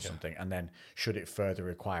economically or something, and then should it further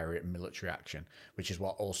require it, military action, which is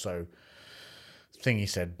what also Thingy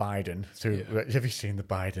said Biden through. Have you seen the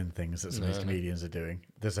Biden things that some of these comedians are doing?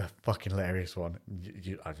 There's a fucking hilarious one.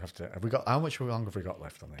 I'd have to. Have we got how much longer have we got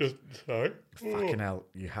left on this? Sorry. Fucking hell!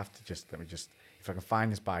 You have to just let me just. If I can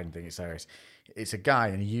find this Biden thing, it's hilarious. It's a guy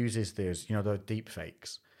and he uses those, the deep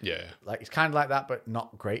fakes. Yeah. Like it's kind of like that, but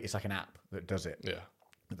not great. It's like an app that does it. Yeah.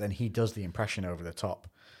 But then he does the impression over the top,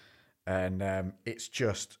 and it's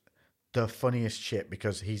just the funniest shit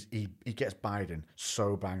because he gets Biden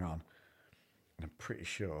so bang on. And I'm pretty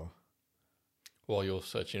sure. While you're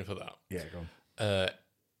searching for that. Yeah, go on.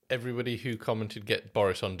 Everybody who commented get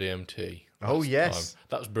Boris on DMT. Oh yes,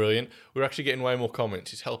 that was brilliant. We're actually getting way more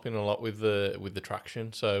comments. It's helping a lot with the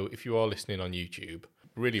traction. So if you are listening on YouTube,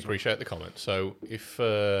 really appreciate the comments. So if you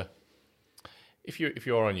are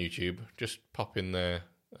on YouTube, just pop in there.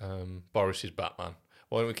 Boris is Batman.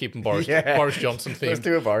 Why don't we keep him Boris Johnson theme? Let's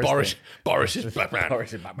do a Boris thing. Boris is Batman.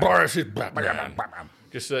 Boris is Batman. Boris is Batman.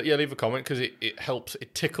 Just leave a comment because it helps.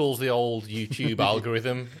 It tickles the old YouTube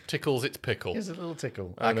algorithm. Tickles its pickle. It's a little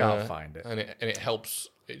tickle. I can't find it. And it helps.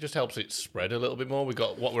 It just helps it spread a little bit more. We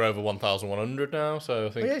got we're over 1,100 now, so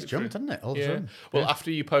I think it's jumped, hasn't it? All of a sudden. Well, after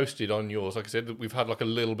you posted on yours, like I said, we've had like a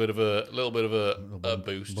little bit of a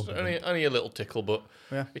boost. Only a little tickle, but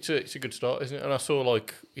it's a good start, isn't it? And I saw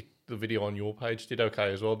the video on your page did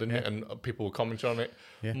okay as well, didn't it? And people were commenting on it.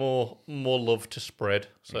 Yeah. More love to spread.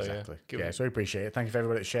 So exactly. So we appreciate it. Thank you for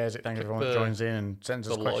everybody that shares it. Thank you everyone that joins in and sends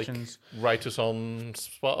us questions. Rate us on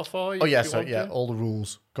Spotify. Oh yeah, all the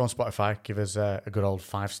rules. Go on Spotify. Give us a good old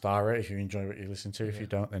 5-star rate if you enjoy what you listen to. If you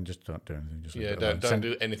don't, then just don't do anything. Just don't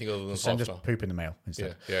do anything other than send us poop in the mail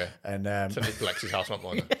instead. Yeah. And send it to Lexi's house, not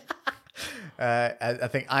mine. I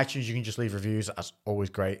think iTunes, you can just leave reviews. That's always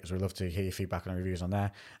great, as we love to hear your feedback on the reviews on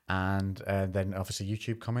there. And then obviously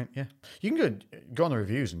YouTube comment. Yeah, you can go on the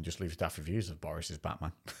reviews and just leave staff reviews of Boris is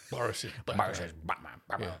Batman. Boris is Batman. Boris is Batman.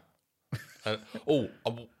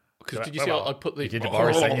 Because did you see I put the... You did the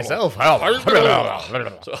Boris thing yourself. So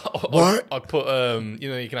What? I put,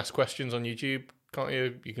 you can ask questions on YouTube, can't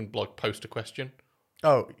you? You can post a question.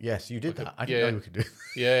 Oh, yes, you did that. I didn't know you could do that.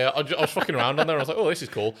 Yeah, I was fucking around on there. I was like, oh, this is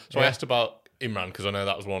cool. So I asked about Imran because I know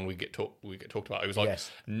that was one we get talked about. It was like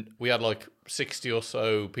we had like 60 or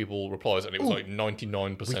so people replies, and it was like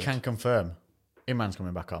 99%. We can confirm Imran's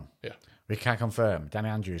coming back on. Yeah. We can confirm Danny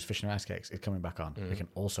Andrews, Fish and Ice Cakes, is coming back on. We can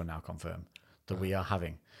also now confirm that we are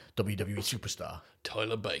having WWE superstar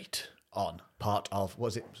Tyler Bate on part of, what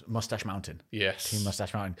was it, Mustache Mountain? Yes. Team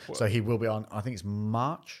Mustache Mountain. So he will be on, I think it's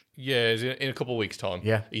March. Yeah, it's in a couple of weeks' time.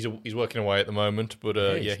 Yeah. He's working away at the moment, but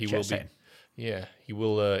he will be. Yeah, he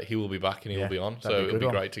will be back and he will be on. So it'll be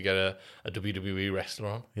great to get a WWE wrestler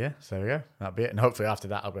on. Yeah, so there we go. That'll be it. And hopefully after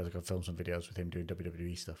that, I'll be able to go film some videos with him doing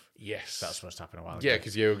WWE stuff. Yes. That's supposed to happen a while ago. Yeah,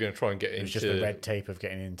 because we're going to try and get into... It's just the red tape of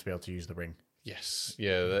getting in to be able to use the ring. Yes.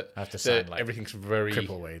 Yeah. I have to sign everything's very...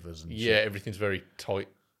 triple waivers and shit. Everything's very tight.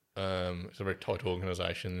 It's a very tight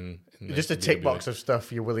organisation. Just a tick box of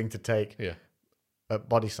stuff you're willing to take. Yeah.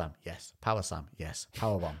 Body slam, yes. Power slam, yes.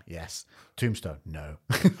 Power bomb, yes. Tombstone, no.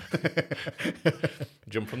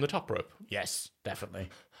 Jump from the top rope. Yes, definitely.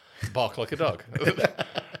 Bark like a dog.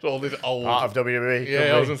 All this old part of WWE.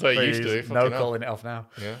 Yeah, I was going to say used to. No calling it off now.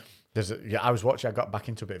 Yeah. I was watching. I got back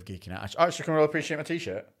into a bit of geeking out. I actually can really appreciate my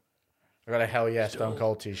t-shirt. I got a hell yeah Stone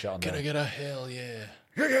Cold t-shirt on there. Can I get a hell yeah?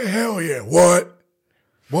 Hell yeah! What?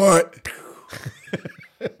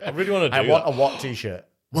 I really want to do. I want a what t-shirt?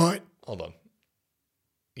 What? Hold on.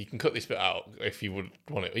 You can cut this bit out if you would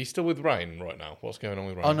want it. Are you still with Rain right now? What's going on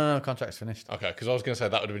with Rain? Oh, no, contract's finished. Okay, because I was going to say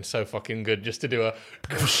that would have been so fucking good just to do a...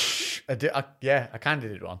 I kind of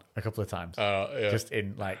did one a couple of times. Yeah. Just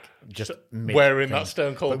in, wearing that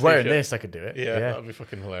Stone Cold t-shirt. Wearing this, I could do it. Yeah, that would be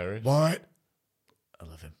fucking hilarious. What? I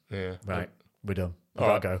love him. Yeah. Right, we're done.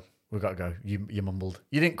 We've got to go. You mumbled.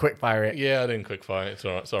 You didn't quick fire it. Yeah, I didn't quick fire it. It's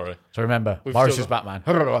all right. Sorry. So remember, Boris is Batman.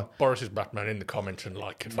 Boris is Batman in the comments and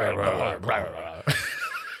like it.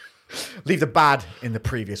 Leave the bad in the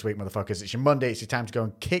previous week, motherfuckers. It's your Monday. It's your time to go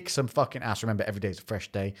and kick some fucking ass. Remember, every day is a fresh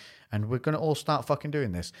day. And we're going to all start fucking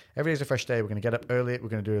doing this. Every day is a fresh day. We're going to get up early. We're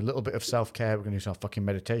going to do a little bit of self-care. We're going to do some fucking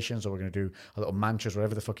meditations, or we're going to do a little mantras,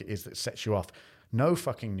 whatever the fuck it is that sets you off. No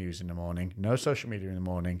fucking news in the morning. No social media in the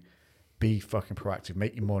morning. Be fucking proactive.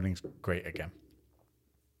 Make your mornings great again.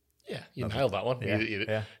 Yeah, you nailed that one.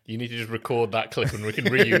 Yeah, you need to just record that clip and we can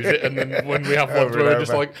reuse it. And then when we have one, we're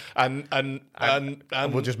just like, and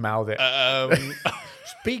we'll just mouth it.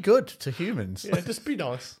 Just be good to humans. Yeah, just be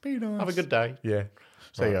nice. Be nice. Have a good day. Yeah.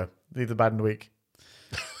 So you go. Leave the bad in the week.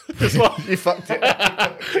 Just like, you fucked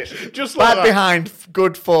it. Just like bad that. Behind,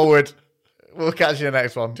 good forward. We'll catch you in the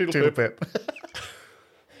next one. Toodle pip.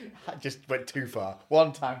 I just went too far.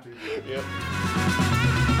 One time too far. Yeah.